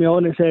for letting me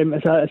on.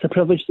 It's a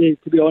privilege to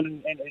be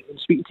on and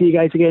speak to you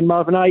guys again.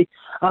 Marvin, I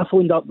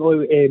phoned up on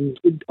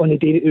the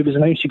day that it was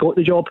announced you got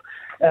the job,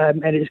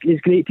 and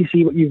it's great to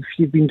see what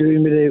you've been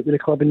doing with the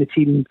club and the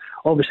team.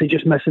 Obviously,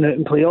 just missing out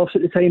in playoffs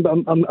at the time, but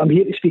I'm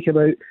here to speak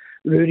about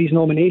Rory's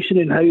nomination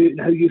and how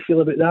you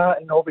feel about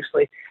that. And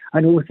obviously,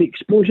 I know with the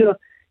exposure,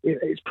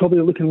 it's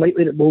probably looking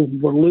likely that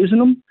we're losing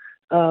him.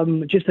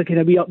 Just a kind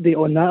of wee update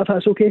on that, if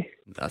that's okay.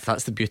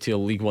 That's the beauty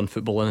of League One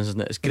football,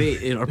 isn't it? It's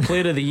great. Our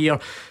Player of the Year,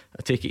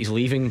 I take it he's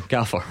leaving,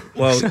 Gaffer.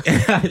 Well,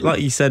 like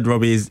you said,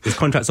 Robbie, his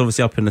contract's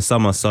obviously up in the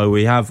summer, so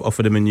we have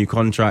offered him a new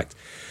contract.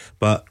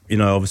 But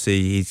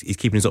obviously he's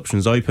keeping his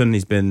options open.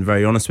 He's been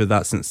very honest with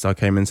that since I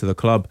came into the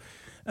club.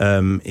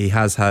 He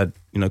has had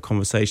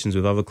conversations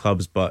with other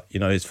clubs, but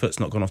his foot's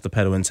not gone off the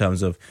pedal in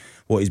terms of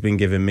what he's been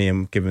giving me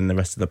and giving the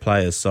rest of the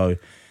players. So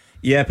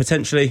Yeah,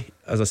 potentially.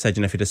 As I said,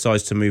 if he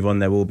decides to move on,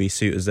 there will be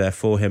suitors there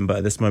for him. But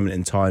at this moment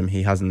in time,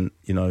 he hasn't,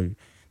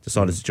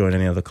 decided to join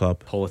any other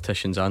club.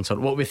 Politicians answer.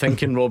 What are we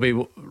thinking,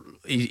 Robbie?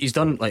 He's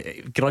done,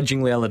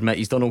 grudgingly, I'll admit,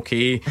 he's done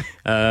okay.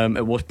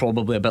 It was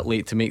probably a bit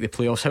late to make the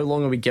playoffs. How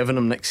long are we giving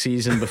him next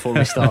season before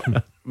we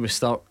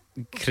start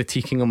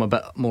critiquing him a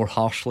bit more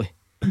harshly?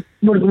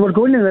 We're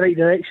going in the right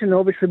direction.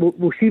 Obviously,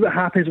 we'll see what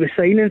happens with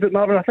signings. But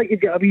Marvin, I think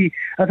you've got to be.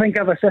 I think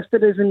I've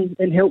assisted us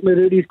in helping with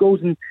Rooney's goals.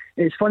 And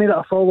it's funny that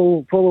I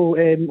follow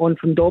on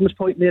from Dom's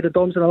point there.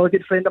 Dom's another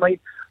good friend of mine.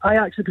 I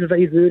actually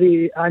provide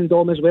Rooney and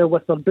Dom as well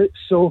with their boots.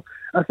 So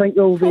I think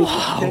they'll be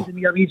sending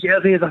me a wee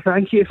jersey as a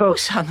thank you for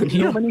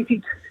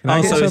nominated.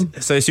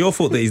 So it's your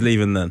fault that he's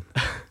leaving then?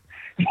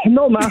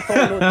 Not my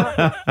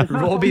fault.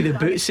 Robbie the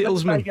boot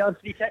salesman.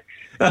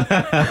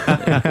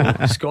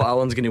 Scott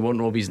Allen's going to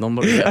want Robbie's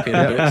number to get a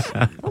pair of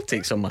boots. I'll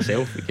take some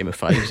myself. A game of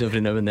fives every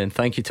now and then.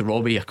 Thank you to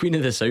Robbie, a Queen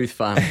of the South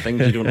fan.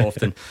 Things you don't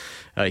often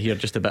hear.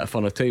 Just a bit of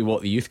fun. I'll tell you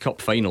what, the Youth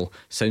Cup final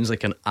sounds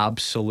like an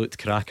absolute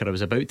cracker. I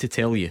was about to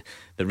tell you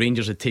that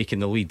Rangers had taken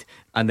the lead,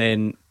 and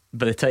then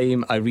by the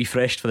time I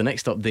refreshed for the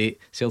next update,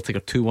 Celtic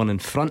are 2-1 in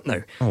front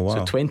now. Oh, wow.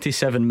 So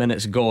 27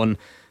 minutes gone.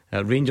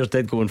 Rangers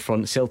did go in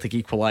front, Celtic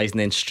equalised, and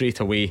then straight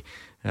away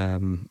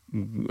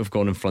we've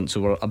gone in front.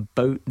 So we're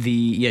about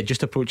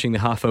just approaching the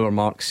half-hour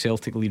mark.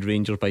 Celtic lead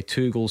Rangers by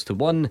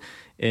 2-1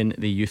 in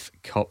the Youth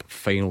Cup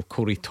final.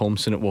 Corey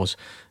Thompson it was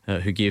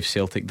who gave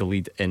Celtic the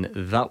lead in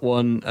that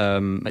one.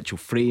 Mitchell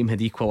Frame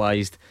had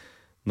equalised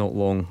not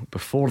long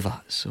before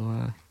that.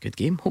 So good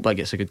game. Hope that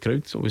gets a good crowd.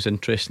 It's always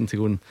interesting to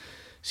go and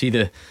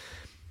see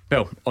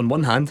on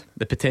one hand,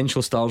 the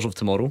potential stars of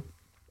tomorrow,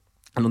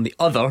 and on the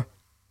other,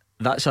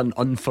 that's an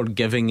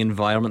unforgiving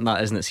environment,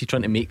 that, isn't it? See,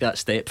 trying to make that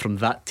step from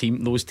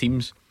those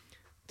teams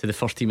to the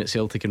first team at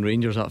Celtic and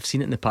Rangers. I've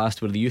seen it in the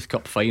past where the Youth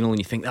Cup final and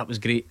you think that was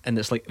great, and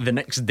it's like the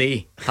next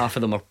day half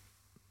of them are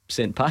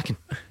sent packing.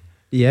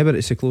 Yeah, but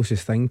it's the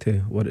closest thing to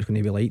what it's going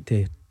to be like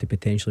to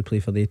potentially play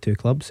for the two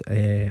clubs.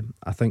 I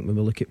think when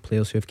we look at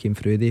players who have came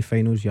through the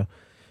finals,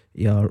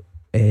 your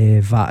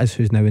Vatas,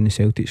 who's now in the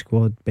Celtic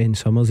squad, Ben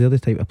Summers, they're the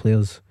type of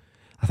players.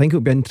 I think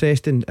it'll be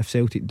interesting if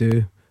Celtic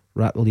do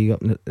wrap the league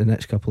up in the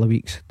next couple of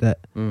weeks, that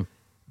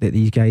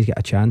these guys get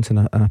a chance and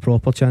a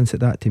proper chance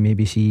at that, to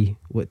maybe see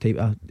what type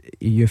of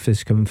youth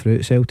is coming through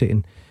at Celtic.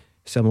 And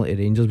similar to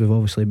Rangers, we've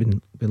obviously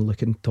been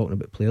talking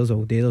about players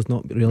all day. There's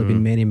not really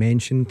been many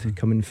mentioned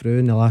coming through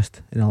in the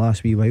last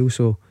wee while,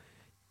 so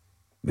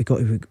we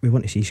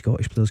want to see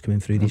Scottish players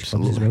coming through these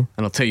clubs as well.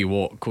 And I'll tell you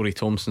what, Corey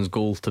Thompson's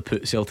goal to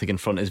put Celtic in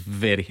front is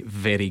very,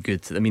 very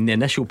good. I mean, the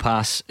initial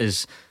pass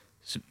is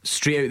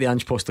straight out the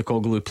Ange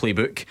Postecoglou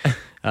playbook,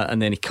 and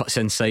then he cuts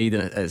inside,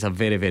 and it's a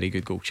very, very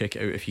good goal. Check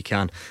it out if you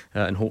can,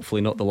 and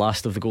hopefully not the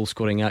last of the goal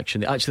scoring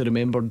action. I actually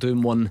remember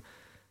doing one,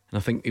 and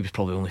I think he was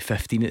probably only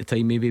 15 at the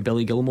time. Maybe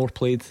Billy Gilmore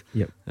played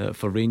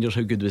for Rangers.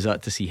 How good was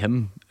that to see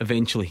him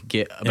eventually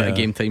get a bit of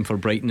game time for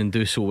Brighton and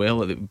do so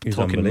well?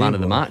 Talking man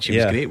of the match, he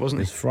was great, wasn't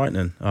he? It was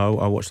frightening. I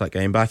watched that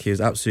game back. He was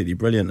absolutely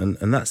brilliant,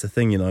 and that's the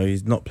thing,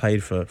 he's not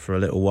played for a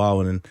little while,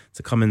 and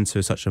to come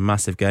into such a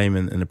massive game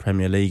in the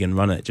Premier League and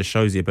run it just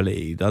shows the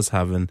ability he does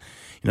have. And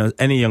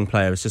any young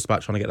player, it's just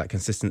about trying to get that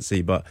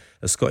consistency. But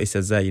as Scotty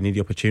says there, you need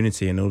the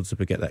opportunity in order to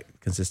get that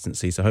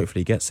consistency. So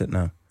hopefully he gets it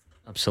now.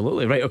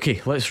 Absolutely. Right, okay,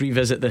 let's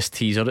revisit this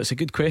teaser. It's a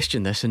good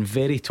question, this, and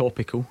very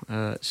topical.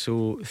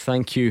 So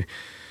thank you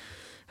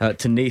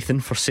to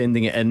Nathan for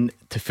sending it in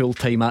to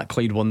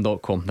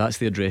fulltime@Clyde1.com. That's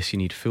the address you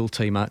need,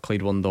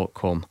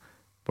 fulltime@Clyde1.com.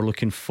 We're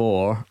looking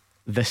for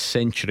this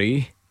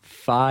century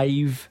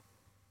 5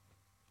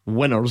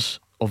 winners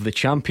of the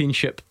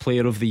Championship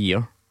Player of the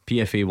Year,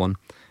 PFA 1,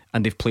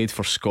 and they've played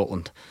for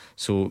Scotland.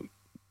 So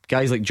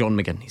guys like John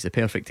McGinn, he's the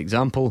perfect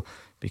example,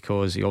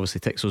 because he obviously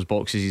ticks those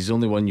boxes. He's the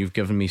only one you've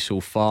given me so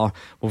far.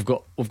 We've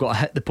got a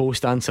hit the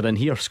post answer in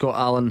here. Scott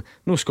Allen,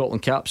 no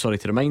Scotland cap, sorry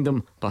to remind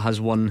him, but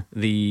has won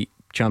the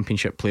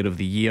Championship Player of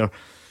the Year.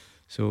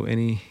 So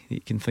any that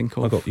you can think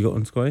of? You got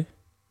one, Scotty?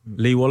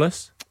 Lee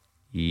Wallace?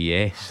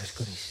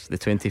 Yes, the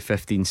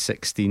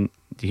 2015-16.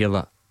 Do you hear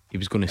that? He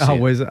was going to say. Oh,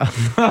 was it?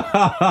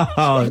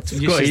 Scott,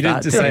 you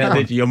didn't just say that,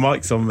 did you? Your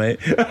mic's on, mate.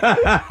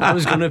 I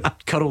was going to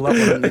curl that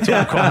one in the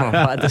top corner,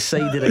 but I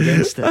decided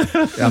against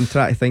it. I'm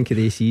trying to think of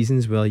these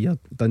seasons where you're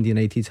Dundee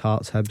United,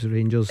 Hearts, Hibs,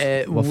 Rangers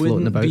were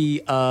floating about. It wouldn't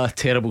be a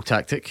terrible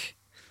tactic.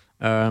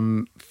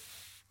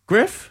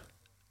 Griff?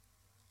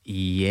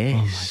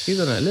 Yes. He's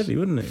on it at Livy,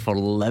 wouldn't he? For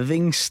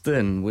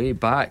Livingston, way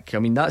back. I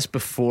mean, that's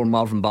before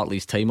Marvin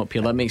Bartley's time up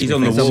here. That makes he's me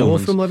on think the wall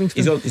from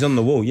Livingston. He's on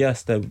the wall.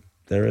 Yes, there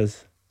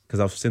is, because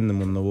I've seen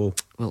them on the wall.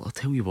 Well, I'll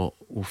tell you what,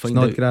 we'll find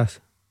out. Snodgrass?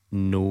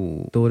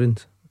 No.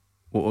 Dorans?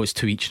 Well, it's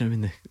 2 each now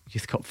in the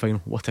Youth Cup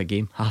final. What a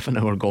game. Half an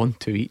hour gone,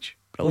 2 each.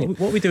 Brilliant.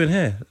 What are we doing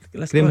here?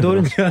 Let's Graham go.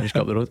 Dorans? Just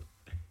up the road.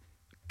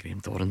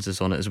 Graham Dorans is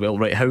on it as well.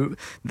 Right,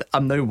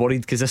 I'm now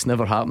worried because this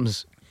never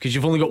happens. Because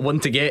you've only got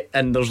one to get,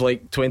 and there's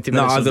like 20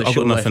 minutes. No, I've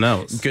got nothing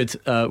else. Good.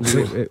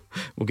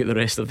 We'll get the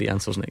rest of the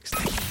answers next.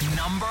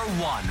 Number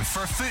one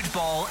for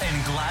football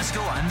in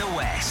Glasgow and the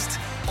West.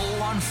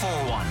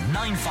 0141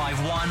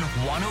 951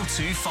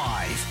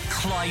 1025.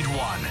 Clyde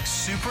 1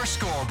 Super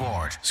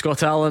Scoreboard.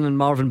 Scott Allan and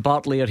Marvin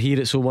Bartley are here.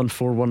 It's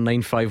 0141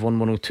 951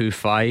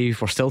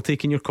 1025. We're still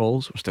taking your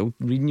calls. We're still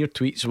reading your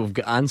tweets. We've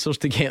got answers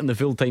to get in the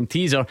full-time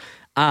teaser.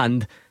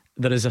 And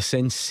there is a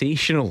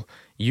sensational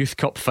Youth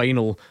Cup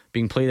final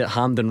being played at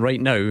Hampden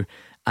right now.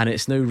 And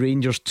it's now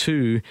Rangers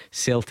 2,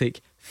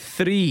 Celtic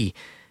 3.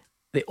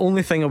 The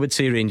only thing I would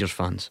say, Rangers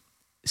fans,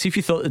 see if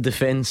you thought the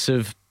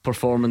defensive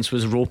performance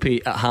was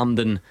ropey at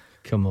Hampden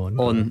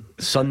on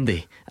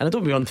Sunday, and I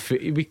don't be unfair,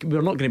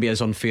 we're not going to be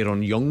as unfair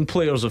on young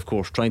players, of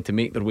course, trying to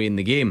make their way in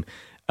the game,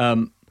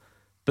 but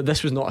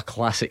this was not a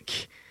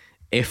classic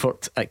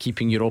effort at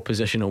keeping your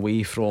opposition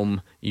away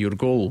from your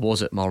goal,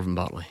 was it, Marvin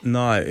Bartley?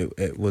 No,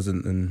 it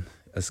wasn't. And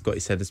as Scotty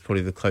said, it's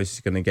probably the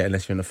closest you're going to get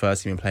unless you're in the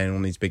first team and playing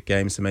on these big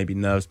games, so maybe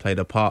nerves played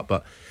a part,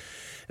 but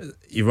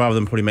you'd rather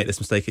than probably make this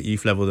mistake at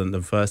youth level than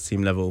the first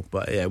team level.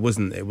 But yeah, it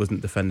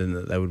wasn't defending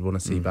that they would want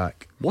to see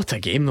back. What a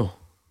game though.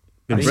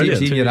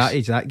 See your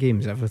age, that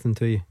game's everything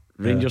to you.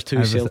 Rangers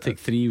 2, Celtic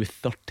 3 with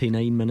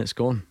 39 minutes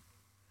gone.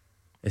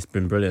 It's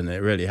been brilliant.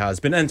 It really has. It's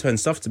been end-to-end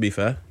stuff, to be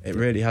fair. It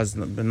really has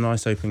been a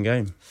nice open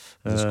game,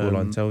 as the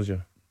scoreline tells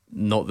you.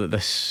 Not that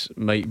this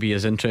might be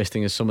as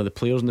interesting as some of the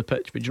players on the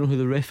pitch, but do you know who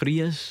the referee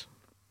is?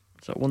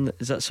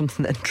 Is that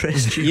something that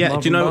interests you? Yeah,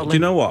 do you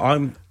know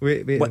what?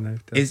 Wait.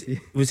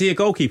 Was he a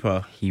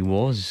goalkeeper? He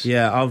was.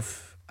 Yeah,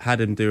 I've had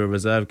him do a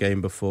reserve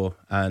game before,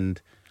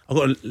 and I've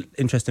got an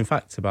interesting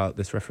fact about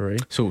this referee.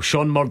 So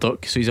Sean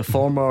Murdoch, so he's a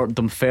former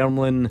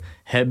Dunfermline,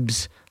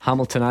 Hibs,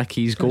 Hamilton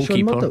Accies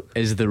goalkeeper,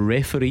 is the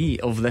referee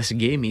of this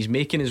game. He's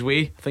making his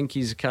way. I think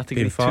he's a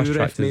category 2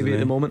 ref maybe at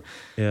the moment.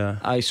 Yeah,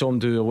 I saw him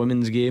do a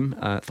women's game.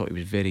 I thought he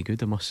was very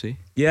good, I must say.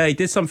 Yeah, he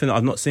did something that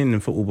I've not seen in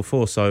football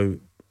before. So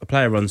a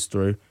player runs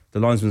through, the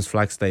linesman's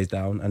flag stays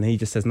down, and he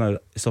just says, no,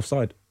 it's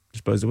offside.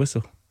 Just blows the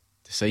whistle.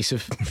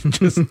 Decisive.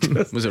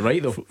 Was it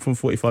right though? From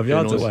 45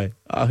 yards away.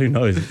 Who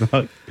knows?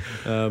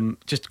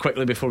 Just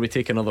quickly before we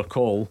take another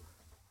call,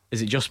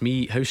 is it just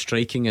me? How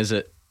striking is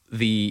it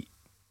the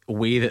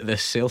way that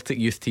this Celtic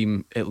youth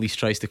team at least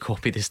tries to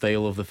copy the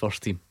style of the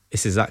first team?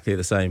 It's exactly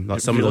the same.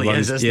 Like some really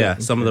of the runs,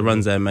 is, some of the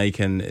runs they're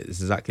making,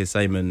 it's exactly the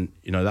same. And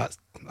you know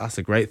that's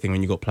a great thing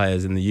when you've got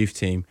players in the youth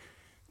team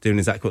doing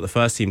exactly what the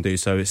first team do.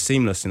 So it's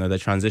seamless. You know, they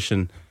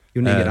transition.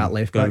 You'll need to get that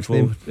left back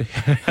forward.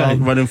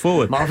 Running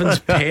forward. Marvin's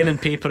pen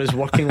and paper is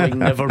working like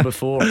never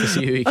before to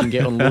see who he can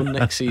get on loan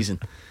next season.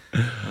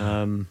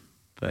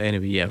 But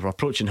anyway, yeah, we're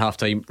approaching half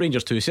time.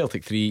 Rangers 2,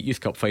 Celtic 3,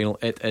 Youth Cup final.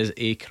 It is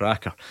a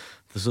cracker.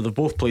 So they've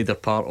both played their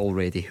part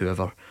already,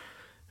 whoever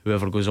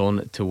goes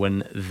on to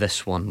win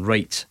this one.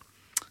 Right,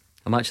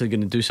 I'm actually going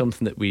to do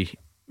something that we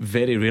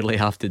very rarely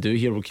have to do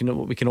here. We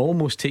can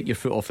almost take your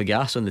foot off the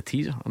gas on the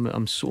teaser.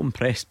 I'm so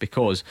impressed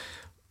because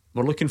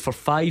we're looking for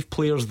 5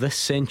 players this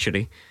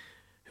century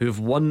who have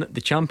won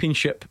the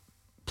Championship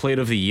Player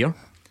of the Year,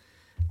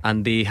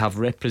 and they have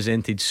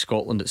represented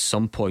Scotland at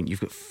some point.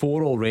 You've got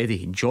 4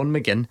 already: John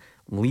McGinn,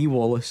 Lee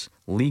Wallace,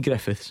 Lee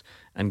Griffiths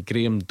and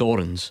Graham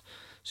Dorrans.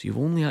 So you've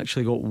only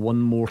actually got one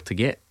more to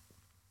get.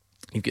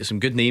 You've got some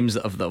good names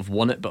that have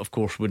won it, but of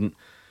course wouldn't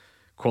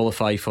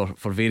qualify for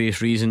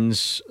various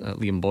reasons.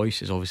 Liam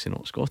Boyce is obviously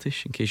not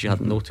Scottish, in case you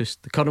hadn't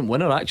noticed. The current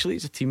winner actually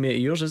is a teammate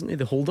of yours, isn't he?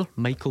 The holder,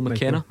 Michael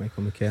McKenna.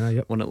 Michael McKenna,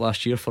 yep. Won it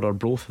last year for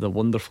Arbroath, had a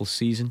wonderful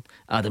season.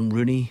 Adam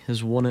Rooney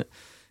has won it.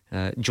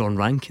 John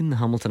Rankin, the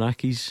Hamilton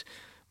Accies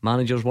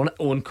manager's won it.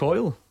 Owen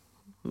Coyle,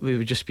 we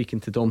were just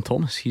speaking to Dom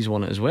Thomas, he's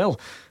won it as well.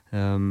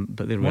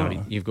 But there we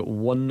are. You've got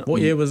one.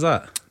 What year was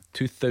that?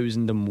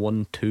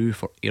 2001-2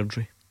 for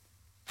Airdrie.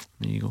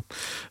 There you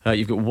go.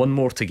 You've got one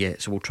more to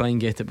get, so we'll try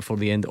and get it before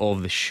the end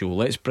of the show.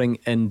 Let's bring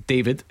in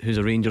David, who's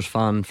a Rangers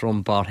fan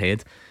from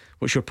Barrhead.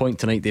 What's your point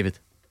tonight, David?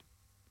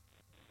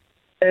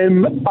 I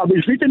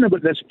was reading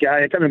about this guy,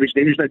 I can't remember his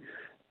name now,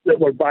 that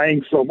we're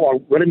buying from, or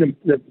we're in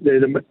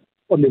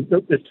on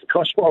the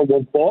cusp of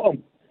one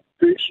bottom,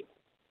 who's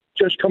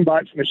just come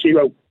back from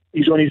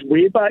he's on his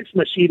way back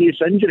from a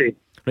serious injury.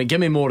 Right, give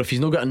me more. If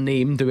he's not got a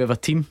name, do we have a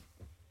team?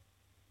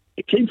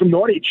 It came from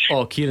Norwich.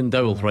 Oh, Kieran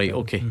Dowell, right,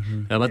 okay.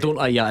 I don't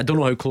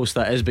know how close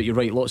that is, but you're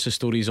right, lots of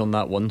stories on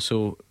that one.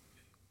 So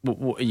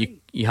what, are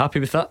you happy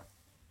with that?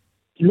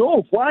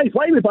 No, why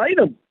are we buying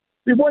them?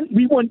 We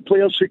want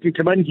players who can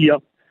come in here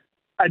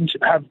and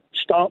have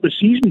start the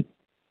season.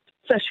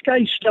 This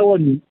guy's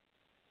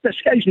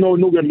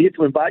nowhere near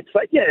coming back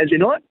fit yet, is he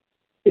not?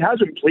 He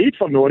hasn't played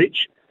for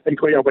Norwich in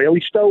quite a while.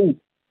 He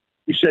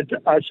said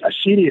a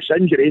serious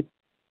injury.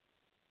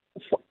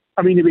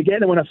 I mean, are we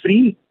getting him on a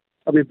free?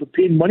 Are we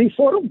paying money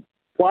for him?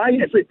 Why?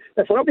 If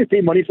we're not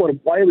paying money for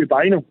him, why are we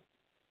buying him?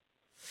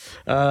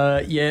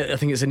 Yeah, I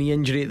think it's a knee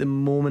injury at the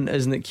moment,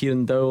 isn't it,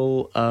 Kieran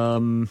Dowell?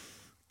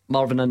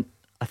 Marvin,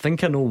 I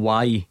think I know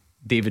why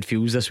David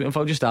feels this way. If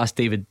I'll just ask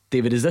David,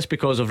 is this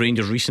because of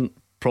Rangers' recent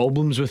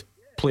problems with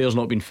players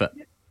not being fit?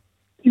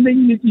 I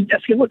mean,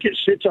 if you look at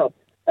Suter,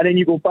 And then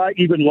you go back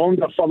even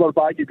longer, further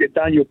back, you've got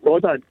Daniel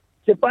Prodan.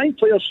 You're buying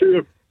players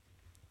who've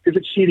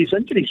got serious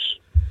injuries.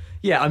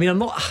 Yeah, I mean, I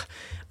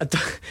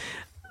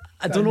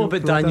don't know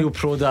about Daniel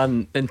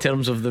Prodan in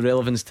terms of the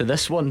relevance to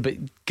this one, but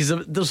because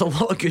there's a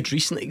lot of good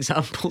recent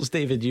examples,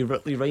 David. You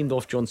rind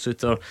off John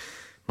Souttar.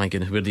 My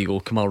goodness, where do you go?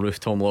 Kamal Roof,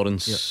 Tom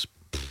Lawrence,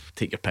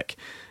 take your pick.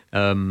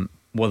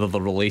 Whether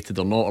they're related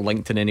or not, or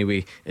linked in any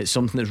way, it's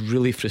something that's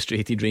really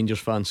frustrated Rangers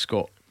fans.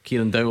 Scott,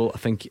 Kieran Dowell, I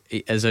think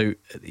he is out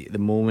at the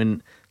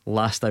moment.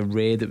 Last I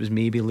read, it was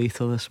maybe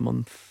later this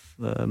month,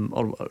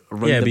 or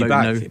around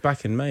about now.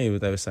 Back in May,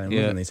 they were saying,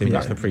 wasn't he? So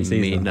back for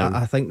pre-season.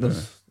 I think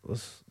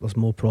there's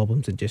more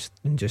problems than just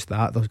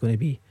that. There's going to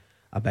be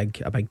a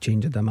big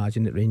change, I'd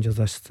imagine, at Rangers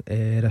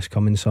this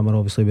coming summer.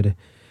 Obviously, with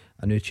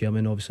a new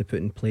chairman obviously put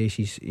in place,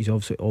 he's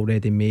obviously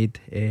already made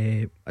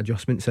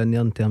adjustments in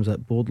there in terms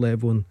of board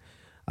level. And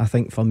I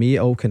think for me, it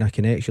all kind of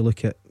connects. You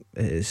look at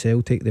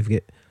Celtic, they've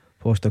got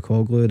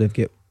Postecoglou, they've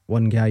got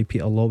one guy,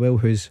 Peter Lawwell,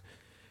 who's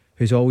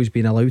always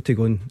been allowed to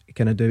go and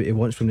kind of do what he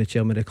wants from the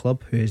chairman of the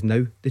club, who is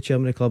now the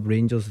chairman of the club.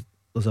 Rangers,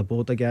 there's a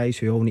board of guys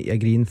who all need to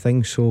agree on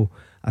things. So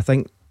I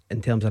think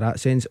in terms of that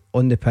sense,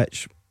 on the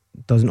pitch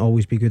doesn't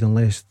always be good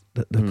unless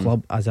the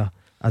club as a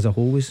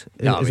whole is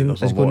going in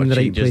the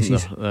right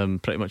places.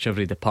 Pretty much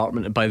every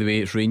department. And by the way,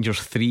 it's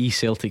Rangers 3,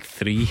 Celtic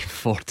 3,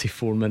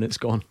 44 minutes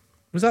gone.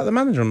 Was that the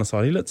manager on the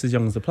side? He looked as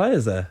young as the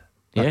players there.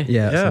 That's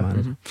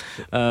the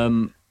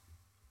manager.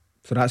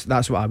 So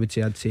that's what I would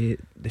say. I'd say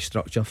the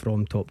structure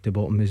from top to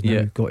bottom has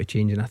now got to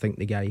change, and I think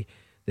the guy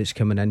that's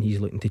coming in, he's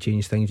looking to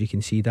change things. You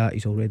can see that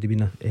he's already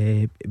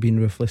been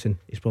ruthless, and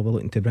he's probably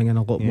looking to bring in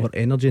a lot more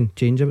energy and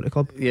change about the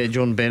club. Yeah,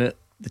 John Bennett,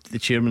 the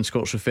chairman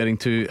Scott's referring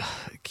to,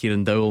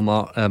 Kieran Dowell,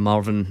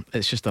 Marvin.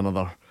 It's just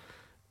another.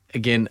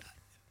 Again,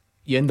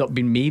 you end up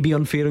being maybe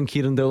unfair on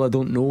Kieran Dowell. I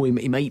don't know.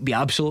 He might be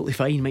absolutely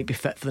fine. He might be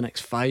fit for the next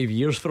 5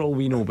 years for all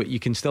we know. But you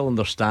can still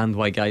understand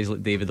why guys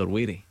like David are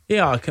wary.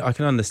 Yeah, I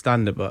can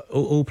understand it. But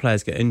all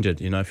players get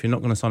injured. You know, if you're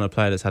not going to sign a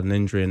player that's had an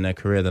injury in their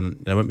career, then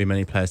there won't be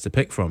many players to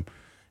pick from.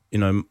 You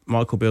know,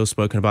 Michael Beale's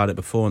spoken about it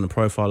before, and the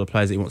profile of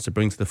players that he wants to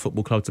bring to the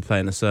football club to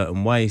play in a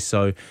certain way.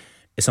 So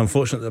it's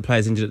unfortunate that the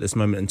player's injured at this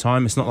moment in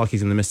time. It's not like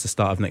he's going to miss the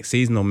start of next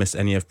season or miss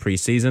any of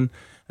pre-season,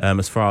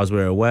 as far as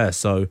we're aware.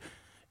 So,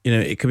 you know,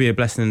 it could be a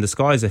blessing in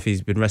disguise if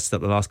he's been rested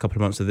up the last couple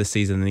of months of this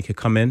season, and he could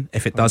come in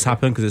if it does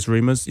happen, because it's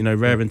rumours, you know,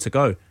 raring to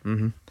go.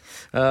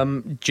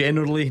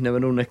 Generally, now I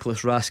know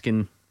Nicholas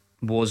Raskin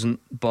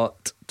wasn't,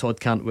 but Todd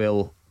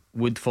Cantwell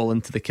would fall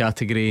into the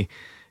category.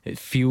 It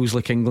feels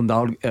like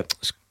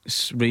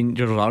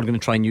Rangers are going to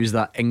try and use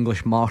that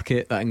English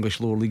market, that English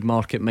lower league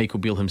market. Michael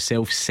Beale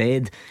himself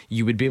said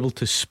you would be able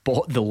to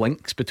spot the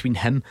links between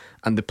him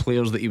and the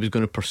players that he was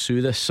going to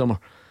pursue this summer.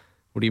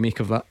 What do you make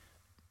of that?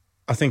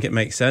 I think it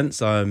makes sense.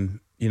 You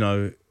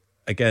know,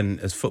 again,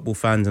 as football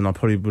fans, and I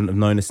probably wouldn't have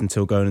known this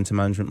until going into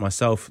management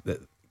myself,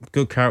 that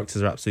good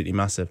characters are absolutely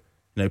massive.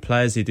 You know,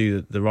 players who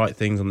do the right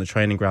things on the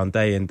training ground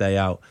day in, day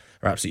out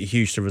are absolutely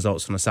huge to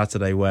results on a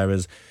Saturday.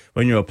 Whereas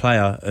when you're a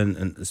player,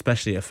 and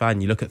especially a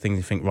fan, you look at things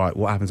and think, right,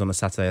 what happens on a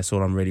Saturday? That's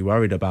all I'm really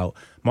worried about.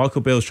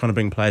 Michael Beale's trying to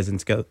bring players in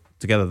together.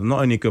 They're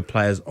not only good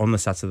players on the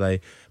Saturday,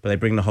 but they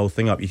bring the whole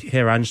thing up. You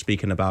hear Ange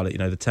speaking about it, you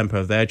know, the tempo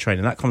of their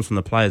training. That comes from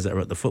the players that are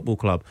at the football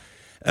club.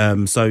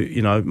 So,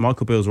 you know,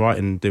 Michael Beale's right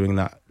in doing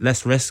that.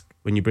 Less risk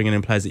when you're bringing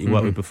in players that you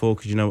worked with before,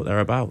 because you know what they're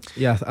about.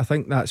 Yeah, I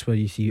think that's where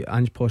you see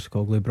Ange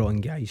Postecoglou brought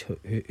in guys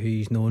who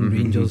he's known.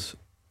 Rangers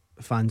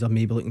fans are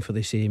maybe looking for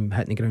the same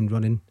hitting the ground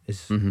running as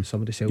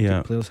some of the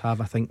Celtic players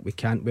have. I think we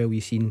can't. Well,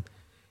 we've seen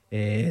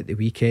the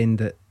weekend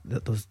that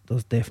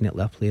there's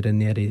definitely a player in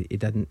there. He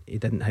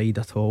didn't hide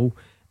at all.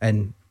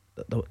 And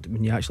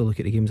when you actually look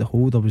at the game as a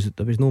whole, there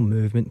was no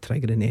movement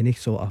triggering any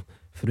sort of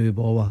through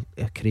ball or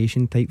a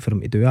creation type for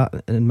him to do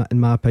that, in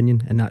my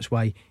opinion, and that's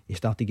why he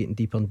started getting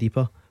deeper and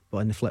deeper. But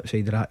on the flip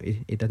side of that,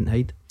 he didn't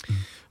hide.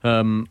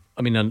 I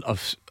mean,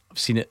 I've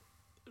seen it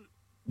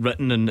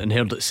written and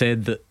heard it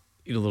said that,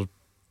 you know,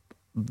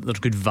 there's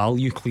good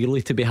value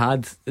clearly to be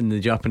had in the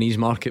Japanese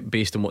market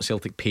based on what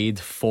Celtic paid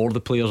for the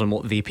players and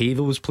what they pay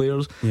those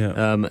players.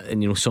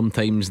 And you know,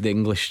 sometimes the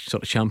English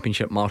sort of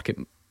championship market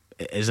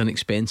is an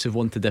expensive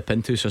one to dip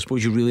into, so I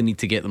suppose you really need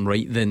to get them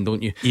right then,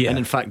 don't you? And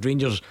in fact,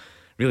 Rangers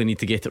really need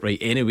to get it right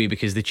anyway,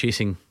 because the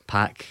chasing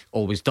pack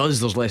always does.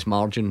 There's less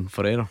margin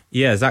for error.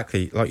 Yeah,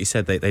 exactly. Like you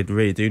said, they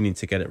really do need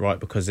to get it right,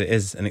 because it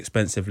is an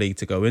expensive league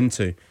to go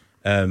into.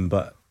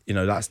 But you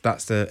know,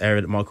 that's the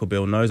area that Michael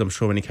Beale knows. I'm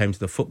sure when he came to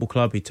the football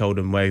club, he told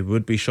them where he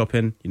would be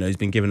shopping. You know, he's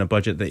been given a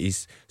budget that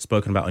he's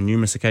spoken about on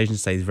numerous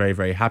occasions, so he's very,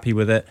 very happy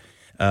with it.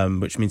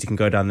 Which means he can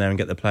go down there and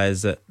get the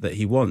players that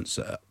he wants.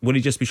 Will he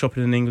just be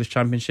shopping in the English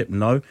Championship?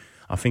 No.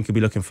 I think he'll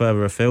be looking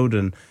further afield,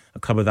 and a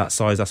club of that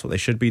size, that's what they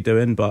should be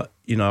doing. But,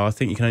 you know, I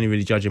think you can only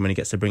really judge him when he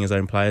gets to bring his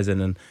own players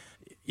in. And,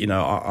 you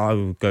know, I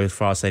would go as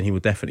far as saying he will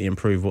definitely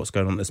improve what's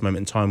going on at this moment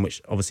in time,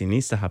 which obviously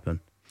needs to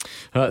happen.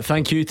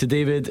 Thank you to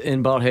David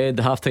in Barrhead.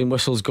 The half-time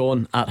whistle's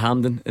gone at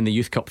Hampden in the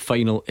Youth Cup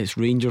final. It's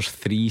Rangers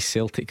 3,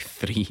 Celtic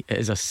 3. It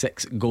is a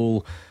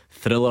 6-goal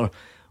thriller.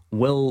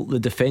 Will the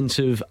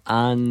defensive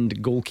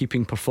and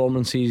goalkeeping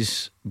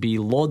performances be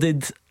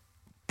lauded?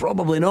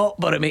 Probably not,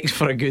 but it makes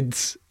for a good,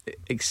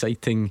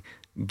 exciting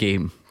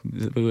game.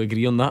 Will we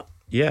agree on that?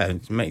 Yeah,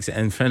 it makes it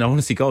end. I want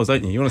to see goals,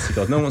 don't you? You want to see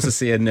goals. No one wants to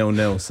see a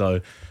 0-0.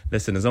 So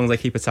listen, as long as they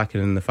keep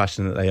attacking in the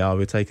fashion that they are,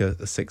 we'll take a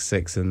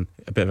 6-6 and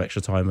a bit of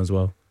extra time as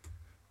well.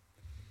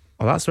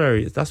 Oh, that's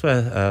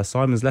where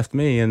Simon's left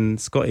me and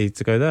Scotty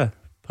to go there.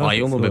 Perfect.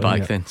 He'll be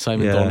back then.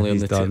 Simon Donnelly on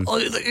the done. Oh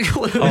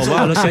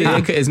wow, look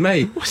at his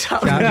mate. What's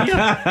happening here?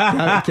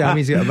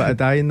 Cammy's got a bit of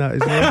dye in that as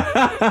well.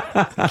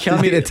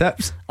 Cammy the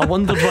tips. I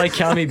wondered why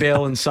Cammy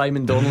Bell and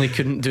Simon Donnelly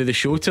couldn't do the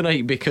show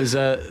tonight, because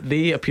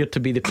they appear to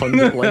be the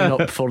pundit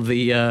lineup for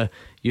the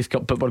Youth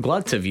Cup, but we're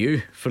glad to have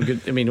you for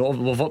good. I mean,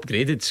 we've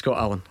upgraded Scott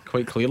Allan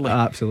quite clearly.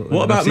 Absolutely.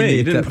 What about me?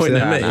 You didn't point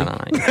at me.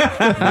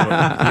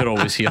 Nah. You're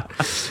always here,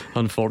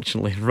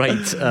 unfortunately.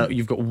 Right,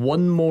 you've got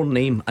one more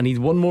name. I need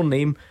one more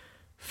name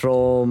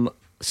from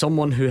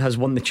someone who has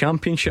won the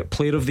Championship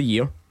Player of the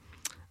Year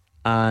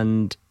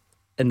and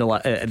in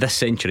the this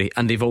century,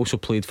 and they've also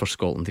played for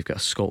Scotland. They've got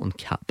a Scotland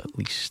cap at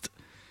least.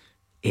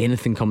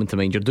 Anything coming to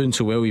mind? You're doing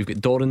so well. You've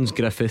got Dorrans,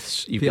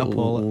 Griffiths, you've got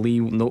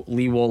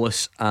Lee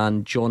Wallace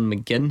and John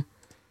McGinn.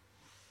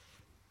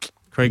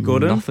 Craig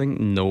Gordon?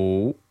 Nothing.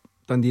 No.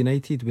 Dundee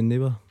United when they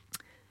were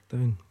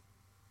down.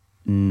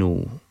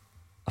 No.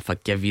 If I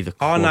give you the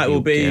club, no, it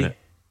will be.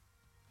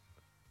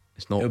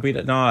 It's not. It'll be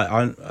that.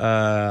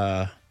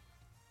 No,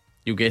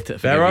 you'll get it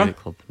if I give you the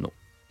club. No.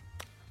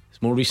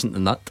 It's more recent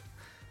than that,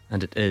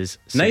 and it is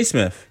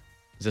Naismith.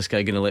 Is this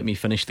guy going to let me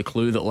finish the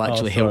clue that will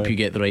actually help you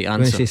get the right You're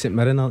answer? going to say St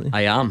Mirren, aren't you?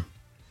 I am.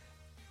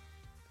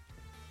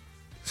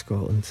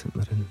 Scotland, St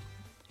Mirren.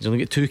 He's only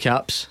got 2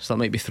 caps, so that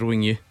might be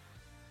throwing you.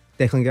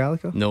 Declan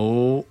Gallagher?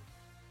 No.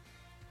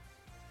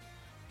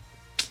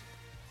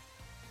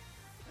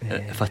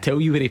 If I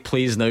tell you where he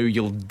plays now,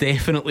 you'll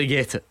definitely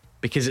get it,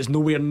 because it's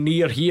nowhere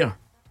near here.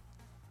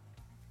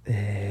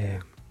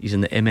 He's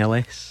in the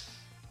MLS.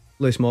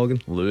 Lewis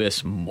Morgan.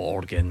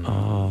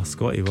 Oh,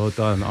 Scotty, well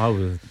done. I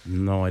was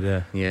no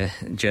idea. Yeah,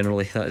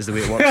 generally that is the way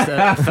it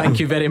works. Thank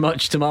you very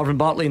much to Marvin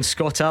Bartley and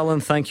Scott Allan.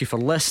 Thank you for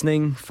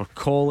listening, for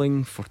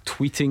calling, for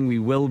tweeting. We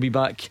will be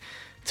back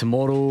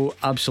tomorrow.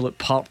 Absolute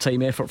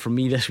part-time effort for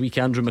me this week.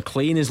 Andrew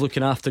McLean is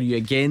looking after you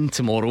again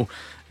tomorrow,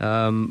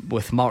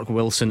 with Mark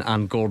Wilson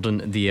and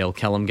Gordon DL.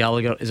 Callum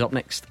Gallagher is up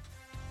next.